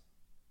 Yes.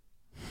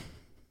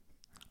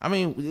 I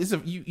mean,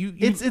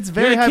 it's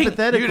very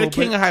hypothetical. You're the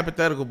king of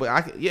hypothetical,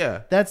 but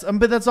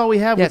That's all we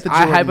have Yes, with the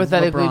I Jordan.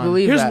 hypothetically LeBron.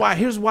 believe that.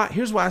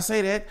 Here's why I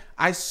say that.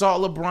 I saw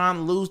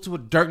LeBron lose to a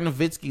Dirk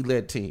Nowitzki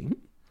led team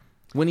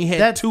when he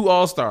had 2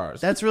 All-Stars.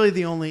 That's really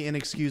the only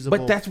inexcusable.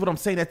 But that's what I'm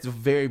saying. That's a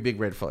very big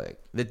red flag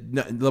that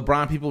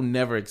LeBron people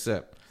never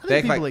accept. I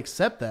think people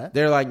accept that.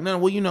 They're like, no,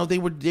 well, they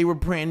were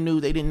brand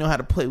new. They didn't know how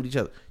to play with each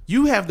other.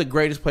 You have the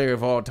greatest player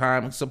of all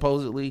time,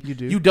 supposedly. You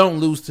do. You don't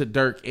lose to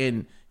Dirk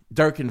and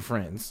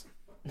friends.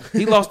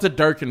 He lost to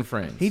Dirk and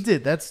friends. He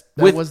did. That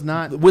was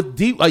not with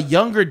a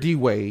younger D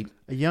Wade,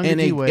 younger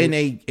D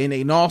Wade, and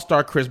an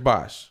all-star Chris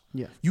Bosh.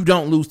 Yeah, you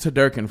don't lose to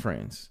Dirk and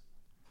friends.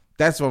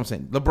 That's what I'm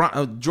saying.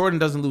 Jordan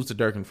doesn't lose to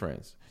Dirk and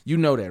friends. You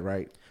know that,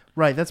 right?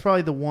 Right. That's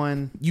probably the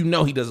one. You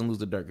know he doesn't lose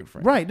to Dirk and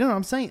friends. Right. No,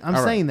 I'm saying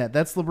that.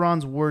 That's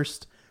LeBron's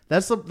worst.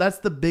 That's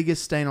the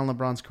biggest stain on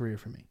LeBron's career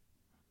for me.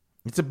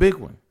 It's a big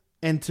one.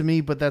 And to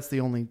me, but that's the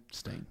only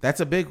stain. That's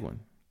a big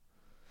one.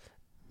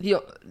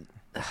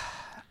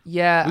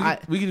 Yeah,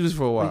 we could do this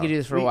for a while. We could do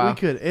this for a while. We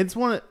could. It's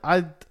one.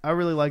 I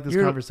really like this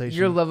conversation.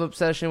 Your love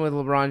obsession with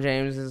LeBron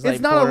James is it's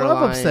like not borderline. a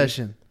love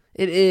obsession.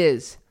 It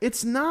is.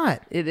 It's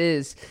not. It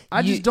is.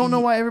 I just don't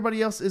know why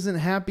everybody else isn't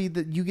happy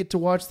that you get to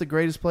watch the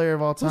greatest player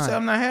of all Who said time.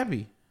 I'm not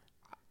happy?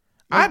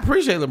 I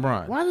appreciate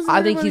LeBron. Why does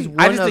I think he's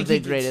everybody- one of the he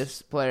gets-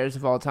 greatest players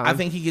of all time. I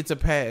think he gets a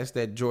pass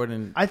that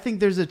Jordan. I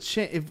think there's a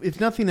chance. If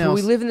nothing But else,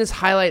 we live in this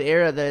highlight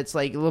era that it's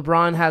like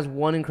LeBron has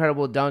one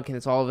incredible dunk and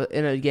it's all of it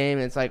in a game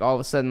and it's like all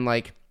of a sudden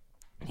like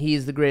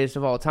he's the greatest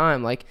of all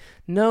time. Like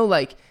no,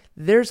 like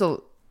there's a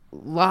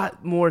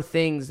lot more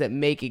things that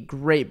make a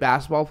great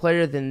basketball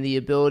player than the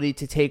ability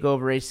to take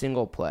over a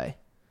single play.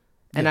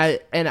 And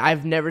Yes.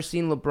 I've never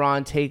seen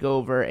LeBron take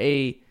over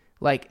an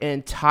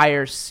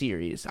entire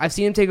series. I've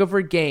seen him take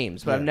over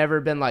games, but I've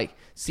never been like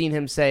seen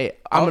him say,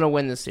 "I'm going to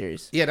win this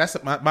series." Yeah,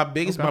 that's my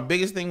biggest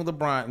thing with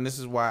LeBron, and this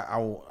is why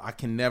I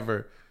can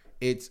never.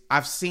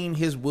 I've seen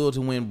his will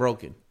to win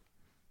broken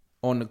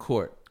on the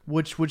court.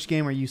 which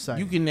game are you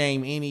citing? You can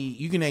name any.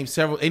 You can name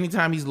several.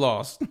 Anytime he's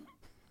lost,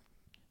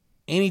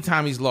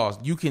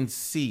 you can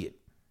see it.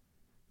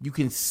 You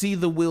can see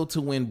the will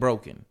to win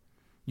broken.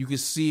 You can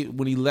see it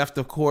when he left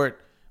the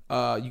court.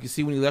 You can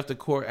see when he left the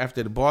court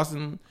after the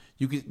Boston.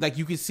 You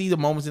can see the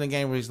moments in the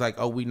game where he's like,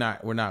 "Oh, we're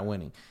not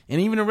winning."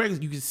 And even the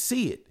regulars, you can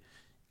see it.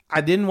 I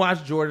didn't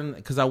watch Jordan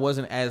because I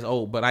wasn't as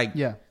old, but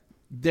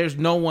there's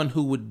no one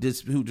who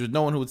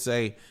would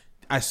say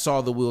I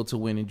saw the will to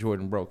win in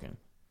Jordan broken.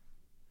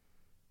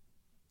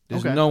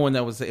 There's no one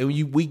that would say.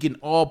 We can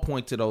all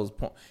point to those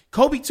points.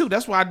 Kobe too.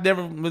 That's why I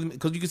never,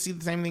 because you can see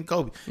the same thing in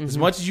Kobe. Mm-hmm. As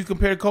much as you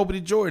compare Kobe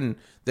to Jordan,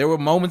 there were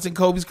moments in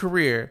Kobe's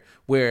career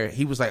where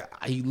he was like,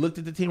 he looked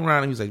at the team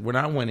around him. He was like, "We're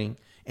not winning,"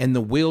 and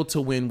the will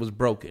to win was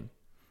broken.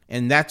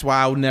 And that's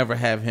why I would never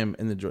have him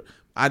in the Jordan.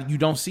 You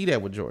don't see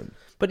that with Jordan.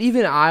 But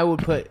even I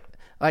would put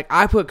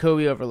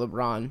Kobe over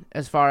LeBron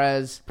as far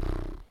as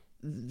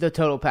the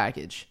total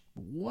package.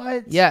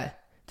 What? Yeah,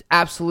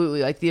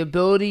 absolutely. Like the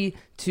ability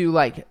to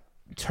like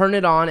turn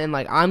it on and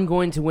like I'm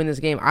going to win this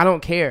game. I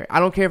don't care. I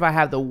don't care if I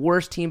have the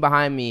worst team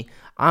behind me.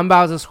 I'm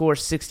about to score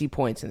 60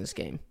 points in this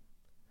game.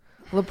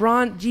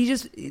 LeBron, he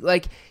just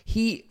like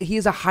he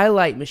is a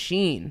highlight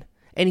machine.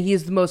 And he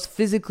is the most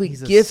physically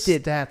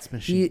gifted stats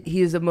machine. He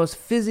is the most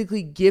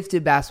physically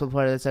gifted basketball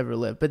player that's ever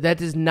lived. But that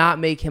does not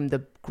make him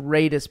the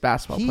greatest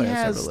basketball player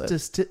that's ever lived.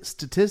 He has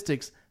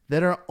statistics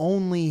that are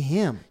only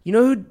him. You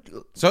know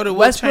who? So did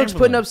Westbrook's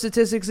putting up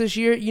statistics this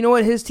year. You know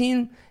what? His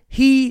team,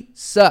 he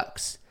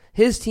sucks.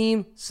 His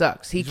team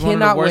sucks. He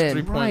cannot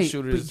win. Right,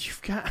 shooters. But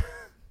you've got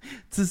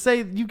to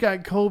say you've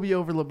got Kobe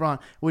over LeBron,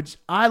 which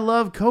I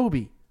love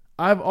Kobe.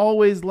 I've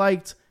always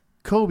liked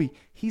Kobe.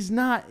 He's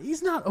not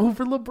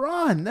over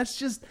LeBron.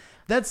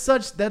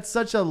 That's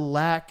such a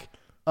lack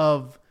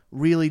of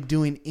really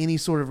doing any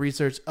sort of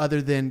research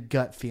other than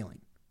gut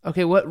feeling.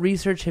 Okay, what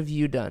research have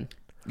you done?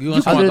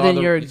 Other than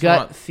your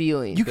gut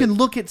feeling. You can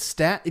look at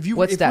stat if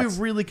we're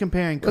really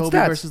comparing Kobe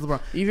versus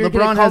LeBron.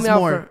 LeBron has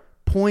more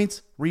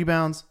points,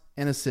 rebounds,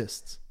 and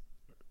assists.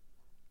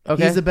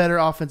 Okay. He's a better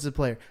offensive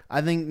player.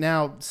 I think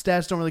now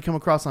stats don't really come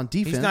across on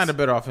defense. He's not a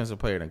better offensive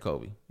player than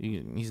Kobe.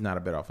 He's not a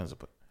better offensive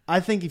player.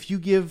 I think if you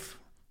give...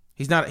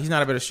 He's not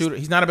a better shooter.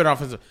 He's not a better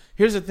offensive.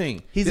 Here's the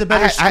thing. He's a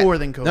better scorer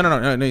than Kobe.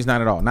 No, he's not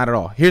at all. Not at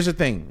all. Here's the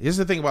thing.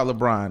 About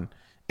LeBron,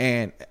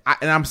 and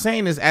I'm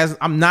saying this as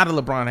I'm not a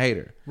LeBron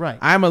hater. Right.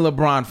 I'm a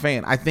LeBron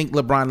fan. I think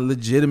LeBron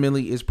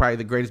legitimately is probably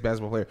the greatest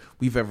basketball player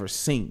we've ever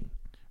seen.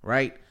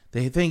 Right.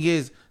 The thing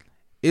is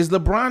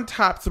LeBron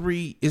top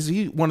 3? Is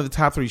he one of the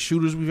top 3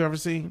 shooters we've ever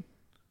seen?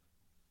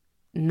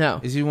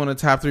 No. Is he one of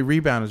the top 3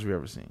 rebounders we've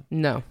ever seen?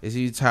 No. Is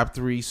he top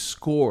 3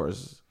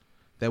 scorers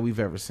that we've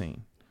ever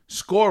seen?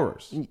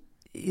 Scorers.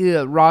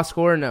 Yeah, raw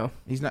scorer, no.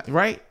 He's not,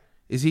 right?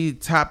 Is he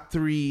top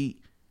 3?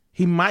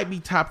 He might be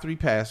top 3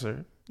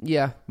 passer.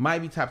 Yeah. Might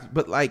be top 3,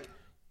 but like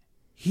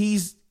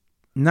he's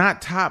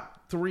not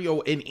top 3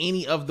 or in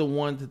any of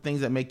the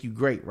things that make you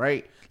great,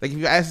 right? Like if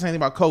you ask anything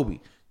about Kobe,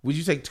 would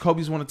you say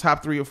Kobe's one of the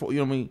top 3 or 4, you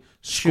know what I mean?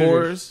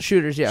 Scorers.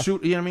 Shooters, yeah. You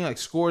know what I mean? Like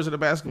scorers of the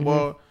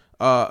basketball.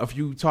 Mm-hmm. If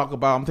you talk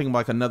about, I'm thinking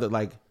like another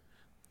like,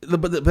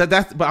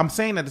 but I'm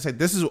saying that to say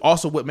this is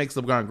also what makes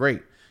LeBron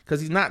great. Because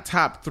he's not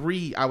top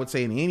 3, I would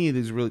say, in any of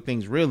these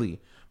things,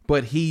 really.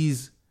 But he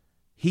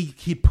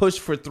pushed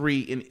for 3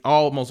 in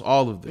almost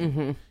all of them.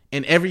 Mm-hmm.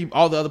 And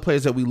all the other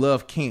players that we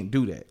love can't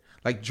do that.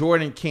 Like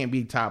Jordan can't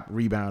be top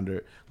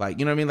rebounder. Like,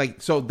 you know what I mean?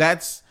 Like, so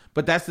he's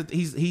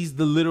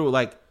the literal,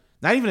 like,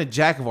 not even a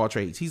jack of all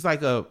trades. He's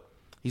like a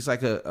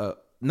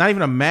not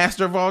even a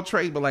master of all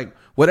trades, but like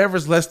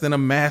whatever's less than a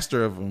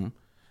master of them.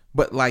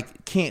 But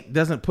like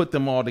doesn't put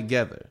them all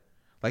together.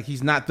 Like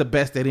he's not the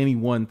best at any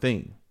one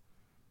thing.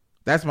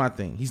 That's my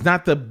thing. He's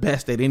not the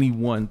best at any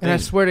one thing. And I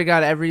swear to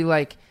God,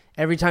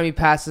 every time he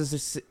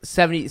passes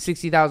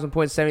 60,000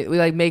 points, we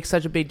like make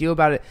such a big deal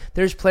about it.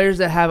 There's players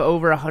that have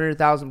over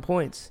 100,000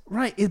 points.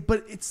 Right,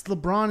 but it's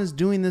LeBron is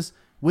doing this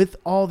with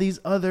all these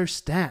other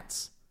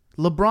stats.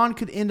 LeBron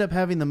could end up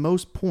having the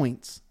most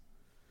points,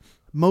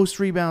 most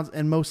rebounds,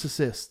 and most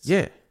assists.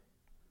 Yeah.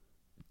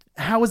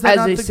 How is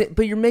that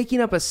but you're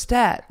making up a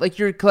stat.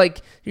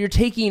 You're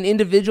taking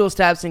individual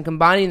stats and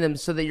combining them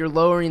so that you're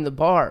lowering the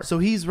bar. So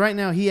he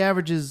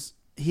averages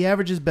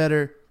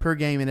better per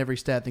game in every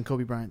stat than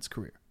Kobe Bryant's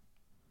career.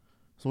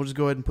 So we'll just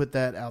go ahead and put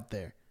that out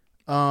there.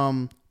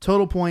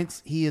 Total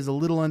points, he is a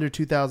little under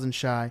 2,000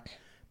 shy,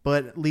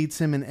 but leads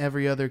him in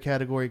every other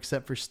category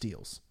except for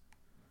steals.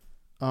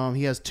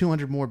 He has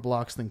 200 more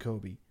blocks than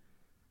Kobe.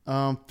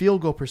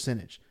 Field goal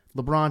percentage.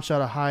 LeBron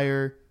shot a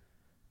higher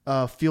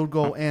field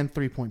goal and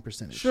 3-point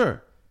percentage.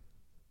 Sure.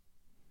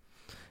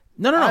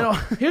 No.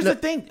 Here's the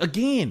thing.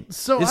 Again,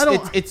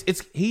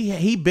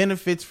 he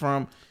benefits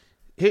from.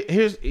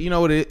 Here's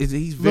what it is.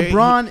 He's very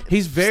LeBron.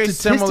 He's very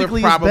similar.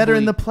 Statistically, Probably is better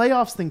in the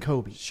playoffs than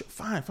Kobe.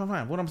 Fine.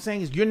 What I'm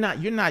saying is, you're not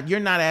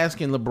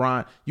asking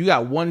LeBron. You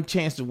got one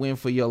chance to win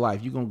for your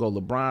life. You gonna go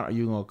LeBron or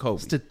you gonna go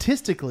Kobe?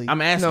 Statistically,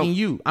 I'm asking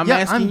you. I'm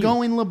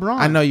going LeBron.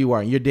 I know you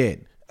are. You're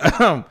dead.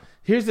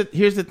 Here's the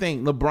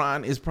thing.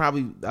 LeBron is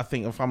probably. I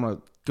think if I'm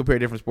gonna compare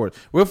different sports,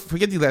 we'll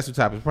forget these last two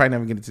topics. Probably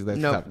never get into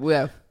these last two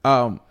topics.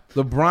 Yeah.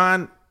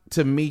 LeBron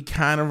to me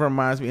kind of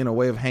reminds me in a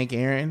way of Hank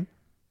Aaron.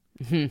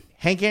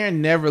 Hank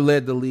Aaron never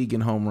led the league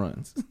in home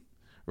runs,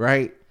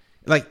 right?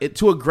 Like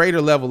to a greater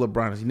level,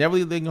 LeBron is. He never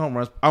led the league in home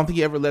runs. I don't think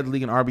he ever led the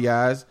league in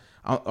RBIs.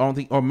 I don't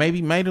think, or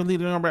maybe made the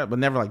league in RBIs, but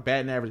never like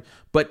batting average.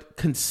 But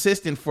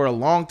consistent for a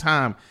long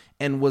time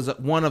and was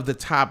one of the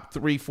top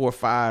 3, 4,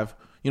 5.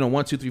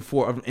 1, 2, 3,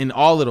 4 in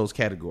all of those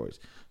categories.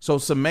 So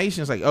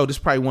summation is like, this is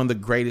probably one of the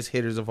greatest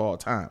hitters of all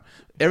time.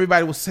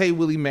 Everybody will say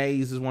Willie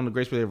Mays is one of the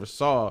greatest players they ever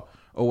saw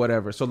or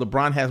whatever. So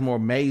LeBron has more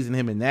Mays in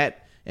him in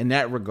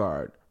that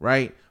regard,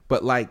 right?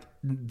 But like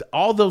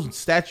all those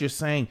stats you're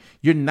saying,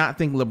 you're not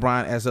thinking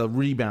LeBron as a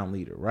rebound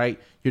leader, right?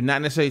 You're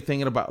not necessarily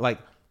thinking about like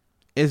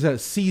as a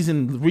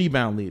seasoned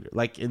rebound leader,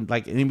 like an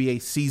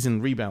NBA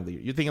seasoned rebound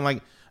leader. You're thinking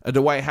like a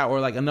Dwight Howard or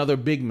like another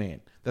big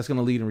man that's going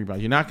to lead in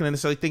rebounds. You're not going to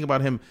necessarily think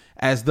about him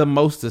as the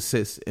most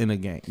assists in a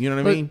game. You know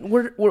what I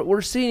mean?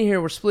 We're seeing here,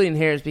 we're splitting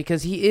hairs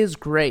because he is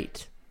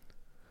great.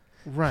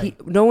 Right.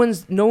 No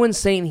one's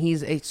saying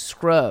he's a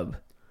scrub.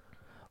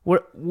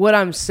 What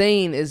I'm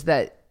saying is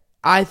that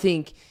I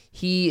think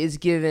he is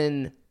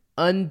given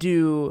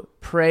undue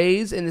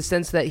praise in the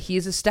sense that he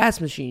is a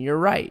stats machine. You're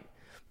right.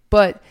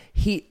 But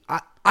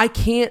I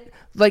can't,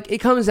 like, it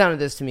comes down to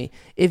this to me.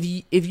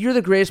 If you're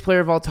the greatest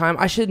player of all time,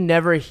 I should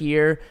never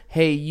hear,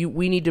 hey,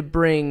 we need to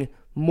bring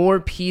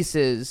more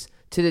pieces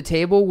to the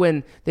table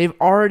when they've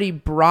already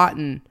brought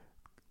in,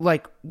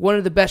 like, one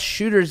of the best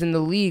shooters in the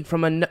league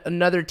from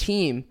another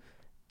team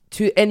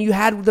and you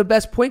had the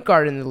best point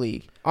guard in the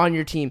league on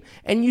your team,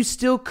 and you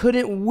still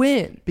couldn't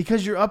win.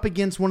 Because you're up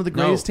against one of the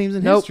greatest teams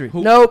in history.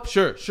 Nope.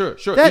 Sure.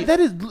 That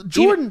is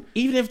Jordan.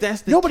 Even if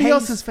that's the nobody case,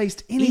 else has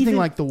faced anything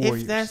like the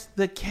Warriors. If that's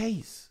the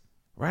case,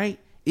 right?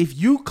 If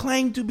you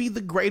claim to be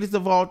the greatest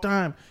of all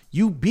time,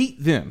 you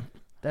beat them.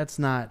 That's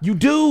not. You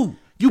do.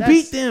 You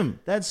beat them.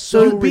 That's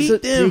so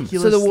ridiculous.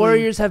 So the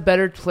Warriors have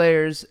better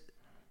players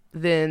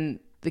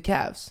than the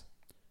Cavs.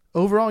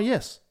 Overall,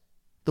 yes.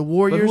 The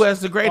Warriors. But who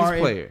has the greatest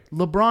player?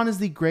 LeBron is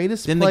the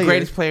greatest player. Then the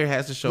greatest player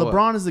has to show up.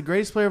 LeBron is the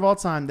greatest player of all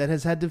time that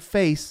has had to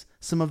face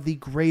some of the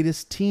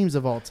greatest teams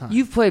of all time.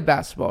 You've played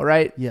basketball,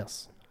 right?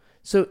 Yes.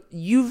 So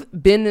you've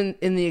been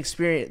in the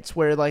experience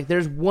where, like,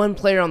 there's one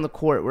player on the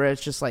court where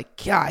it's just like,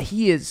 God,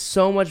 he is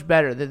so much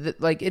better that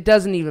like it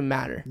doesn't even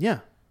matter. Yeah.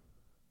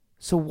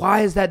 So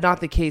why is that not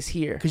the case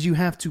here? Because you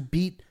have to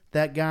beat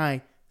that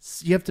guy.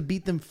 You have to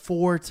beat them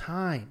 4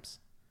 times.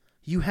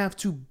 You have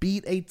to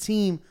beat a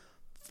team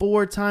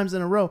 4 times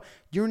in a row.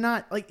 You're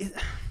not like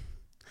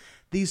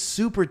these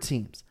super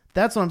teams.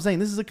 That's what I'm saying.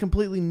 This is a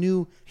completely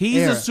new.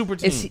 He's era. a super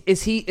team.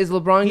 Is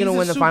LeBron going to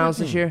win the finals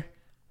this year?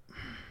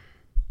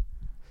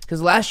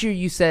 Because last year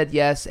you said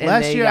yes, and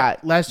last year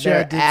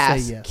I did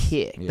ass say yes.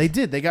 kicked. Yeah. They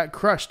did. They got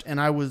crushed,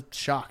 and I was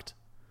shocked.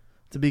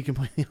 To be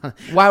completely honest,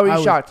 why were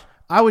you shocked?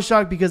 I was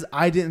shocked because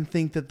I didn't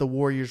think that the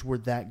Warriors were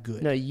that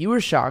good. No, you were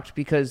shocked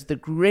because the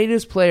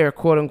greatest player,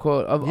 quote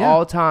unquote, of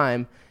all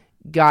time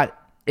got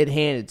it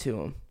handed to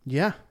him.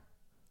 Yeah.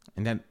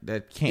 And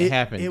that can't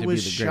happen. It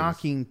was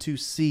shocking to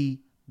see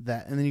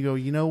that. And then you go,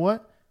 you know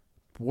what?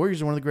 The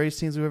Warriors are one of the greatest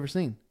teams we've ever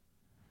seen.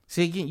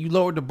 See, again, you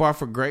lowered the bar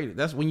for great.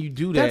 That's when you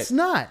do that. That's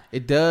not.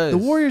 It does. The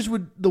Warriors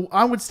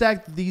I would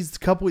stack these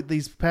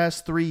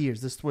past 3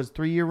 years. This was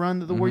 3-year run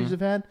that the Warriors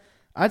have had.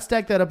 I'd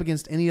stack that up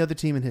against any other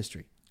team in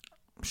history.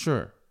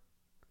 Sure.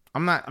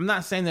 I'm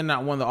not saying they're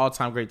not one of the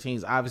all-time great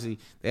teams. Obviously,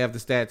 they have the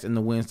stats and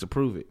the wins to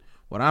prove it.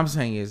 What I'm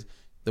saying is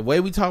the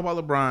way we talk about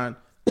LeBron,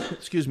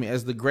 excuse me,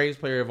 as the greatest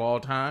player of all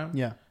time.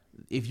 Yeah.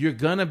 If you're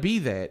gonna be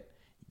that,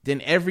 then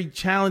every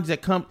challenge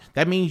that comes,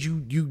 that means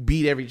you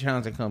beat every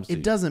challenge that comes to you.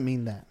 It doesn't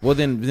mean that. Well,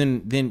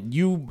 then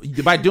you,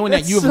 by doing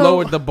that, you've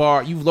lowered the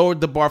bar. You've lowered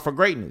the bar for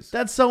greatness.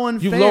 That's so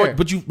unfair. You've lowered,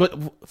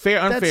 but fair,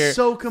 unfair. That's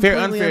so completely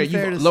unfair.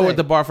 You've lowered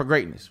the bar for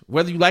greatness.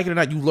 Whether you like it or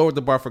not, you lowered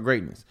the bar for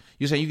greatness.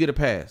 You're saying you get a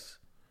pass.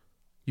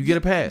 You get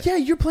a pass. Yeah,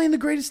 you're playing the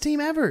greatest team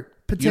ever.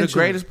 Potentially. You're the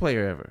greatest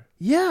player ever.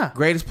 Yeah.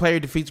 Greatest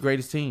player defeats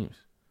greatest teams.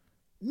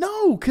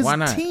 No,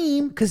 because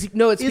team. Because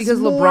because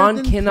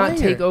LeBron cannot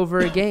take over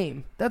a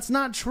game. That's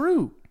not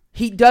true.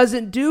 He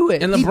doesn't do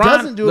it. And he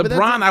doesn't do it.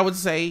 LeBron, I would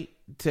say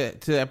to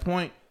that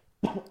point,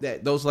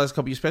 that those last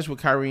couple, especially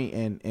with Kyrie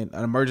and an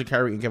emerging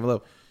Kyrie and Kevin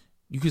Love,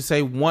 you could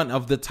say one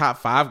of the top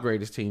 5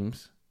 greatest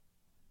teams,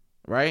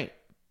 right?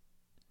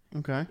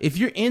 Okay. If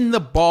you're in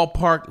the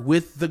ballpark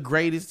with the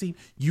greatest team,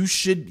 you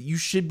should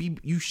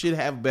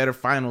have better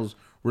finals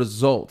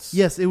results.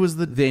 Yes, it was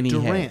the than he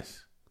Durant. has.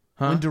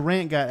 Huh? When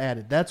Durant got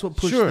added, that's what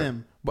pushed Sure.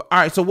 them. But all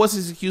right, so what's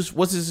his excuse?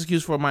 What's his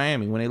excuse for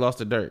Miami when they lost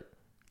to Dirk?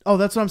 Oh,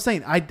 that's what I'm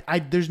saying.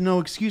 There's no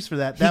excuse for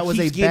that. That was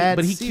a bad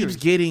But he series.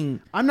 keeps getting.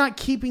 I'm not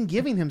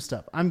giving him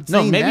stuff. I'm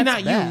No, saying maybe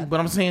that's not bad. you, but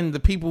I'm saying the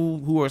people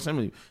who are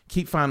similar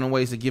keep finding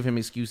ways to give him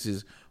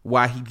excuses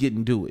why he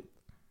didn't do it.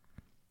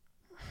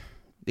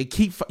 They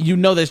keep,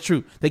 that's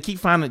true. They keep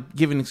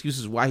giving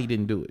excuses why he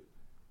didn't do it.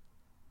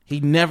 He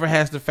never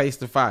has to face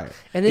the fire.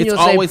 And then it's you'll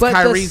always say, but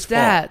Kyrie's the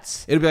stats.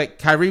 fault. It'll be like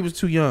Kyrie was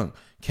too young.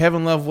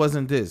 Kevin Love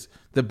wasn't this.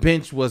 The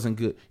bench wasn't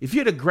good. If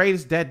you're the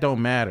greatest, that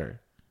don't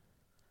matter.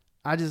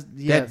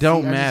 That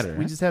don't matter.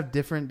 We just have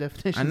different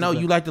definitions. I know of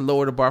that. you like to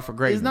lower the bar for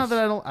greatness. It's not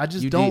that I don't. I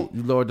just You don't.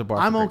 You lowered the bar.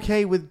 I'm for greatness.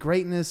 okay with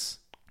greatness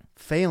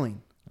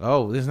failing.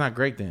 Oh, it's not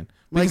great then.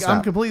 We can Like I'm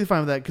stop. completely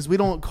fine with that because we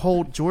don't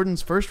hold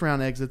Jordan's first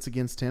round exits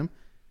against him.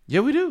 Yeah,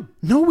 we do.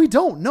 No, we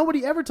don't.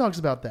 Nobody ever talks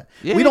about that.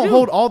 Yeah, we we don't do.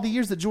 hold all the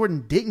years that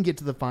Jordan didn't get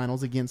to the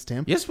finals against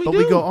him. Yes, we but do.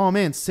 we go, oh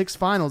man, 6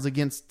 finals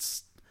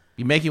against.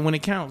 You make it when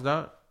it counts,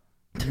 dog.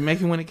 You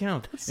make it when it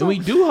counts, so- and we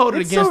do hold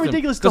it it's against so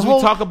ridiculous to because we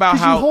hold- talk about 'cause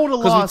you how hold a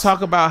loss. we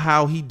talk about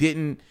how he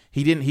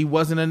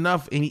wasn't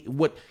enough, and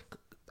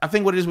I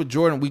think what it is with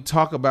Jordan, we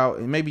talk about,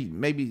 and maybe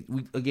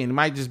we again, it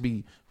might just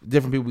be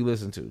different people we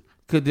listen to.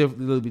 Could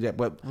definitely be that,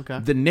 but Okay.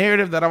 the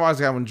narrative that I always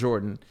got with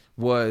Jordan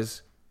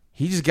was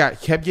he just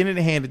kept getting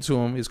it handed to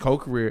him his whole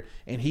career,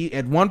 and he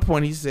at one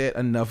point he said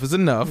enough is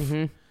enough.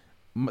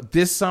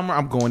 This summer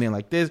I'm going in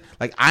like this,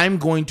 like I'm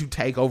going to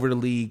take over the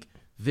league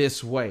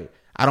this way.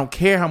 I don't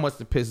care how much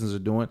the Pistons are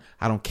doing.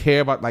 I don't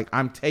care about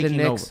I'm taking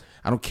over. Knicks.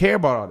 I don't care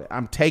about all that.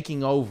 I'm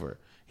taking over.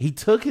 He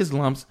took his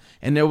lumps,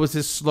 and there was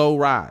this slow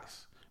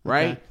rise,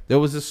 right? Okay. There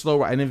was this slow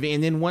rise, and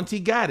then once he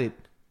got it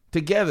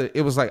together,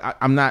 it was like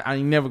I'm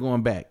never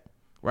going back,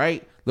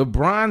 right?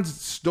 LeBron's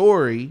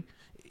story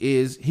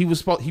is he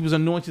was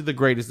anointed the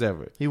greatest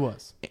ever, He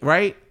was.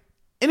 right?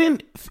 And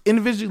then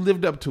individually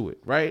lived up to it,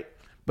 right?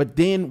 But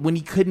then when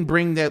he couldn't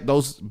bring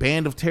those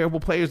band of terrible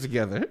players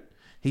together,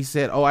 he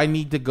said, "Oh, I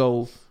need to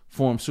go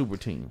form super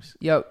teams."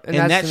 Yep. And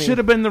that's that to me. should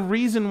have been the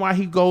reason why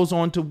he goes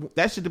on to.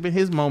 That should have been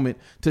his moment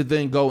to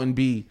then go and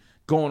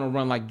go on a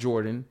run like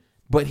Jordan.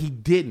 But he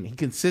didn't. He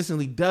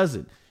consistently does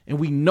it. And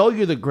we know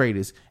you're the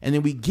greatest. And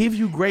then we give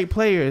you great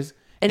players.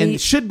 And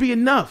it should be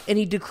enough. And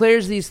he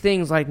declares these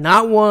things like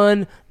not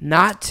 1,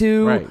 not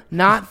 2, Right.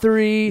 not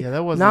 3, Yeah,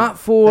 that wasn't not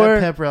 4. That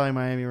pep rally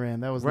Miami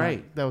ran. That was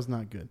Right. That was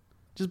not good.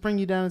 Just bring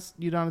Udonis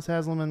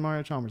Haslem and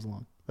Mario Chalmers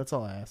along. That's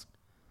all I ask.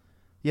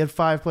 You had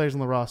 5 players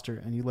on the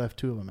roster and you left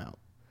 2 of them out.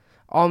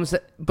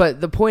 But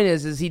the point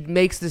is he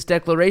makes this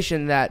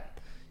declaration that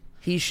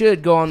he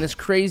should go on this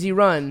crazy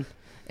run,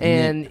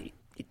 and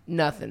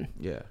nothing.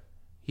 Yeah.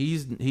 He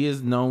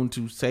is known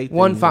to say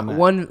things.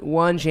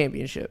 One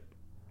championship.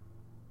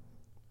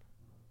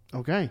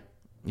 Okay,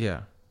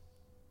 Yeah.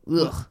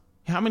 Ugh.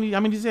 How many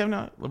does he have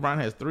now? LeBron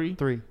has 3?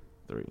 3.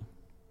 3.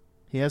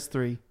 He has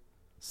 3,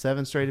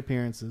 7 straight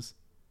appearances.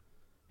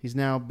 He's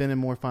now been in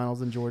more finals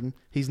than Jordan.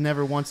 He's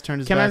never once turned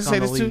his Can I back just on say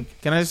the this league. too?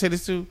 Can I just say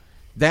this too?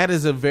 That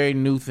is a very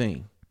new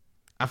thing.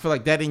 I feel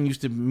like that didn't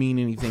used to mean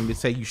anything to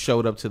say you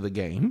showed up to the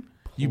game.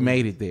 You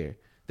made it there.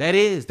 That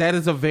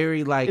is a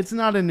very It's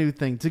not a new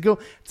thing to go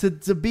to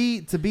be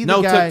the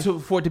no guy.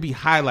 for it to be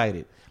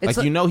highlighted. It's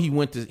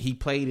He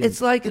played in It's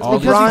like all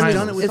because these he's finals.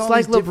 done it with It's all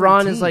like these different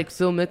LeBron teams. is like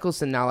Phil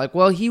Mickelson now. Like,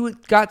 well, he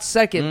got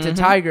second to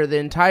Tiger the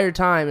entire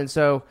time, and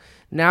so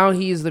now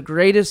he's the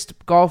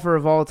greatest golfer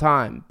of all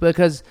time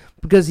because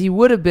he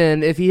would have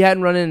been if he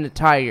hadn't run into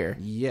Tiger.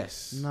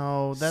 Yes.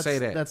 No, Say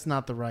that. that's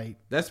not the right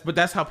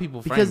That's how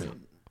people frame because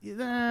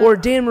it. Or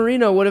Dan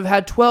Marino would have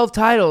had 12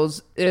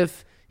 titles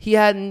if he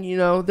hadn't.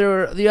 There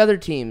were the other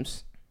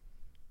teams.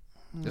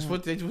 That's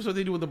what they do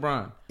with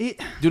LeBron. It,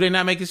 Do they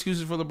not make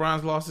excuses for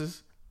LeBron's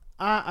losses?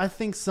 I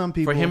think some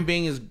people For him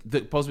being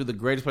supposed to be the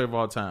greatest player of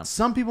all time.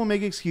 Some people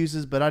make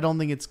excuses, but I don't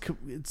think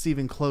it's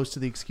even close to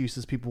the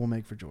excuses people will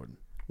make for Jordan.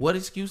 What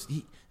excuse?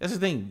 That's the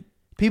thing.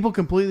 People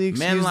completely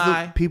excuse Men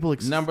lie.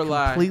 number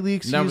lie. completely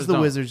excuse Numbers the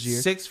don't. Wizards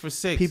year. 6 for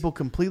 6. People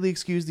completely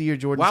excuse the year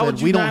Jordan Why would said,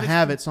 you "We not don't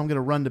have it, so I'm going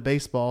to run to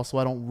baseball so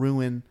I don't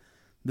ruin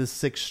this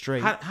 6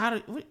 straight."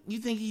 What, you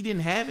think he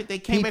didn't have it? They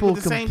came People back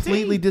with the same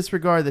completely team.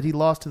 disregard that he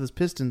lost to the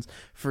Pistons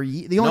for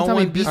the only No time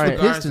he one beat the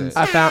disregards Pistons.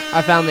 that.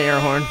 I found the air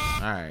horn.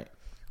 All right,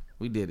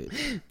 we did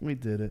it. We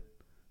did it.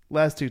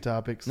 Last 2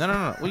 topics.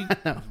 No.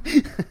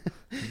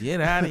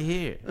 Get out of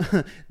here.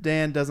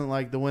 Dan doesn't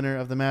like the winner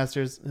of the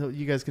Masters.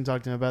 You guys can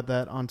talk to him about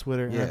that on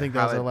Twitter. And I think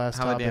that was our last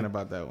holla topic. Dan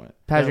about that one.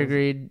 Patrick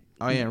Reed.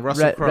 Oh yeah, and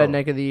Russell Crowe.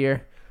 Redneck of the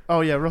year.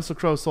 Oh yeah, Russell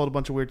Crowe sold a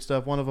bunch of weird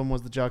stuff. One of them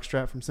was the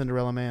jockstrap from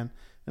Cinderella Man.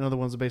 Another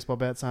one's a baseball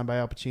bat signed by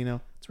Al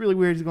Pacino. It's really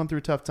weird. He's going through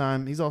a tough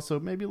time. He's also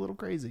maybe a little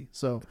crazy.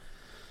 So,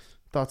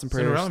 thoughts and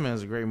prayers Cinderella Man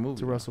is a great movie.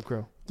 to Russell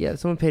Crowe. Yeah,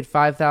 someone paid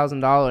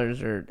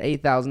 $5,000 or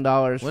 $8,000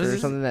 What is for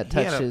this? something that He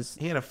had touched a- his.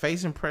 He had a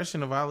face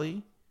impression of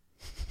Ali.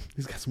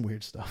 He's got some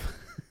weird stuff.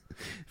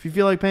 If you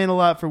feel like paying a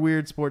lot for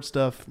weird sports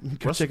stuff,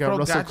 go Russell check out Crowe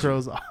Russell got you.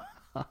 Crowe's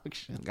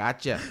auction.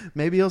 Gotcha.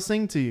 Maybe he'll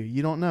sing to you.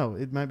 You don't know.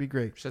 It might be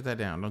great. Shut that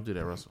down. Don't do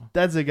that, Russell.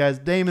 That's it, guys.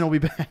 Damon will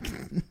be back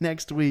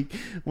next week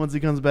once he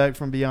comes back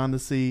from Beyond the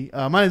Sea.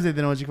 My name is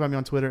Nathan Owens. You can find me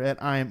on Twitter at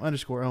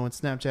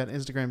 @Iam_Owens. Snapchat,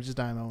 Instagram is just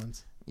I am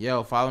Owens.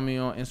 Yo, follow me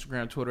on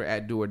Instagram, Twitter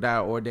at Do or Die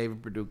or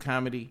David Perdue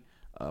Comedy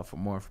for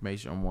more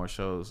information on more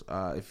shows.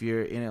 If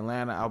you're in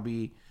Atlanta, I'll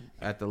be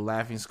at the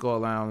Laughing Skull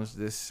Lounge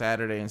this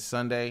Saturday and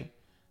Sunday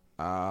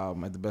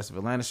at the Best of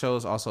Atlanta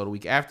shows. Also, the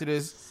week after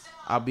this,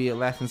 I'll be at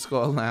Laughing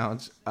Skull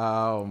Lounge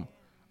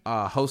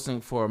hosting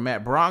for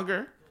Matt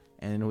Bronger.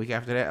 And then the week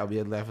after that, I'll be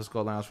at Laughing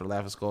Skull Lounge for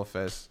Laughing Skull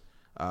Fest.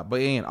 But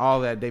again, all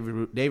that,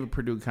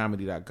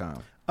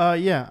 DavidPerdueComedy.com.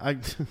 Yeah, I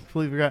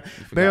completely forgot.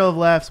 Barrel of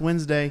Laughs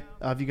Wednesday.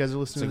 If you guys are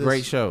listening to this, It's a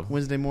great show.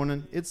 Wednesday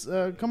morning. It's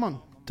come on,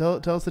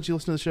 tell us that you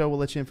listen to the show. We'll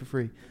let you in for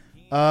free.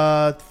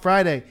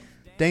 Friday,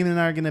 Damon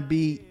and I are gonna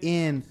be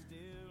in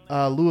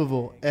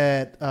Louisville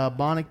at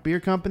Bonnick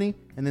Beer Company,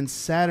 and then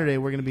Saturday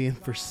we're gonna be in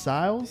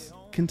Versailles,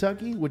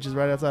 Kentucky, which is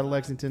right outside of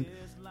Lexington,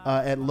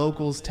 at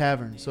Locals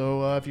Tavern.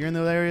 So if you're in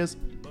those areas,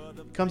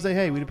 come say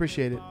hey. We'd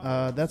appreciate it.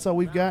 That's all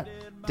we've got.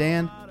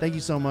 Dan, thank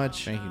you so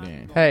much. Thank you,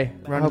 Dan. Hey,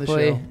 Run to the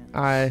hopefully show.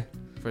 I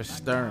For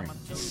stirring.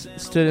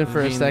 stood in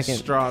for a Being the second.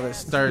 straw that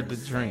stirred the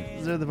drink.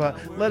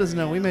 Let us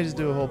know. We may just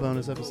do a whole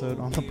bonus episode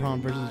on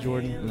LeBron versus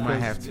Jordan. We might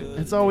have to.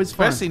 It's always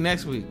fun. Especially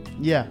next week.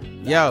 Yeah.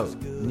 Yo,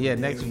 yeah,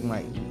 next week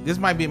this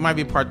might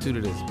be part 2 to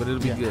this, but it'll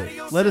be good.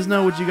 Let us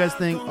know what you guys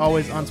think.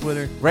 Always on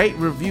Twitter. Rate,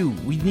 review.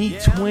 We need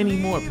 20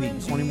 more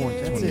people. 20 more.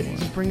 That's 20 it. more.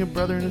 Just bring a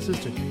brother and a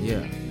sister.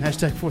 Yeah.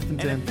 Hashtag 4th and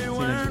 10. See you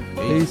next week.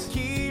 Peace.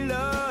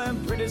 Tequila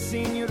and pretty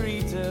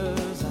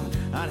senoritas,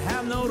 I'd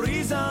have no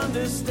reason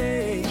to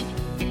stay.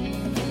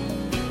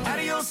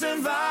 Adios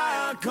and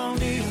via con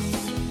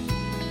Dios.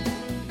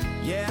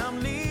 Yeah, I'm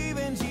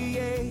leaving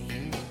GA.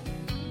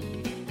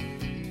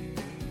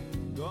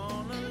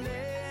 Gonna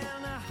lay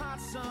in the hot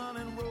sun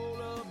and roll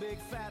a big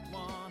fat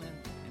one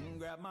and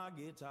grab my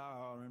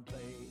guitar and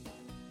play.